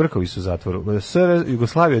 predsjednik, brkovi su u zatvoru. SR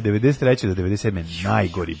Jugoslavija od 93. do 97.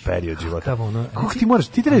 najgori period života. Kako ti moraš,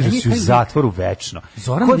 ti trebaš da si u zatvoru večno.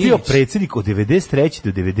 Ko je bio predsjednik od 93.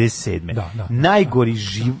 do 97.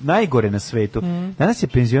 Najgore na svetu. Danas je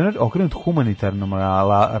penzioner okrenut humanitarnom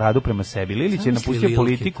radu prema sebi. Lilić je napustio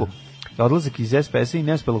politiku, odlazak iz SPS-a i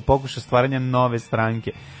neuspelog pokušaja stvaranja nove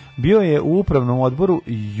stranke. Bio je u upravnom odboru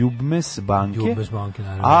Jubmes banke,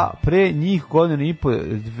 a pre njih godinu i po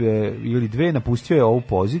ili dve napustio je ovu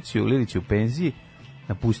poziciju. Lilić je u penziji,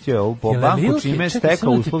 napustio je ovu banku, čime je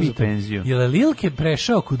stekao uslov za penziju. Je li Lilke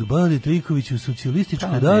prešao kod Bade Trikovića u socijalističku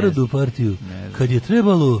narodnu partiju, kada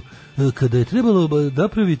je trebalo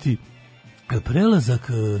napraviti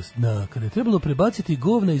prelazak kada je trebalo prebaciti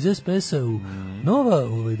govna iz SPS-a u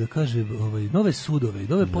nove sudove i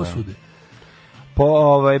nove posude.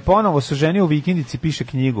 Ponovo se ženio u Vikendici, piše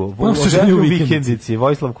knjigu. Ženio u Vikendici,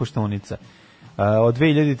 Vojislav Koštunica. Od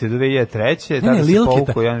 2000. do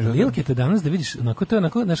 2003. Lilke te danas da vidiš,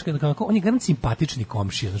 on je garant simpatični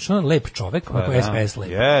komšija, znači on je lep čovek, onako SPS lep.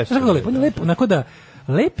 On je lep, onako da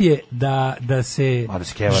lep je da se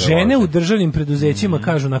žene u državnim preduzećima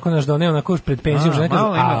kažu da one onako pred penzijom žene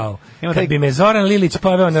kažu, kad bi me Zoran Lilić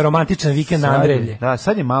poveo na romantičan vikend na Andrevlje. Da,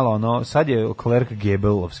 sad je malo sad je Klerk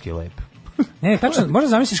Gebelovski lep. Ne, tačno, možda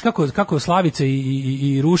zamisliš kako Slavica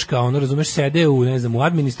i Ruška, razumeš, sede u, ne znam, u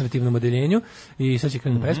administrativnom odeljenju i sad će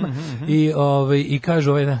krenuti pesma i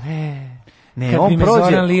kažu ne, on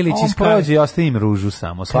prođe i ostaje im ružu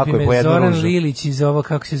samo, svako je po jednu ružu. Zoran Lilić iz ovo,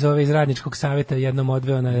 kako se zove, iz radničkog savjeta jednom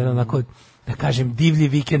odveo na onako, da kažem, divlji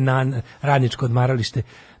vikend na radničko odmaralište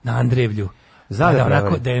na Andrevlju. Da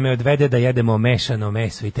me odvede da jedemo mešano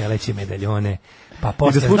meso i teleće medaljone, pa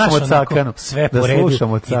posle sve po redu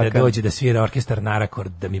i da dođe da svira orkestar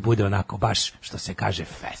Narakord, da mi bude onako baš, što se kaže,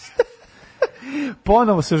 fest.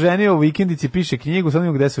 Ponovo se ženio u Vikendici, piše knjigu, sad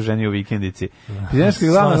imamo gde se ženio u Vikendici. Pizdenski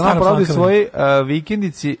glavno znam provodi svoje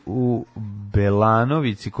Vikendici u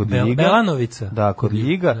Belanovici kod Ljiga. Belanovica. Da, kod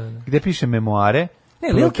Ljiga, gde piše memoare.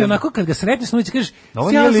 Ne, Lilke onako kad ga sretneš na ulici kažeš,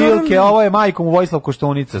 ovo nije Lilke, ovo je majkom u Vojislav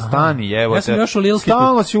Koštunica, stani, evo te. Ja sam još u Lilke.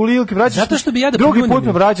 Stalno si u Lilke, vraćaš. Zato što bi ja da drugi put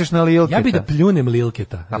me vraćaš na Lilke. Ja bi da pljunem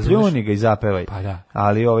Lilketa. A pljuni ga i zapevaj. Pa da.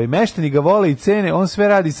 Ali meštani ga vole i cene, on sve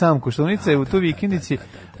radi sam. Koštunica je u tu Vikendici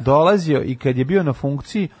dolazio i kad je bio na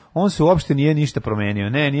funkciji, on se uopšte nije ništa promenio.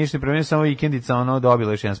 Ne, nije ništa promenio, samo Vikendica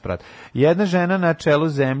dobila još jedan sprat. Jedna žena na čelu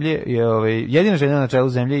zemlje, jedina žena na čelu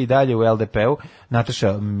zemlje i dalje u LDP-u,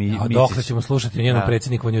 Nataša Micić. Dokle ćemo slušati njeno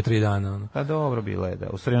predsjednikovanje u 3 dana. Pa dobro, bila je, da.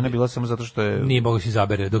 U stvari ona je bila samo zato što je... Nije Bog si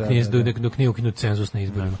izabere, dok nije ukinut cenzus na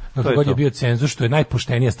izborima. Dok god je bio cenzus, što je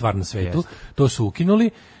najpoštenija stvar na svetu, to su ukinuli,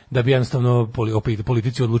 da bi jednostavno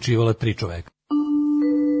politici odlučivala 3 čoveka.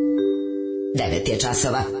 9 je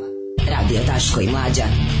časova. Radio Dasko i Mladja.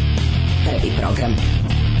 Prvi program.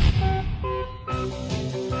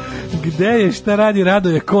 Gde je, šta radi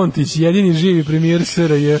Radoje Kontić, jedini živi premijer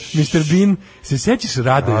SRJ, Mr. Bean? Se sećaš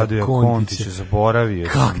Radoja Kontića? Zaboravio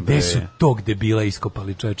sam. Gde su tog debila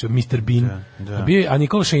iskopali, čoveče? Mr. Bean. Da. A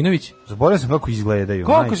Nikola Šeinović? Zaboravio sam kako izgledaju.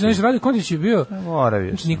 Kako se nešto, Radoje Kontić je bio...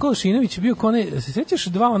 Zaboravio sam. Nikola Šeinović je bio kone... Se sećaš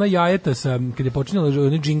ona jajeta kada je počinjala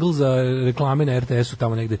onaj džingl za reklame na RTS-u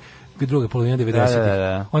tamo negde, druga polovina 90-ih.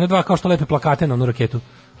 Da. One dva kao što lepe plakate na onu raketu.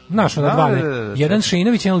 Znaš, ona dva, jedan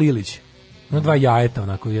Šeinović, jedan Lilić. dva jajeta,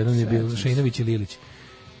 onako, jedan je bio Šejnović i Lilić.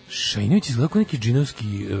 Šejnović izgleda kao neki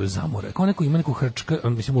džinovski zamor, kao neko ima neku hrčka,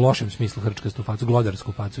 mislim u lošem smislu hrčkastu facu,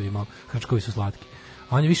 glodarsku facu imao, hrčkovi su slatki.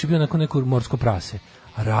 A on je više bio neko morsko prase.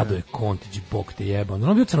 A Radoje Kontić, bog te jeba. On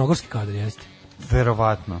je bio crnogorski kadar, jeste?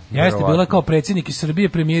 Verovatno. Jeste, bila kao predsjednik iz Srbije,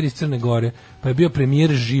 premijer iz Crne Gore, pa je bio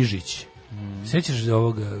premijer Žižić. Sećaš se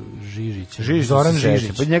ovoga Žižića? Zoran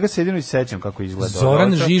Žižić. Pa njega se jedino i sećam kako izgleda.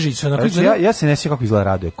 Zoran Žižić. Ja se ne sjećam kako izgleda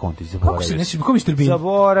Radoje Kontić. Kako se ne sjećam? Kako Mr. Bean?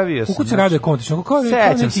 Zaboravio sam. Kako se Radoje Kontić?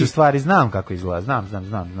 Sećam se u stvari, znam kako izgleda.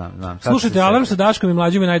 Znam. Slušajte, Alarm sa Daškom i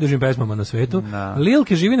Mlađom i najdužim pesmama na svetu.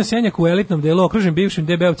 Lilke živi na Senjaku u elitnom delu, okružen bivšim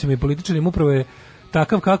DB-ovcima i političarima, upravo je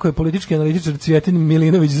takav kako je politički analitičar Cvjetin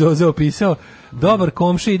Milinović Zoze opisao. Dobar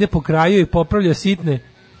komši ide po kraju i popravlja sitne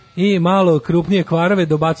i malo krupnije kvarove,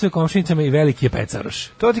 dobacuje komšinicama i veliki je pecaroš.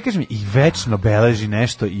 To ti kažem, i večno beleži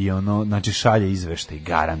nešto i ono, znači šalje izveštaj,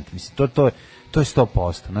 garant. Mislim, to je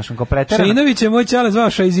 100%. Znaš, kao preterano. Šajinović je moj čale zvao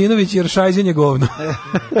Šajzinović jer Šajzin je govno.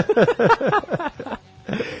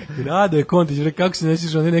 Rado je Kontić, kako se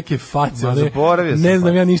nesiš one neke face, ne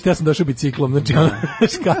znam ja ništa, ja sam došao biciklom, znači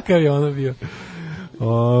kakav je ono bio.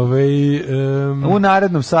 U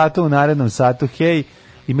narednom satu, hej,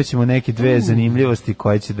 imaćemo neke dve zanimljivosti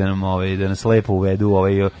koje će da nas lepo uvedu u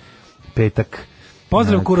ovaj petak.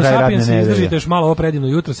 Pozdrav Kuro Sapiens, izdržite još malo ovo predivno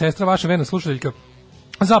jutro. Sestra, vaša verna slušateljka,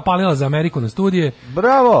 zapalila za Ameriku na studije.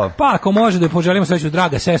 Bravo! Pa ako može da poželimo sreću,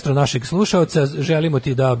 draga sestro našeg slušaoca, želimo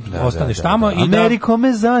ti da ostaneš tamo. I Ameriko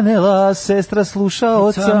me zanela, sestra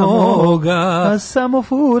slušaoca moga, a samo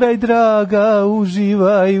furaj, draga,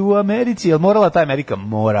 uživaj u Americi. Jel morala ta Amerika?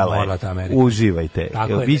 Morala ta Amerika. Uživajte.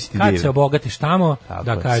 Tako je, kad se obogatiš tamo,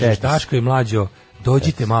 da kažeš Daško i Mlađo,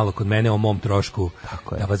 dođite malo kod mene o mom trošku,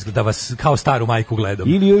 da vas kao staru majku gledam.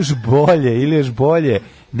 Ili još bolje,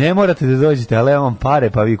 ne morate da dođete, ali ja vam pare,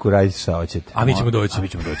 pa vi kuradite šta hoćete. A mi ćemo doći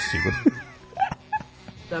sigurno.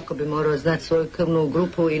 Tako bi morao znati svoju krvnu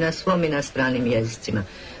grupu i na svom i na stranim jezicima.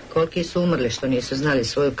 Koliki su umrli što nisu znali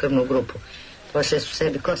svoju krvnu grupu. Poslije su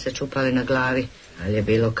sebi kose čupali na glavi, ali je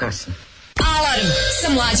bilo kasno. Alarm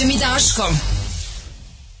sa Mlađom i Daškom.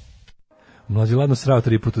 Mlađi ladno srao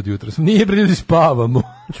 3 puta od jutra. Nije bre, ljudi, spavamo.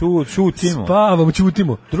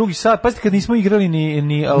 Čutimo. Drugi sat, pazite kad nismo igrali ni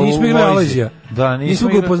nismo igrali Alojzija. Da, nismo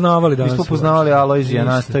ga upoznavali danas. Nismo upoznavali Alojzija,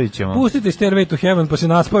 nastavit ćemo. Pustite Stairway to Heaven pa se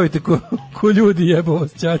naspavite ko ljudi jebo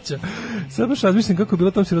vas ćaća. Sad baš razmišljam kako je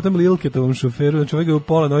bilo tom sirotom Lilketovom šoferu, čovjek ga u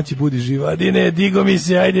pola noći budi živ. Ajde ne, digo mi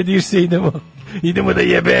se, ajde diš se, idemo da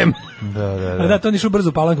jebem. Da, to nišu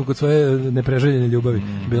brzo palanku kod svoje nepreželjene ljubavi.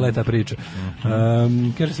 Bila je ta priča.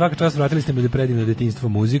 Kaže, svaka čast vratili ste me do predivno detinjstvo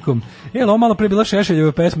muzikom. Ovo malo pre bila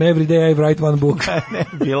Šešeljeva pesma Every Day I Write One Book.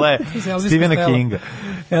 Bila je Stephena Kinga.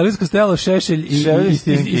 Elvis Costello, Šešelj i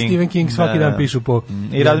Stephen King svaki dan pišu po...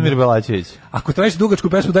 I Radomir Belačević. Ako tražite dugačku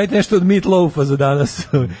pesmu, dajte nešto od Meat Loafa za danas.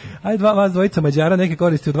 Ajde, vas dvojica Mađara neke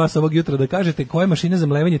koristi od vas ovog jutra da kažete koje mašine za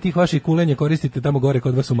mlevenje tih vaših kulenja koristite tamo gore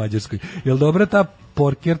kod vas u Mađarskoj. Jel dobra ta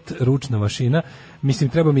Porkert ručna mašina? Mislim,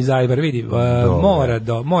 treba mi zajvar, vidi,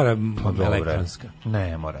 mora elektronska.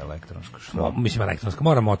 Ne, mora elektronska, što? Mislim, elektronska,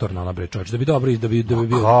 mora motorna, ona bre, čovječ, da bi dobro, da bi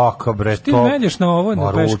bio... Kako bre, to? Ti menješ na ovo,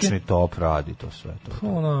 na peške? Ručni top radi to sve.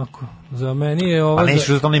 Onako, za meni je ovo... Pa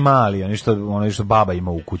neću što ni mali, ono što baba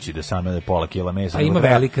ima u kući, da sam je pola kila mesa. A ima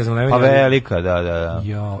velika, za mlevenje. Pa velika, da.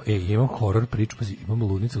 Ja imam horror priču, pazi, imam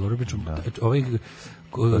ludnicu, horror priču,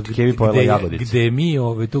 gde mi,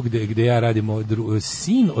 tu gde ja radimo,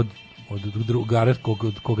 sin od drugara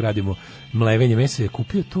kog radimo mlevenje mesa je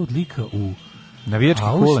kupio to od lika u navijački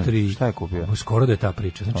Austriji. Šta je kupio? Skoro da je ta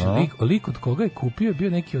priča. Znači, lik od koga je kupio je bio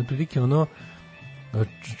neki otprilike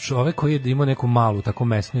čovek koji je imao neku malu tako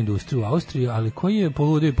mesnu industriju u Austriji, ali koji je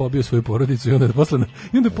poludio i pobio svoju porodicu i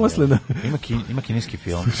onda posle ima kineski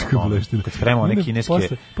film. Kad spremao one kineske...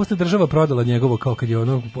 Posle država prodala njegovo, kao kad je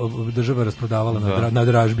država rasprodavala na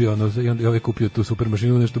dražbi, i onda je ovaj kupio tu super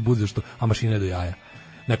mašinu, nešto budze a mašina je do jaja.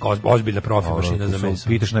 Neka ozbiljna profi mašina za meso.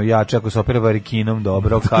 Pitaš navijača ako se opere varikinom,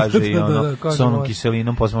 dobro, kaže i s onom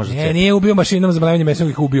kiselinom, posle može... Nije ubio mašinom za mlevenje mesa,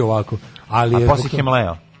 ih ubio ovako. A posle ih je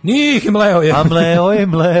mleo. Nije ih mleo je. A mleo je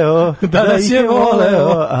mleo. Da nas je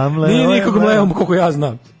voleo. Nije nikog mleo, koliko ja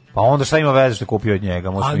znam. Pa onda šta ima veze što kupio od njega?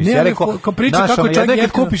 A ne, kao priča kako čovjek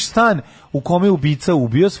nekad kupiš stan u kome je ubica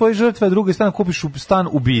ubio svoje žrtve, a drugi stan kupiš stan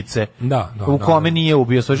ubice. U kome nije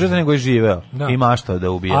ubio svoje žrtve, nego je živeo. I maštao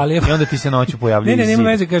da ubije. I onda ti se noću pojavljuje zid. Ne, nema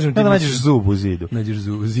veze, kažem ti. Onda nađeš zub u zidu. Nađeš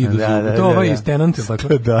zidu. To ovaj iz Tenanta, tako?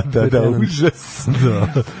 Da, užas.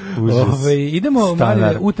 Idemo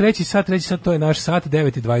u treći sat, to je naš sat,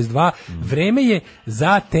 9:22. Vreme je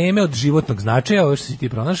za teme od životnog značaja, ovo što si ti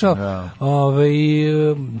pronašao.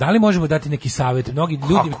 Da li možemo dati neki savjet? Mnogi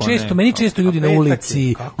ljudi, meni često ljudi na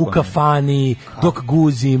ulici, u kafani, dok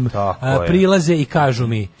guzim, prilaze i kažu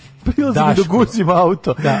mi, da guzim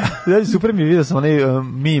auto. Da. Super mi vidio sam onaj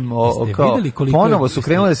mim kao ponovo su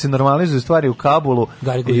krenule da se normalizuju stvari u Kabulu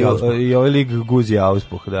i ovaj lig guzi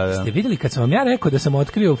auspuh. Da. Ste vidjeli kad sam vam ja rekao da sam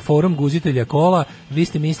otkrio forum guzitelja kola, vi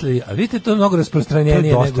ste mislili, a vidite to je mnogo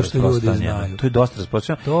rasprostranjenije nego što ljudi znaju. To je dosta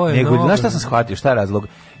rasprostranjeno. Znaš šta sam shvatio, šta je razlog?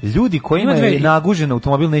 Ljudi koji imaju nagužen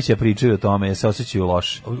automobil neće pričaju o tome, jer se osjećaju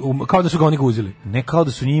loše. Kao da su ga oni guzili. Ne kao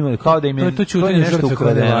da su njima, kao da im je to nešto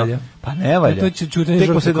ukradeno. Pa ne valja.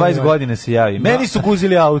 Tek posle 20 godina se javi. Meni su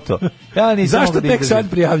guzili auto. Ja nisam. Zašto tek sad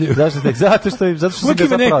prijavljuju? Zašto tek? Zato što sam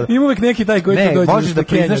ga prodao. Ima uvek neki taj koji to dođe. Možeš da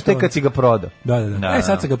priznaš tek kad si ga prodao. Da.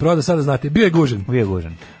 Sad sam ga prodao, sada znate, bio je gužen.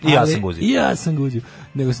 I ja sam guzio. I ja sam guzio.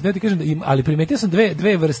 Nego se da ti kažem da ali primetio sam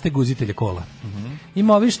dve vrste guzitelja kola.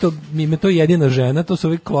 Ima ovi što ima to jedina žena, to su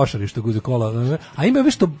ovi klošari što guze kola, a ima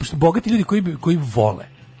ovi što bogati ljudi koji vole.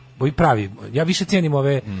 Ovi pravi, ja više cijenim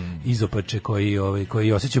ove izopače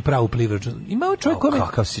koji osjećaju pravu plivraču. Ima čovjek koji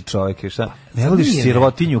kakav si čovjek, šta? Ne voliš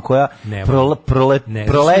sirotinju koja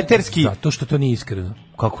proleterski zato što to nije iskreno.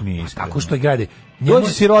 Kako nije iskreno? Tako što grade. Dođe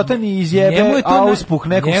sirotan i izjebe auspuh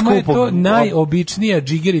nekog skupog. Njemu je to najobičnija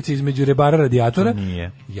džigerica između rebara radijatora.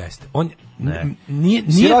 Nije. Jeste.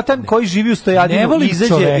 Nije sirotan koji živi u stojadinu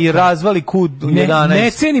izađe i razvali kud 11.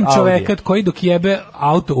 Ne cenim čoveka koji dok jebe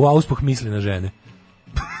auto u auspuh misli na žene.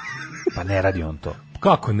 Pa ne radi on to.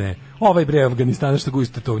 Kako ne? Ovaj bre Afganistana što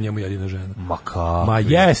guste to u njemu jedina žena. Ma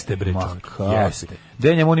jeste bre čovjek. Jeste.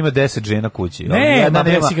 Da njemu on ima 10 žena kući. Jedna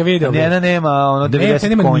nema, si ga video. Jedna nema 90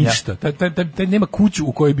 nema konja. Ništa. Taj nema kuću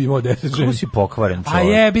u kojoj bi imao 10 žena. Kako si pokvaren čovjek. A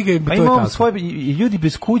jebi ga, to je tako. Svoje, ljudi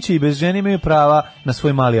bez kuće i bez žene imaju prava na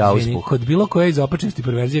svoj mali auspuh. Kod bilo koje iz opačnosti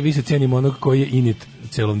perverzije vi se cijenimo onog koji je init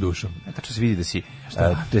celom dušom. Tačno se vidi da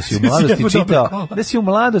si u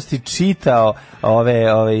mladosti čitao ove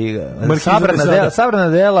sabrana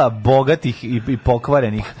dela bogatih i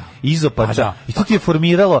pokvarenih izopača. I to ti je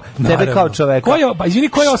formiralo tebe kao čoveka.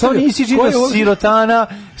 Ko je ostavio? Nisi čitao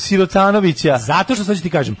Sirotanovića. Zato što sad ću ti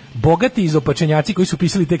kažem, bogati izopačenjaci koji su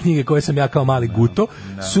pisali te knjige koje sam ja kao mali guto,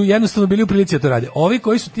 su jednostavno bili u prilici da to rade. Ovi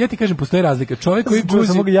koji su, ja ti kažem, postoji razlika. Čovjek koji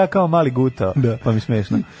guzi... Sam ja kao mali guto, pa mi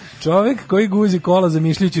smešno. Čovjek koji guzi kola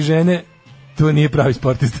zamišljajući žene, to nije pravi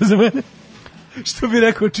sportista za mene. Što bi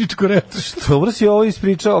rekao Čičko Retro. Dobro si ovo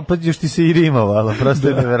ispričao, pa još ti se i rimovalo, prosto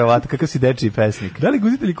je neverovatno, kakav si dečiji pesnik. Da li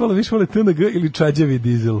guzitelji kola više vole TNG ili čađavi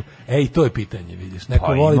dizel? Ej, to je pitanje, vidiš.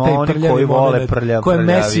 Neko voli taj prljavi moment, ko je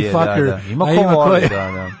messy fucker. Ima ko voli,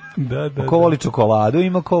 ko voli čokoladu,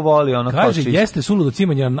 ima ko voli ono kao kaže, jeste suludo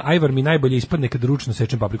cimanje, ajvar mi najbolje ispadne kad ručno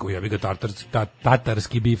sečem papriku. Ja bih ga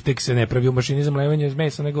tatarski biftek se ne pravi u mašini za mlevanje iz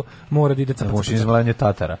mesa, nego mora da ide capac. Mašini za mlevanje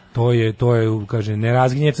tatara. To je, kaže, ne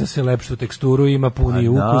razgnjeca se, lepšu teksturu ima, puni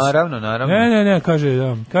ukus. Naravno. Ne,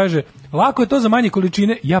 kaže, lako je to za manje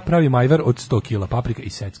količine, ja pravim ajvar od 100 kila paprika i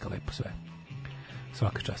secka lepo sve.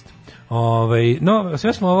 Svaka čast. No,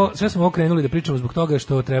 sve smo ovo krenuli da pričamo zbog toga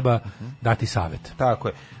što treba dati savjet. Tako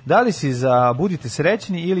je. Da li si za budite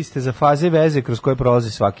srećni ili ste za faze veze kroz koje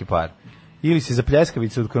prolazi svaki par? Ili si za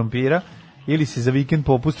pljeskavice od krompira? Ili si za vikend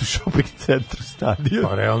popust u shopping centru Stadion?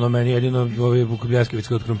 Pa realno meni jedino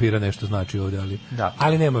pljeskavice od krompira nešto znači ovdje,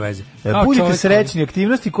 ali nema veze. Budite srećni,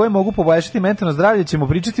 aktivnosti koje mogu poboljšati mentalno zdravlje, ćemo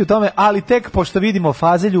pričati o tome, ali tek pošto vidimo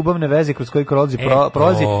faze ljubavne veze kroz koje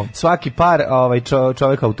prolazi svaki par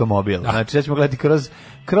čovjek automobil. Znači da ćemo gledati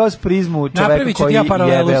kroz prizmu čoveka koji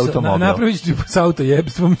jebe automobil. Napravit ću s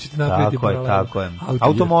autojebstvom, ću ti napraviti paralelu. Tako je.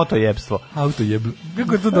 Automotojebstvo.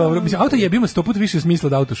 Kako je to dobro? Mislim, autojeb ima 100 puta više smisla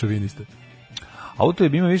da autošoviniste.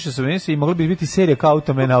 Autojeb ima više smisla i mogli bi biti serija kao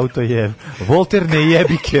Automen autojeb. Volter ne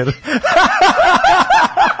jebiker.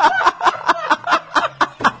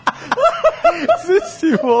 Si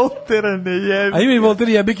Voltera ne jebi. A ima i Volter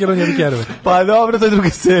jebik, jer on jebi kerove. Pa dobro, to je druga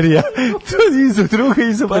serija. To je druga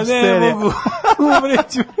izopač serija. Pa ne mogu,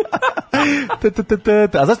 umreću.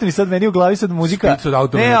 A zašto mi sad meni u glavi sad muzika? Špicu od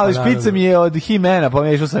Automana. Ne, ali špica mi je od He-Mana,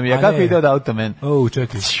 pomiješao sam je. Kako ide od Automan?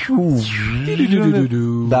 Čekaj.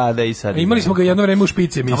 Da, i sad. Imali smo ga jedno vreme u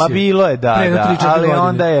špici emisije. Ama bilo je, da, ali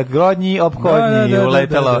onda je grodnji, ophodnji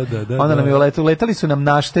uletalo. Onda nam je uletali su nam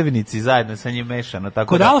naštevnici zajedno sa njim mešano.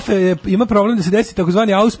 Kod Alfe ima problem da se desi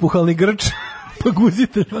takozvani auspuhalni grč, pa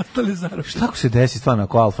guzitelj ostali zarovi. Šta ako se desi stvarno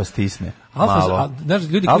ako Alfa stisne?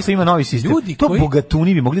 Alfa ima novi sistem. To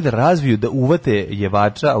bogatuni bi mogli da razviju, da uvate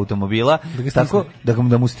jevača automobila tako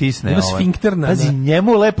da mu stisne. Ima sfinkter na... Pazi,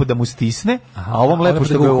 njemu lepo da mu stisne, a ovom lepo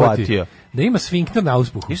što ga je uvatio. Da ima sfinkter na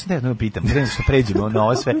auspuhu. Još da jedno pitam, što pređemo na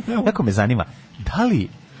ovo sve. Jako me zanima, da li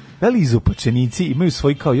Da li izopačenici imaju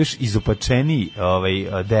svoj kao još izopačeniji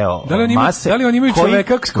deo mase? Da li oni imaju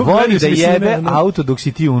čoveka koji voli da jebe auto dok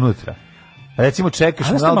si ti unutra? Recimo čekaš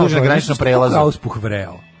malo duže na graničnom prelazu. Kako auspuh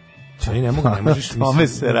vreo? Oni ne možeš... Tome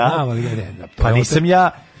se radi. Pa nisam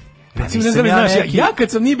ja... Recimo, ne znam, ja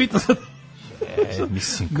kad sam nije bitno sad...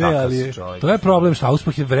 Mislim, kako se čovjek... To je problem, što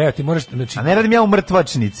auspuh je vreo, ti moraš... Znači, a ne radim ja u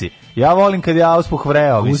mrtvačnici. Ja volim kad je auspuh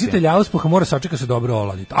vreo. Uzitelj auspuha mora sačeka se dobro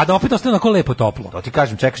oladiti. A da opet ostane onako lepo toplo. To ti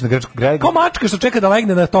kažem, čekaš na grčku gregu. Ko mačka što čeka da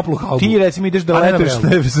legne na toplu haubu. Ti recimo ideš da letuješ na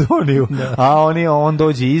Evzoniju, a on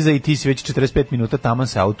dođe iza i ti si već 45 minuta taman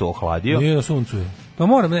se auto ohladio. Nije na suncu je. Pa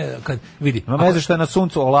moram, kad vidi. No ne znaš što je na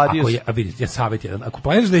suncu ohladio. Vidi, ja savjet jedan. Ako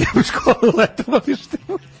planiraš da jebeš školu letovališ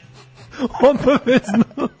obavezno.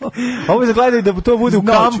 Ovo se gledaju da to bude u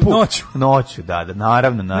kampu. Noću, da,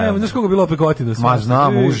 naravno. Ne, znaš koliko je bilo pekotina. Ma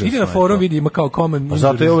znam, užasno. Ide na forum, vidi, ima kao common injuries.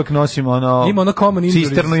 Zato ja uvek nosim common injuries.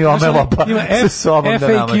 Cisternu i omelopa sa sobom da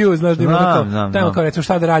namaš. FAQ, znaš da ima tamo kao recimo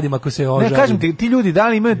šta da radim ako se ožalim. Ne, kažem ti ljudi,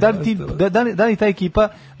 da li ta ekipa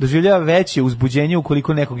doživljava veće uzbuđenje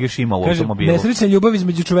ukoliko nekog još ima u automobilu? Nesrećna ljubav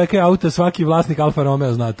između čoveka i auta, svaki vlasnik Alfa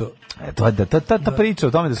Romeo zna to. Ta priča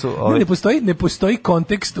o tome da su... Ne postoji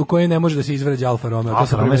kontekst u kojem ne može da se izvređa Alfa Romeo.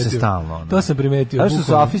 Alfa Romeo se stalno. To sam primetio. Znaš što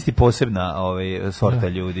su afisti posebna sorta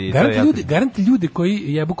ljudi. Garanti ljudi koji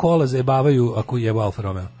jebu kola zajebavaju ako jebu Alfa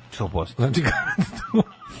Romeo. 100%. Znači,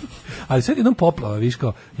 ali sad jednom poplava, viš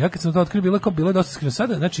kao, ja kad sam to otkrio, bilo je dosta skrivno.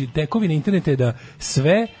 Sada, znači, tekovina interneta je da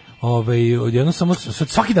sve odjedno samo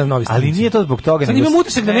svaki dan novi stranici. Ali nije to zbog toga. Sad imam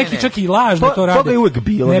utisak da neki čak i lažno to rade. Toga je uvek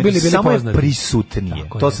bilo, ne bili samo poznati. Je prisutnije.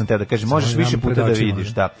 To sam te da kažem, možeš više puta da vidiš,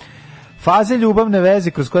 da. Faze ljubavne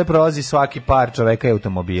veze kroz koje prolazi svaki par čoveka i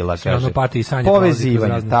automobila, kaže.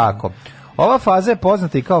 Povezivanje, tako. Ova faza je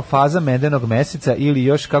poznata i kao faza medenog meseca ili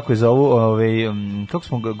još kako je zovu, kako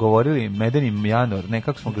smo govorili, medeni januar, ne,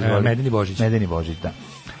 kako smo ga zvali? Medeni Božić, da.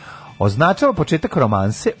 Označava početak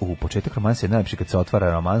romanse. Početak romanse je najlepši kad se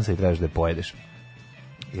otvara romansa i trebaš da je pojedeš.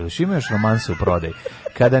 Ili još ima još romanse u prodaji.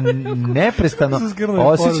 Kada neprestano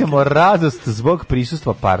osjećamo radost zbog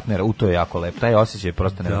prisustva partnera, to je jako lep. Taj osjećaj je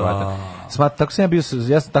prosto nevjerojatan.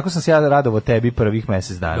 Tako sam se ja radovao tebi prvih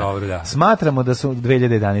mjesec dana. Dobro, da. Smatramo da su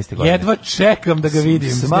 2011. godine. Jedva čekam da ga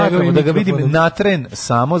vidim. Smatramo da ga vidim na tren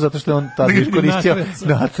samo, zato što je on tada koristio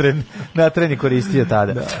na tren je koristio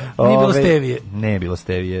tada. Da. Nije bilo stevije. Ne bilo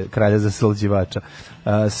stevije, kralja zaslađivača.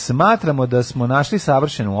 Smatramo da smo našli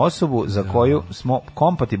savršenu osobu za koju smo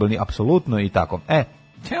kompatibilni apsolutno i tako.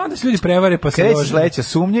 Onda se ljudi prevare pa se kreće sledeća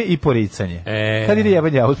sumnje i poricanje. Kad ide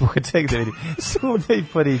jebanje auspuha, ček da vidi. Sumnja i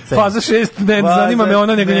poricanje. Faza 6, ne zanima me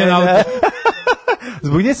ona nego njen auto.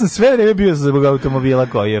 Zbog nje sam sve vreme bio zbog automobila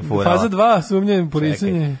koji je furao. Faza 2, sumnja i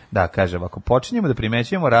poricanje. Čekaj. Da, kažem, ako počinjemo da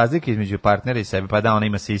primećujemo razlike između partnera i sebe, pa da ona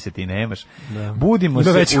ima sise, ti nemaš. Da. Budimo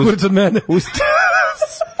ima veći kurac od mene.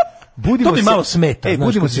 To mi malo smeta.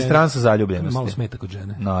 Budimo se stranca zaljubljenosti. Malo smeta kod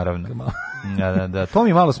žene. Naravno. Da. To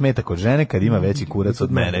mi malo smeta kod žene kad ima veći kurac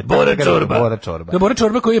od mene. Bora Čorba. Da, Bora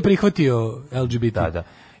Čorba koji je prihvatio LGBT. Da.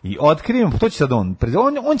 I otkrivamo, to će sad on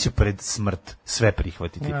će pred smrt sve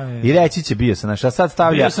prihvatiti. I reći će bio sam naš, a sad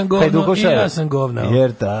stavlja ja sam govno.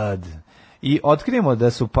 Jer tad. I otkrijemo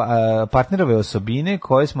da su partnerove osobine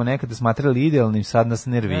koje smo nekada smatrali idealnim, sad nas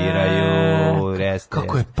nerviraju.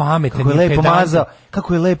 Kako je pametan, kako je lepo mazao,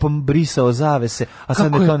 kako je lepo brisao zavese, a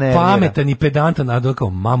sad me to nervira. Kako je pametan i pedantan, a kao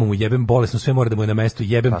mamu mu jebem bolesno, sve mora da mu je na mestu,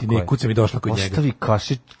 jebem ti, ne kuca mi došla kod njega. Ostavi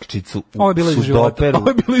kašičicu u sudoperu.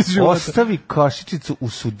 Ostavi kašičicu u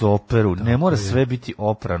sudoperu. Ne mora sve biti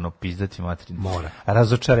oprano, pizdati materinu. Mora.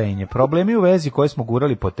 Razočarenje. Problemi u vezi koje smo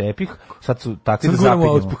gurali po tepih, sad su takvi da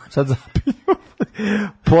zapinjamo. Sad zapinjamo.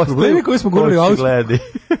 Problemi koji smo govorili o autu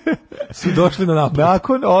su došli na napad.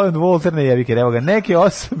 Nakon Volterne jebike, evo ga, neke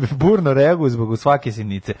osobe burno reaguju zbog svake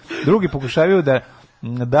sitnice. Drugi pokušavaju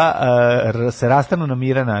da se rastanu na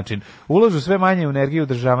miran način. Ulažu sve manje energije u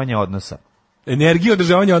održavanje odnosa. Energija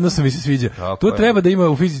održavanja odnosa mi se sviđa. To treba da ima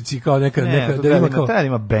u fizici kao neka da ima kao treba da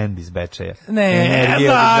ima bend iz Bečeja. Ne,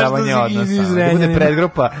 energija održavanja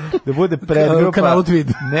odnosa. Da bude predgrupa. Kanal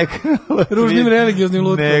Tweed. Ružnim religioznim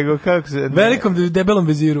lutkom. Nego kako se velikom debelom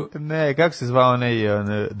veziru. Ne, kako se zvao onaj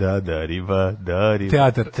riba.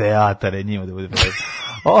 Teatar je njima da bude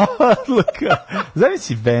odluka.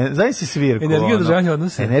 Zamisli svirku. Energija održavanja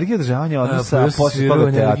odnosa. Energija održavanja odnosa, posle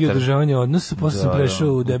toga teatar. Energija održavanja odnosa, posle sam prešao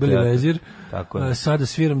u debeli vezir. Sada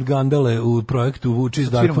sviram gandale u projektu Vuči iz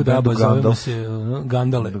Darkwood Daba, zovemo se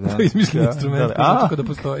Gandale. To je izmišljeni instrument, tako da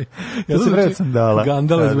postoji. Ja se vreo sandala.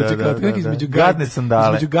 Gandale zvuči kao između gadne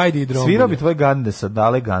sandale. Između gajdi i drombe. Svirao bi tvoje gande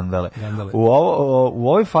sandale, gandale. U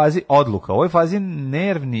ovoj fazi odluka, u ovoj fazi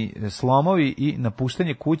nervni slomovi i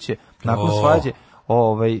napuštanje kuće nakon svađe.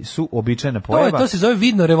 su običajna pojava. To se zove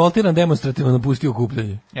vidno revoltiran demonstrativno napustio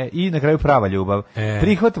okupljanje. I na kraju prava ljubav.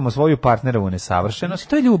 Prihvatamo svoju partnerovu nesavršenost.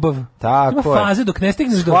 To je ljubav. Tako ima faze dok ne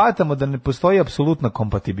stigneš do... Shvatamo da ne postoji apsolutna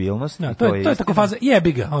kompatibilnost. To je tako faza,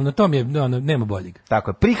 jebi ga, to mi je, nema boljeg.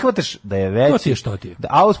 Tako je, prihvataš da je veći. To ti je što ti je. Da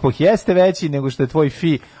auspoh jeste veći nego što je tvoj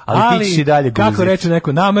fi, ali ti ćeš i dalje guziti. Kako reče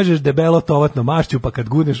neko, namažeš debelo tovatno mašću, pa kad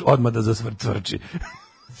gudneš odmah da zasvrči.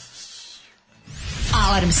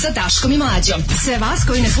 Alarm sa Daškom i Mlađom. Sve vas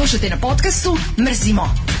koji ne slušate na podcastu, mrzimo.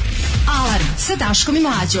 Alarm sa Daškom i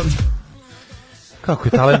Mlađom. Kako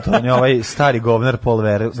je talentovan je ovaj stari govnar Paul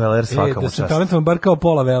Weller, svaka mu čast. Da se talentovan bar kao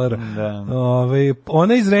Paula Wellera. Da.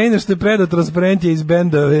 Ona iz Rejna što je predao transparent je iz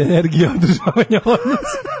benda Energija održavanja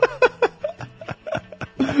odnosa.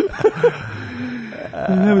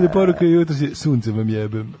 Najbolja poruka jutro si, sunce vam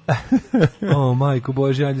jebem. Majko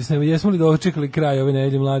Bože, ajde snema, jesmo li dočekali kraj ove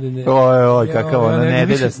nedelje mladine? Oj, kakva ona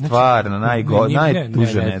nedelja, stvarno,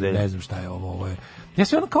 najtuža nedelja. Ne znam šta je ovo je. Ja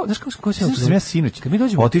sve ono kao, znaš kako se... Sam ja sinoć, kad mi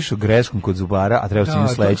dođemo... Otišao greškom kod zubara, a trebao sam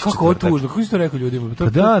sledeći četvrtak. Kako je tužno, kako si to rekao ljudima?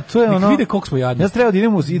 Da, to je ono... Nek vide koliko smo jadni. Ja trebao da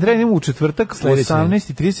idemo u četvrtak,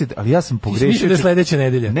 18:30, ali ja sam pogrešio... Ti si mislio da je sledeća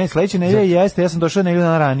nedelja? Ne, sledeća nedelja jeste, ja sam došao nedelju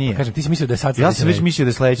dana ranije. Kažem, ti si mislio da je sad sledeća nedelja. Ja sam već mislio da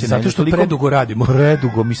je sledeća nedelja. Zato što predugo radimo.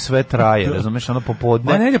 Predugo mi sve traje, razumeš, ono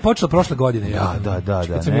popodne. Ona nedelja počela prošle godine. Da,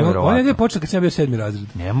 neverovatno. Ona nedelja počela kad sam ja bio 7. razred.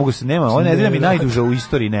 Ne mogu se, nema, ona nedelja mi najduža u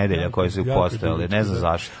istoriji nedelja koje su postojale, ne znam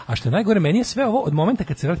zašto. A što je najgore, meni je sve ovo od momenta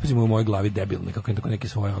kad se vrati u mojoj glavi debilne, kako je tako neke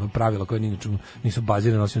svoje pravila koje nisu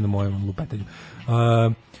bazirane osim na mojem lupetanju.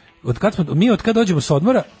 Od kad dođemo s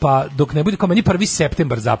odmora, pa dok ne bude kao meni 1.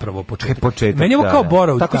 septembar zapravo početak. Meni je ovo kao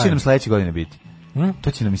borov. Tako će nam sledeće godine biti.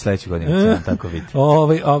 To će nam i sledeće godine tako biti.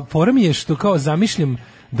 Fora mi je što kao zamišljam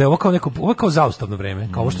da je ovo kao zaustavno vreme,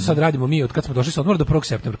 kao ovo što sad radimo mi od kad smo došli sa odmora do 1.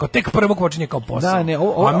 septembra, kao tek 1. počinje kao posao. Da,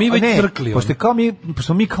 a mi već crkli.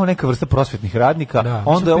 Pošto mi kao neka vrsta prosvetnih radnika,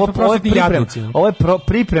 onda ovo je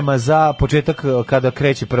priprema za početak kada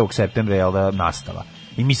kreće 1. septembra, jel da, nastava.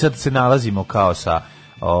 I mi sad se nalazimo kao sa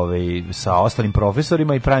ostalim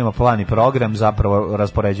profesorima i pravimo plan i program, zapravo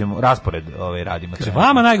raspored radimo. Kaže,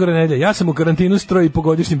 vama najgore nedelja, ja sam u karantinu s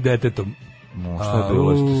 3,5-godišnjim detetom. Šta je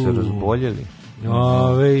bilo, ste se razboljeli?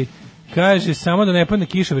 Kaže, samo da ne padne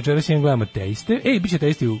kiša, večeras jedan gledamo Teiste. Biće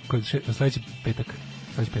Teisti sledeći petak.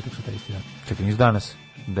 Sledeći petak su Teisti, da. Čekaj, nis danas?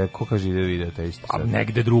 Ko kaže ide video Teisti?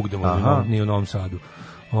 Negde drugde, nije u Novom Sadu.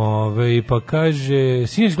 Pa kaže,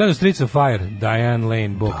 sinoć gledao Streets of Fire, Diane Lane,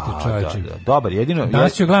 bog te čovječe. Dobar, jedino...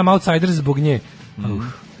 Danas ću gledam Outsiders zbog nje.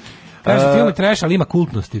 Kaže, film je trash, ali ima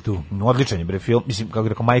kultnosti tu. Odličan je bre film, mislim, kako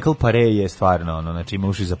rekao, Michael Paré je stvarno, znači ima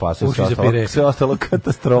uši za pasu, sve ostalo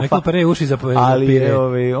katastrofa. Michael Paré uši za pire.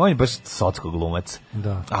 Ali on je baš socko glumac.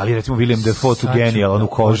 Da. Ali recimo William Dafoe tu genijalan u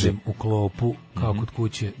koži. U klopu, kao kod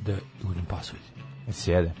kuće, da uđem pasulj.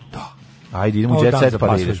 Sjede. Da. Ajde, idemo u jet set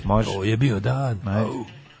pa ideš, može. To je bio dan.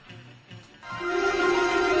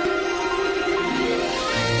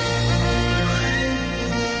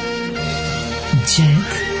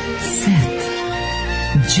 Jet set.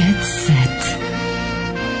 Jet set.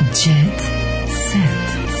 Jet set.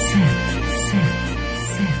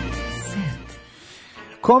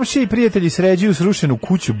 Komšije i prijatelji sređuju srušenu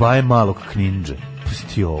kuću Baje malog Kninđe.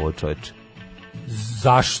 Pusti ovo, čoveče.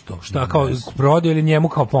 Zašto? Šta, kao prodao ili njemu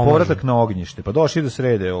kao pomažu? Povratak na ognjište. Pa došli da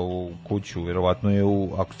srede ovu kuću, vjerovatno je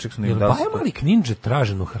ako ček sam... Jel Baje mali Kninđe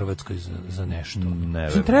tražen u Hrvatskoj za nešto? Ne.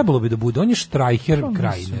 Trebalo bi da bude, on je štrajher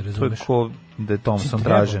krajine, razumeš? To je ko da je Thompson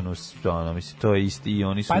tražen u mislim, to je isti i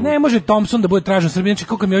oni su... Pa ne može Thompson da bude tražen u Srbiji, znači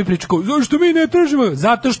kako mi ovi pričaju, zašto mi ne tražimo?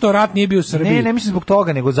 Zato što rat nije bio u Srbiji. Ne mislim zbog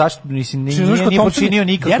toga, nego zašto, mislim, nije počinio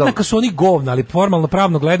nikakav... Jednako su oni govna, ali formalno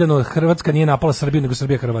pravno gledano Hrvatska nije napala Srbiju, nego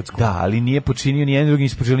Srbija Hrvatsku. Da, ali nije počinio ni jedan drugi,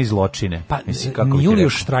 nisu počinili zločine. Pa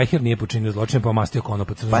Julius Štrajher nije počinio zločine, pa mastio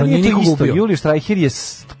konopac. Pa nije to isto, Julius Štrajher je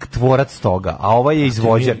tvorac toga, a ovaj je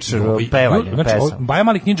izvođač pevanja, pesama. Baje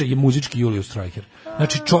mali Kninđe je muzički Julius Štrajher.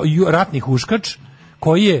 Znači, ratni huškač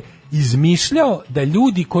koji je izmišljao da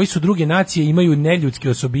ljudi koji su druge nacije imaju neljudske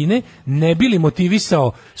osobine, ne bi li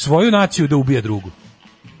motivisao svoju naciju da ubije drugu.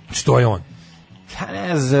 Što je on? Ja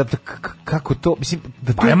ne znam kako to, mislim,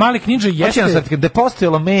 da je mali Kninđa jeste da je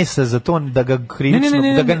postojalo mesa za to da ga krivično,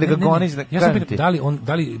 da ga goni. Ja sam pitao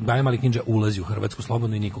da li Baje mali Kninđa ulazi u Hrvatsku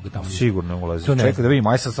slobodno i nikoga tamo nije. Sigurno ulazi. Čekaj da vidim,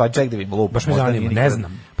 aj sad ček da vidim, lupa. Baš me zanima, ne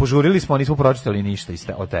znam. Požurili smo, nismo pročitali ništa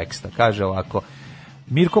od teksta. Kaže ovako: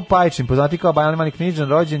 Mirko Pajčin, poznati kao Baje mali Kninđa,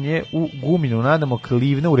 rođen je u Guminu, nadamo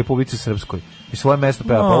Klivne u Republici Srpskoj. I svoje mesto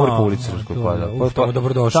peva pa u Republici Srpskoj.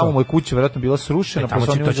 Tamo mu je kuća vjerojatno bila srušena.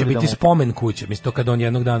 To će biti spomen kuće. Mislim, to kad on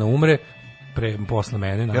jednog dana umre, posle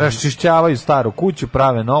mene. Raščišćavaju staru kuću,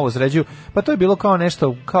 prave novo, sređuju. Pa to je bilo kao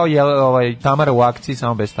nešto, kao je Tamara u akciji,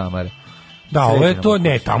 samo bez Tamare. Da, ovo je to,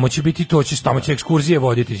 ne, tamo će biti, tamo će ekskurzije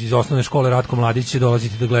voditi iz osnovne škole Ratko Mladić će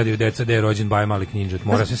dolaziti da gledaju deca da je rođen Baja Mali Knindža,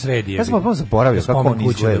 mora se sredi. Ja sam potpuno zaboravio kako on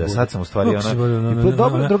izgleda, sad sam u stvari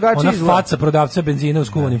dobro drugačije izgleda. Faca prodavca benzina u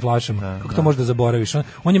skuvanim flašama, kako to možeš da zaboraviš?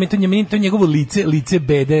 On je to njegovo lice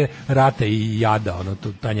bede, rata i jada,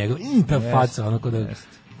 ta njegova, ta faca,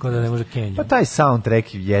 ko da ne može Kenju. Pa taj soundtrack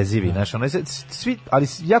jezivi, znaš, svi, ali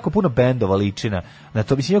jako puno bendova ličina, na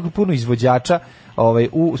to jako puno izvođača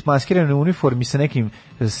u maskiranoj uniformi sa nekim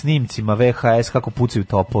snimcima VHS kako pucaju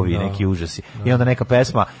topovi, neki užasi. I onda neka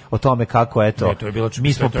pesma o tome kako, eto,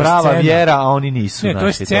 mi smo prava vjera, a oni nisu. Ne, to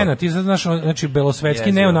je scena, ti znaš, znači,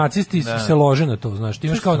 belosvetski neonacisti se lože na to, znaš, ti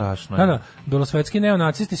imaš kao, belosvetski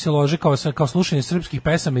neonacisti se lože kao slušanje srpskih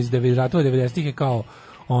pesama iz 90-ih je kao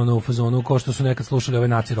u fazonu kao što su nekad slušali ove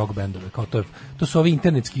naci rock bendove, kao to su ovi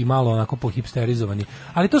internetski malo onako pohipsterizovani,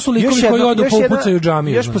 ali to su likovi koji odu pa upucaju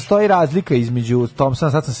džamiju. Još postoji razlika između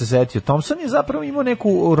Thompsona, sad sam se setio, Thompson je zapravo imao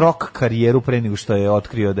neku rock karijeru pre nego što je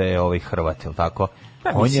otkrio da je Hrvat, jel tako?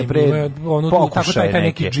 On je pre pokušaj taj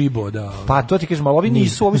neki džibo, da. Pa to ti kažem, ali ovi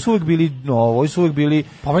su uvijek bili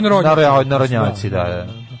narodnjaci, da.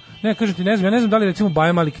 Ne, kažem ti, ja ne znam da li recimo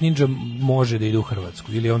Baja Mali Knindža može da ide u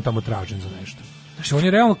Hrvatsku ili je on tamo tražen za nešto. Znači, on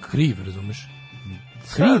je realno kriv, razumeš?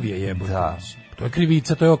 Kriv je jebote. To je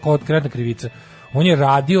krivica, to je konkretna krivica. On je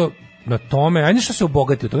radio na tome, ajde što se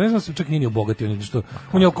obogatio, to ne znam se čak nije obogatio,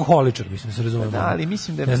 on je alkoholičar, mislim, se razumemo. Da, ali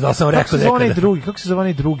mislim da je... Ne znam da sam rekao kako se zove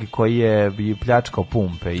onaj drugi koji je pljačkao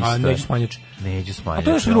pumpe isto? Neđu Smanjač. A to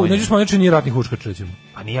je nešto drugo, Neđu Smanjač nije ratni huškač, recimo.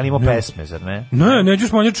 A nije li imao pesme, zar ne? Ne, Neđu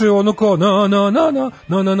Smanjač je ono kao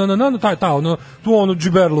tu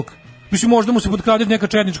džiberluk. Mislim, možda mu se potkrade neka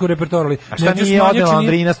četničko repertoar, ali... A šta nije odnela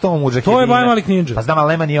Andrina s tom muđakidina? To je Baja Mali Knindža. Pa znam,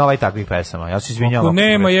 ali nema ni ovaj takvih pesama, ja se izvinjavam. Ako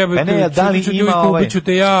nema, jebate, ubiću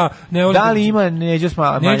te ja... Da li ima Neđu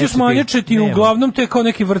Smanjače? Neđu Smanjače ti uglavnom te kao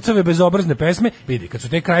neke vrcave bezobrazne pesme, vidi, kad su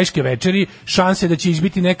te krajiške večeri, šanse da će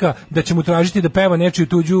izbiti neka, da će mu tražiti da peva nečiju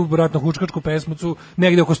tuđu ratno-hučkačku pesmucu,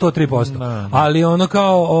 negde oko 103%. Ali ono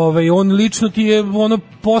kao, on lično ti je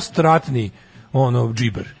postratni,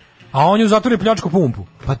 džiber. A on je u zatvoru pljačku pumpu.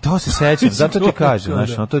 Pa to se sećam, zato ti kažem,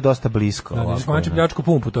 znači, to je dosta blisko. Da, znači pljačku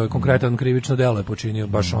pumpu, to je konkretan krivično delo je počinio,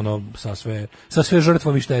 baš sa sve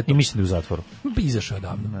žrtvom i štetom. I mislim da je u zatvoru. Izašao je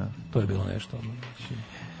davno. To je bilo nešto.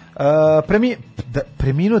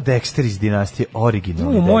 Preminuo Dexter iz dinastije,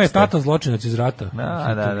 originalni Moj je tata zločinac iz rata.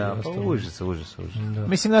 Da, pa užas.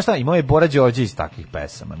 Mislim, znaš šta, imao je Bora Đorđe iz takvih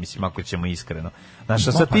pesama, mislim, ako ćemo iskreno. Znaš,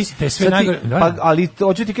 ali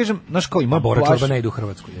hoću ti kažem, znaš ko ima... Bora Čorba ne ide u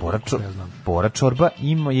Hrvatsku. Bora Čorba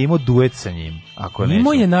je imao duet sa njim.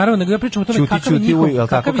 Imao je, naravno, nego ja pričam o tome kakav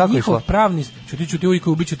je njihov pravni... Čuti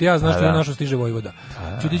ujko, ubiću te ja, znaš li on našao stiže Vojvoda.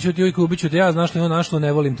 Čuti ujko, ubiću te ja, znaš li on našlo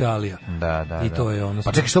ne volim te Alija. Da. I to je ono...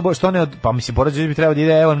 Pa čekaj, što ne... Pa mislim, Bora Đorđe bi trebao da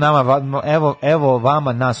ide, evo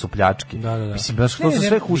vama nas u pljački. Mislim, to su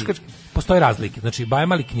sve huškački. Postoje razlike. Znači, Baja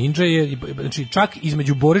Mali Knindža je, znači, čak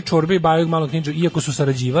između Bore Čorbe i Baja Malog Knindža, iako su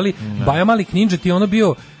sarađivali, Baja Mali Knindža ti je ono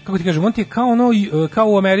bio, kako ti kažem, on ti je kao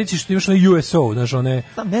u Americi što imaš na USO, znaš,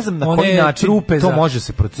 ne znam na koji način to može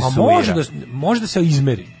se procesuira. Može da se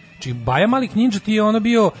izmeri. Znači, Baja Mali Knindža ti je ono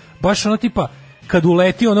bio, baš ono tipa, kad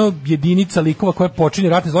uleti jedinica likova koja počini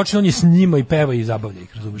ratni zločin, on je s njima i peva i zabavlja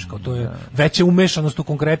ih, razumiješ, kao to je veća umešanost u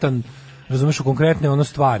konkretan, razumiješ, u konkretne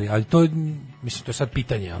stvari, ali to mislim, to je sad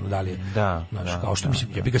pitanje, da li je, kao što mislim,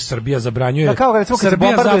 jebi ga Srbija zabranjuje. Da, kao recimo kad se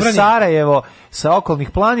bombarduje Sarajevo sa okolnih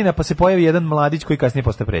planina, pa se pojavi jedan mladić koji kasnije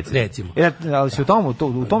postaje predsjednik. Recimo. Ali se u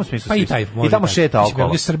tom smislu pa i tamo šeta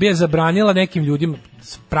okolo. Srbija je zabranila nekim ljudima,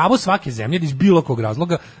 pravo svake zemlje da iz bilo kog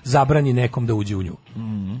razloga zabrani nekom da uđe u nju.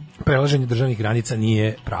 Prelaženje državnih granica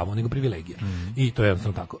nije pravo, nego privilegija. I to je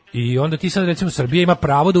jednostavno tako. I onda ti sad, recimo, Srbija ima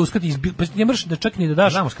pravo da uskrati, pa ne možeš da čak ni da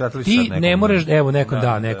daš, ti ne možeš, evo,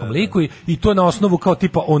 nekom liku i to na osnovu kao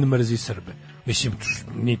tipa on mrzi Srbe. Mislim,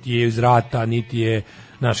 niti je iz rata, niti je,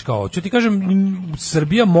 znaš, kao, ću ti kažem,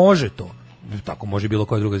 Srbija može to. Tako može bilo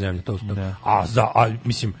koja druga zemlja.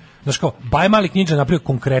 Mislim, znaš, kao, Baja Mali Knindža napravio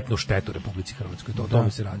konkretnu štetu Republici Hrvatskoj. To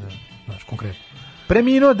mi se radi. Znaš, konkretno.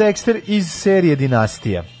 Preminuo Dexter iz serije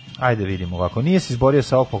Dinastija. Ajde vidimo ovako. Nije se izborio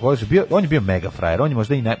sa ovog pokoža. On je bio mega frajer. On je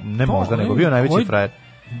možda i nego bio najveći frajer.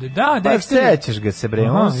 Da, Dexter. Sećaš ga se, bre.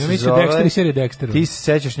 Ja mislim Dexter i serije Dexter. Ti se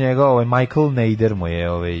sećaš njega, Michael Nader mu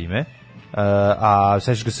je ime. A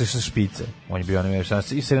sećaš ga se sa Špice. On je bio i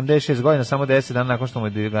 76 godina, samo 10 dana nakon što mu je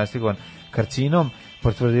dijagnostikovan karcinom,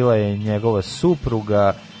 potvrdila je njegova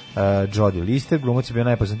supruga Jodie Lister. Glumac je bio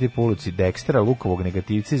najpoznatiji po ulici Dextera, Lukovog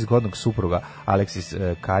negativca i zgodnog supruga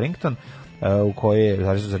Alexis Carrington, u kojoj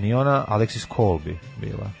je za Niona Alexis Colby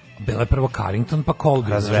bila. Bila je prvo Carrington, pa Colby.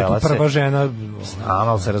 Razvela se. Prva žena. Znam,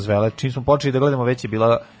 ali se razvela. Čim smo počeli da gledamo, već je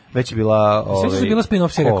bila Već je bila... Sveće je bila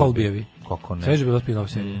spin-off serija Kolbijevi. Kako ne? Sveće je bila spin-off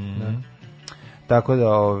serija, da. Tako da,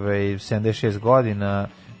 76 godina,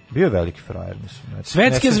 bio je veliki frajer, mislim. Znači,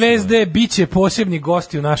 svetske zvezde biće posebni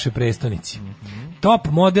gosti u našoj prestonici. Top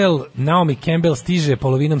model Naomi Campbell stiže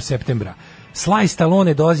polovinom septembra. Sly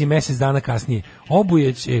Stallone dolazi mesec dana kasnije.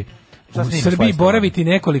 Obuje će u Srbiji boraviti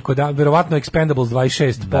nekoliko dana, verovatno Expendables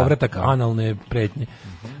 26, povratak analne pretnje.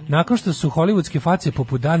 Nakon što su hollywoodske face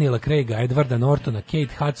poput Daniela Craiga, Edwarda Nortona, Kate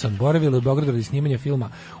Hudson boravile u Beogradu radi snimanja filma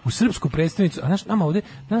u srpsku predstavnicu, a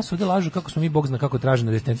nas ovde lažu kako smo mi bog zna kako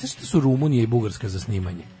tražena destinacija, što su Rumunija i Bugarska za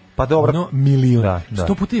snimanje. Pa dobro, milion. Da.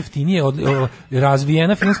 100 puta jeftinije,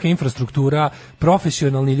 razvijena filmska infrastruktura,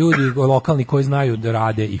 profesionalni ljudi lokalni koji znaju da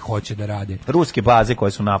rade i hoće da rade. Ruske baze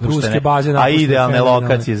koje su napuštene, a idealne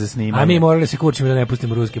lokacije za snimanje. A mi morali se kurčimo da ne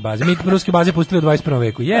pustimo ruske baze. Mi ruske baze pustili u 21.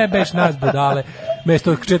 veku. Jebeš nas budale.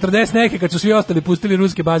 Mesto 40 neke kad su svi ostali pustili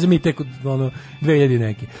ruske baze, mi tek 2000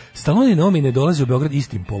 neki. Stallone i Naomi ne dolaze u Beograd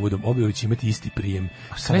istim povodom, oboje će imati isti prijem.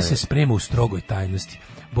 Sve se sprema u strogoj tajnosti.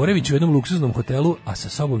 Borević u jednom luksuznom hotelu, a sa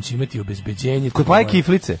sobom će imati obezbeđenje. Kod Paje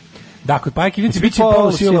Kiflice? Da, kod Paje Kiflice biće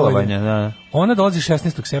polosilovanje. Da. Ona dolazi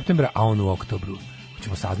 16. septembra, a on u oktobru.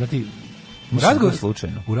 Hoćemo saznati.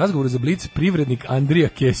 U razgovoru za Blic privrednik Andrija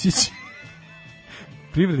Kesić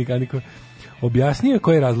objasnio je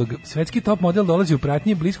koji je razlog. Svetski top model dolazi u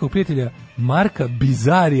pratnji bliskog prijatelja Marka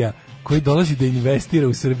Bizarija, koji dolazi da investira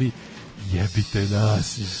u Srbiji. Jebite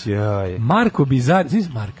nas. Marko Bizari,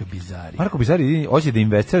 znaš Marka Bizari? Marko Bizari hoće da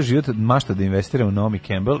investira život, mašta da investira u Naomi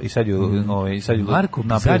Campbell i sad ju Marko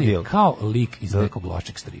Bizari je kao lik iz nekog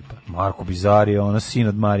lošeg stripa. Marko Bizari je ono sin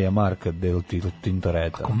od Marija Marka del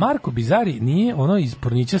Tintoreta. Ako Marko Bizari nije ono iz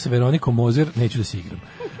Pornića sa Veronikom Mozer, neću da se igram.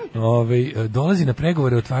 Dolazi na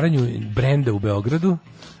pregovore o otvaranju brenda u Beogradu.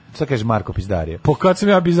 Šta kaže Marko Pizdarije? Po kad sam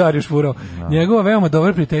ja Bizariju šfurao. No. Njegova veoma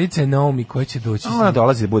dobra prijateljica je Naomi koja će doći. Ona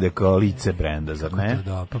dolazi da bude kao lice brenda, zar ne?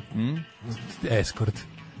 Da, pa eskort.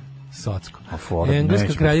 Socko.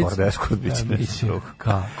 Engleska kraljica. Ford Escort biće.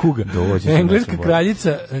 Kuga. Engleska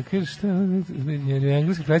kraljica, šta?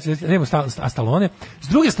 Engleska kraljica, nema Stallone. S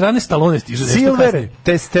druge strane Stallone stiže.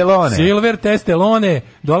 Silver Testelone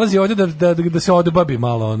dolazi ovdje da se odbabi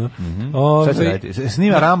malo ono. Šta će raditi?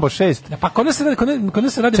 Snima Rambo 6. Pa kod nas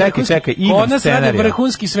se radi čekaj, imam scenarij.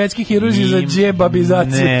 Vrhunski svetski hirurzi za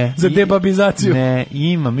džebabizaciju. Za debabizaciju. Ne,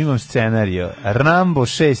 imam scenarij. Rambo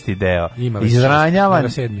 6. deo. Izranjavan.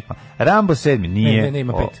 Rambo 7. nije. Ne,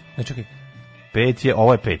 ima 5. Ne, čekaj. 5 je,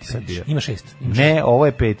 ovo je 5. sad bio. Ima 6. Ne, ovo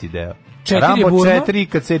je 5. deo. 4 Rambo je burno. 4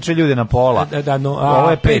 kad seče ljude na pola. Ovo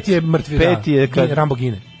je 5 je mrtvi. 5 je kad Rambo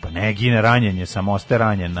gine. Pa ne gine, ranjen je, samo ostaje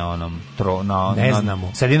ranjen na onom ne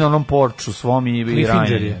znamo. Sedi na onom porču svom i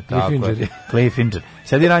ranjen. Cliffinger.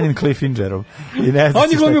 Sedi ranjen Cliffingerom. I ne znam.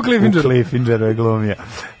 On je glumio Cliffingeru. Cliffingeru je glumio.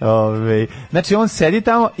 Znači on sedi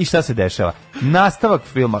tamo i šta se dešava? Nastavak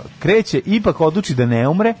filma kreće, ipak odluči da ne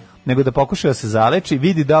umre, nego da pokuša da se zaleči,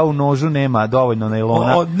 vidi da u nožu nema dovoljno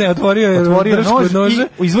najlona. Otvorio je nož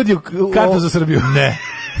i izvadio kartu za Srbiju. Ne.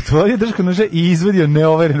 Otvorio dršku noža i izvadio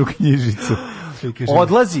neoverenu knjižicu.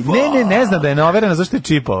 Odlazi, ne zna da je neoverena zašto je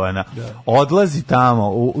čipovana. Odlazi tamo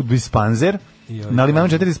u dispanzer. Na Limanu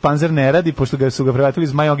 4 dispanzer ne radi, pošto su ga prevatili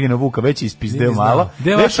iz Majogina Vuka, već je ispizdeo malo.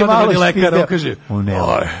 Već je malo lekar, on kaže, I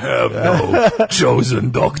have no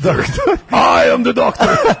chosen doctor. I am the doctor.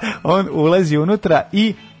 On ulazi unutra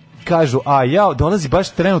i kažu, dolazi baš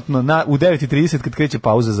trenutno u 9:30 kad kreće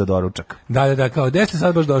pauza za doručak. Da, kao 10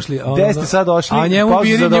 sad baš došli. 10 sad došli, a njemu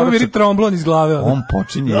viri tromblon iz glave. On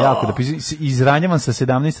počinje jako da izranjavan sa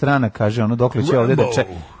 17 strana, kaže ono, dokle će ovde da čeka.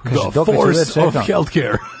 The force of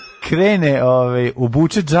healthcare. Krene,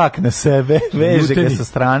 ubuče džak na sebe, veže ga sa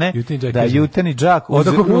strane, juteni džak, uz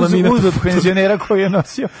penzionera koji je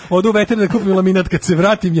nosio. Odu u veter da kupim laminat, kad se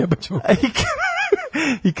vratim jebaću.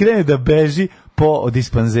 I krene da beži po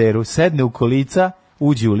dispanzeru, sedne u kolica,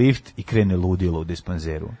 uđe u lift i krene ludilo u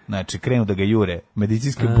dispanzeru. Znači, krenu da ga jure,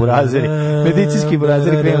 medicinski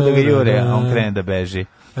burazeri krenu da ga jure, a on krene da beži.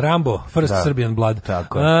 Rambo, First Serbian Blood.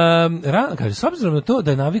 Tako je. Kaže, s obzirom na to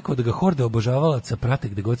da je navikao da ga horde obožavalaca prate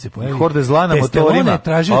gde god se pojavi. Horde zla na motorima,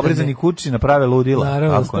 obrezani kući naprave ludila.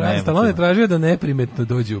 Naravno, Stallone je tražio da neprimetno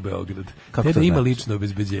dođe u Beograd. Te da ima lično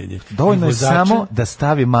obezbeđenje. Dovoljno je samo da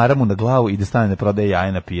stavi maramu na glavu i da stane da prodaje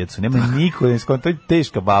jaje na pijacu. Nema niko da iskonta, to je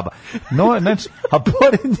teška baba. No, znači, a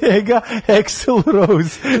pored njega Axl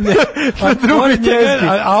Rose.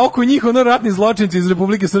 A oko njih ono ratni zločinci iz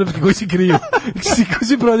Republike Srpske koji se kriju. Koji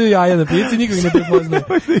se prodaju jaja na pijaci, niko ih ne prepoznaje.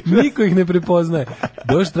 Niko ih ne prepoznaje.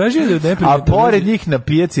 Tražio da neprijatno. A pored njih na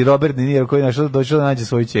pijaci Robert De Niro koji došao da nađe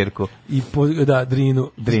svoju ćerku. I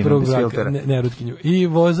Drinu iz prvog braka, nerutkinju. I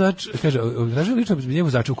vozač, kaže, tražio lično obezbeđenje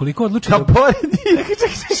vozača, ukoliko odluči... A pored njih,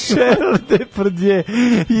 Cheryl Depardieu,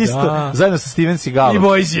 isto, zajedno sa Steven Seagalom. I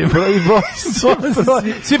Boysijem.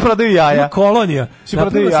 Svi prodaju jaja. Kolonija. Svi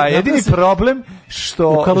prodaju jaja. Jedini problem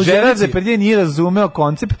što Gerard Depardieu nije razumeo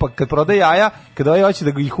koncept, pa kad prodaje jaja, kad ovaj hoće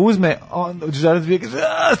da ih uzme, on Gerard Depardieu kaže,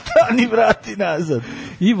 stani, vrati nazad.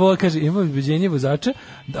 I kaže, ima obezbeđenje vozača,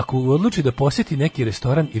 ako odluči da posjeti neki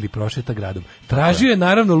restoran ili prošeta gradom. Tražio je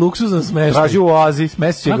naravno luksuzan smeštaj. Tražio u oazi,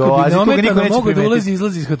 smestit će ga u oazi, toga niko neće primetiti. Da ulazi i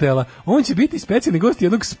izlazi iz hotela. On će biti specijalni gost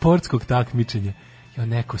jednog sportskog takmičenja. Jo,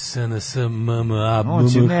 neko SNS, MMA,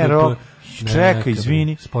 čekaj,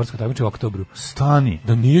 izvini. Sportsko takmičenje u oktobru. Stani.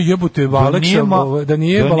 Da nije jebote Aleksa, da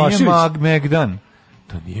nije Balašević. Da nije Megdan.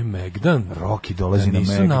 Da nije Megdan. Roki dolazi na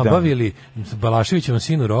Megdan. Da nisu nabavili Balaševićevom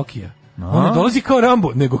sinu Rokija. On ne dolazi kao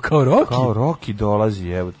Rambo, nego kao Roki. Kao Roki dolazi,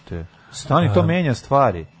 evo te. Stani, to menja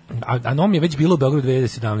stvari. A nom je već bilo u Beogradu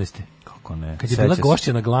 2017. Kako ne? Kad je bila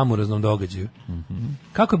gošća na glamuroznom događaju.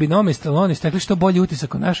 Kako bi Nome i Stallone stekli što bolji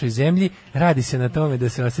utisak o našoj zemlji, radi se na tome da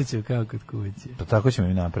se osjećaju kao kod kuće. Pa tako ćemo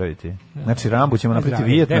i napraviti. Znači, Rambu ćemo napraviti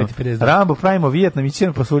Vijetnam. Rambu pravimo Vijetnam i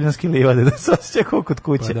ćemo Prosuljanski livade da se osjeća kao kod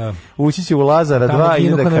kuće. Pa da. Ući će u Lazara 2 i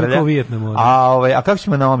ide da krlja. A kako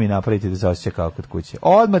ćemo Naomi napraviti da se osjeća kao kod kuće?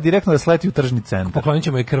 Odmah direktno da sleti u tržni centar. Poklonit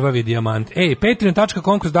ćemo je krvavi dijamant.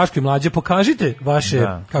 Patreon.com kroz Daško i Mlađe, pokažite vaše,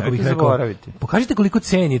 kako bih rekao, pokažite koliko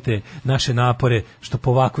cenite naše napore, što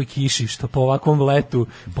po ovakvoj kiši, što po ovakvom letu.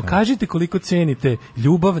 Pokažite koliko cenite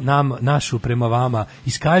ljubav našu prema vama.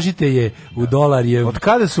 Iskažite je u dolarje. Od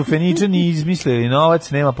kada su Feničani izmislili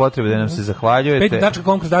novac, nema potrebe da nam se zahvaljujete.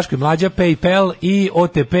 Patreon.com kroz Daško i Mlađa, PayPal i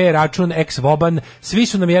OTP račun ex-voban. Svi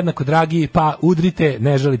su nam jednako dragi, pa udrite,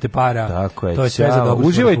 ne želite para. Tako je, to je sve za dobro.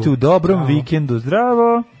 Uživajte u dobrom vikendu.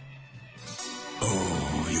 Zdravo!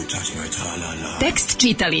 Tekst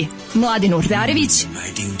čitali Mladin Urdarević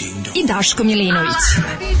i Daško Milinović.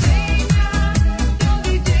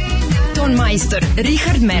 Ton majstor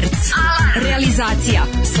Richard Merc. Realizacija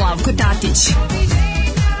Slavko Tatić.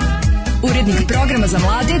 Urednik programa za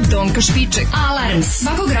mlade Donka Špiček. Alarms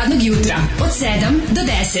svakog radnog jutra od 7 do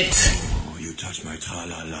 10.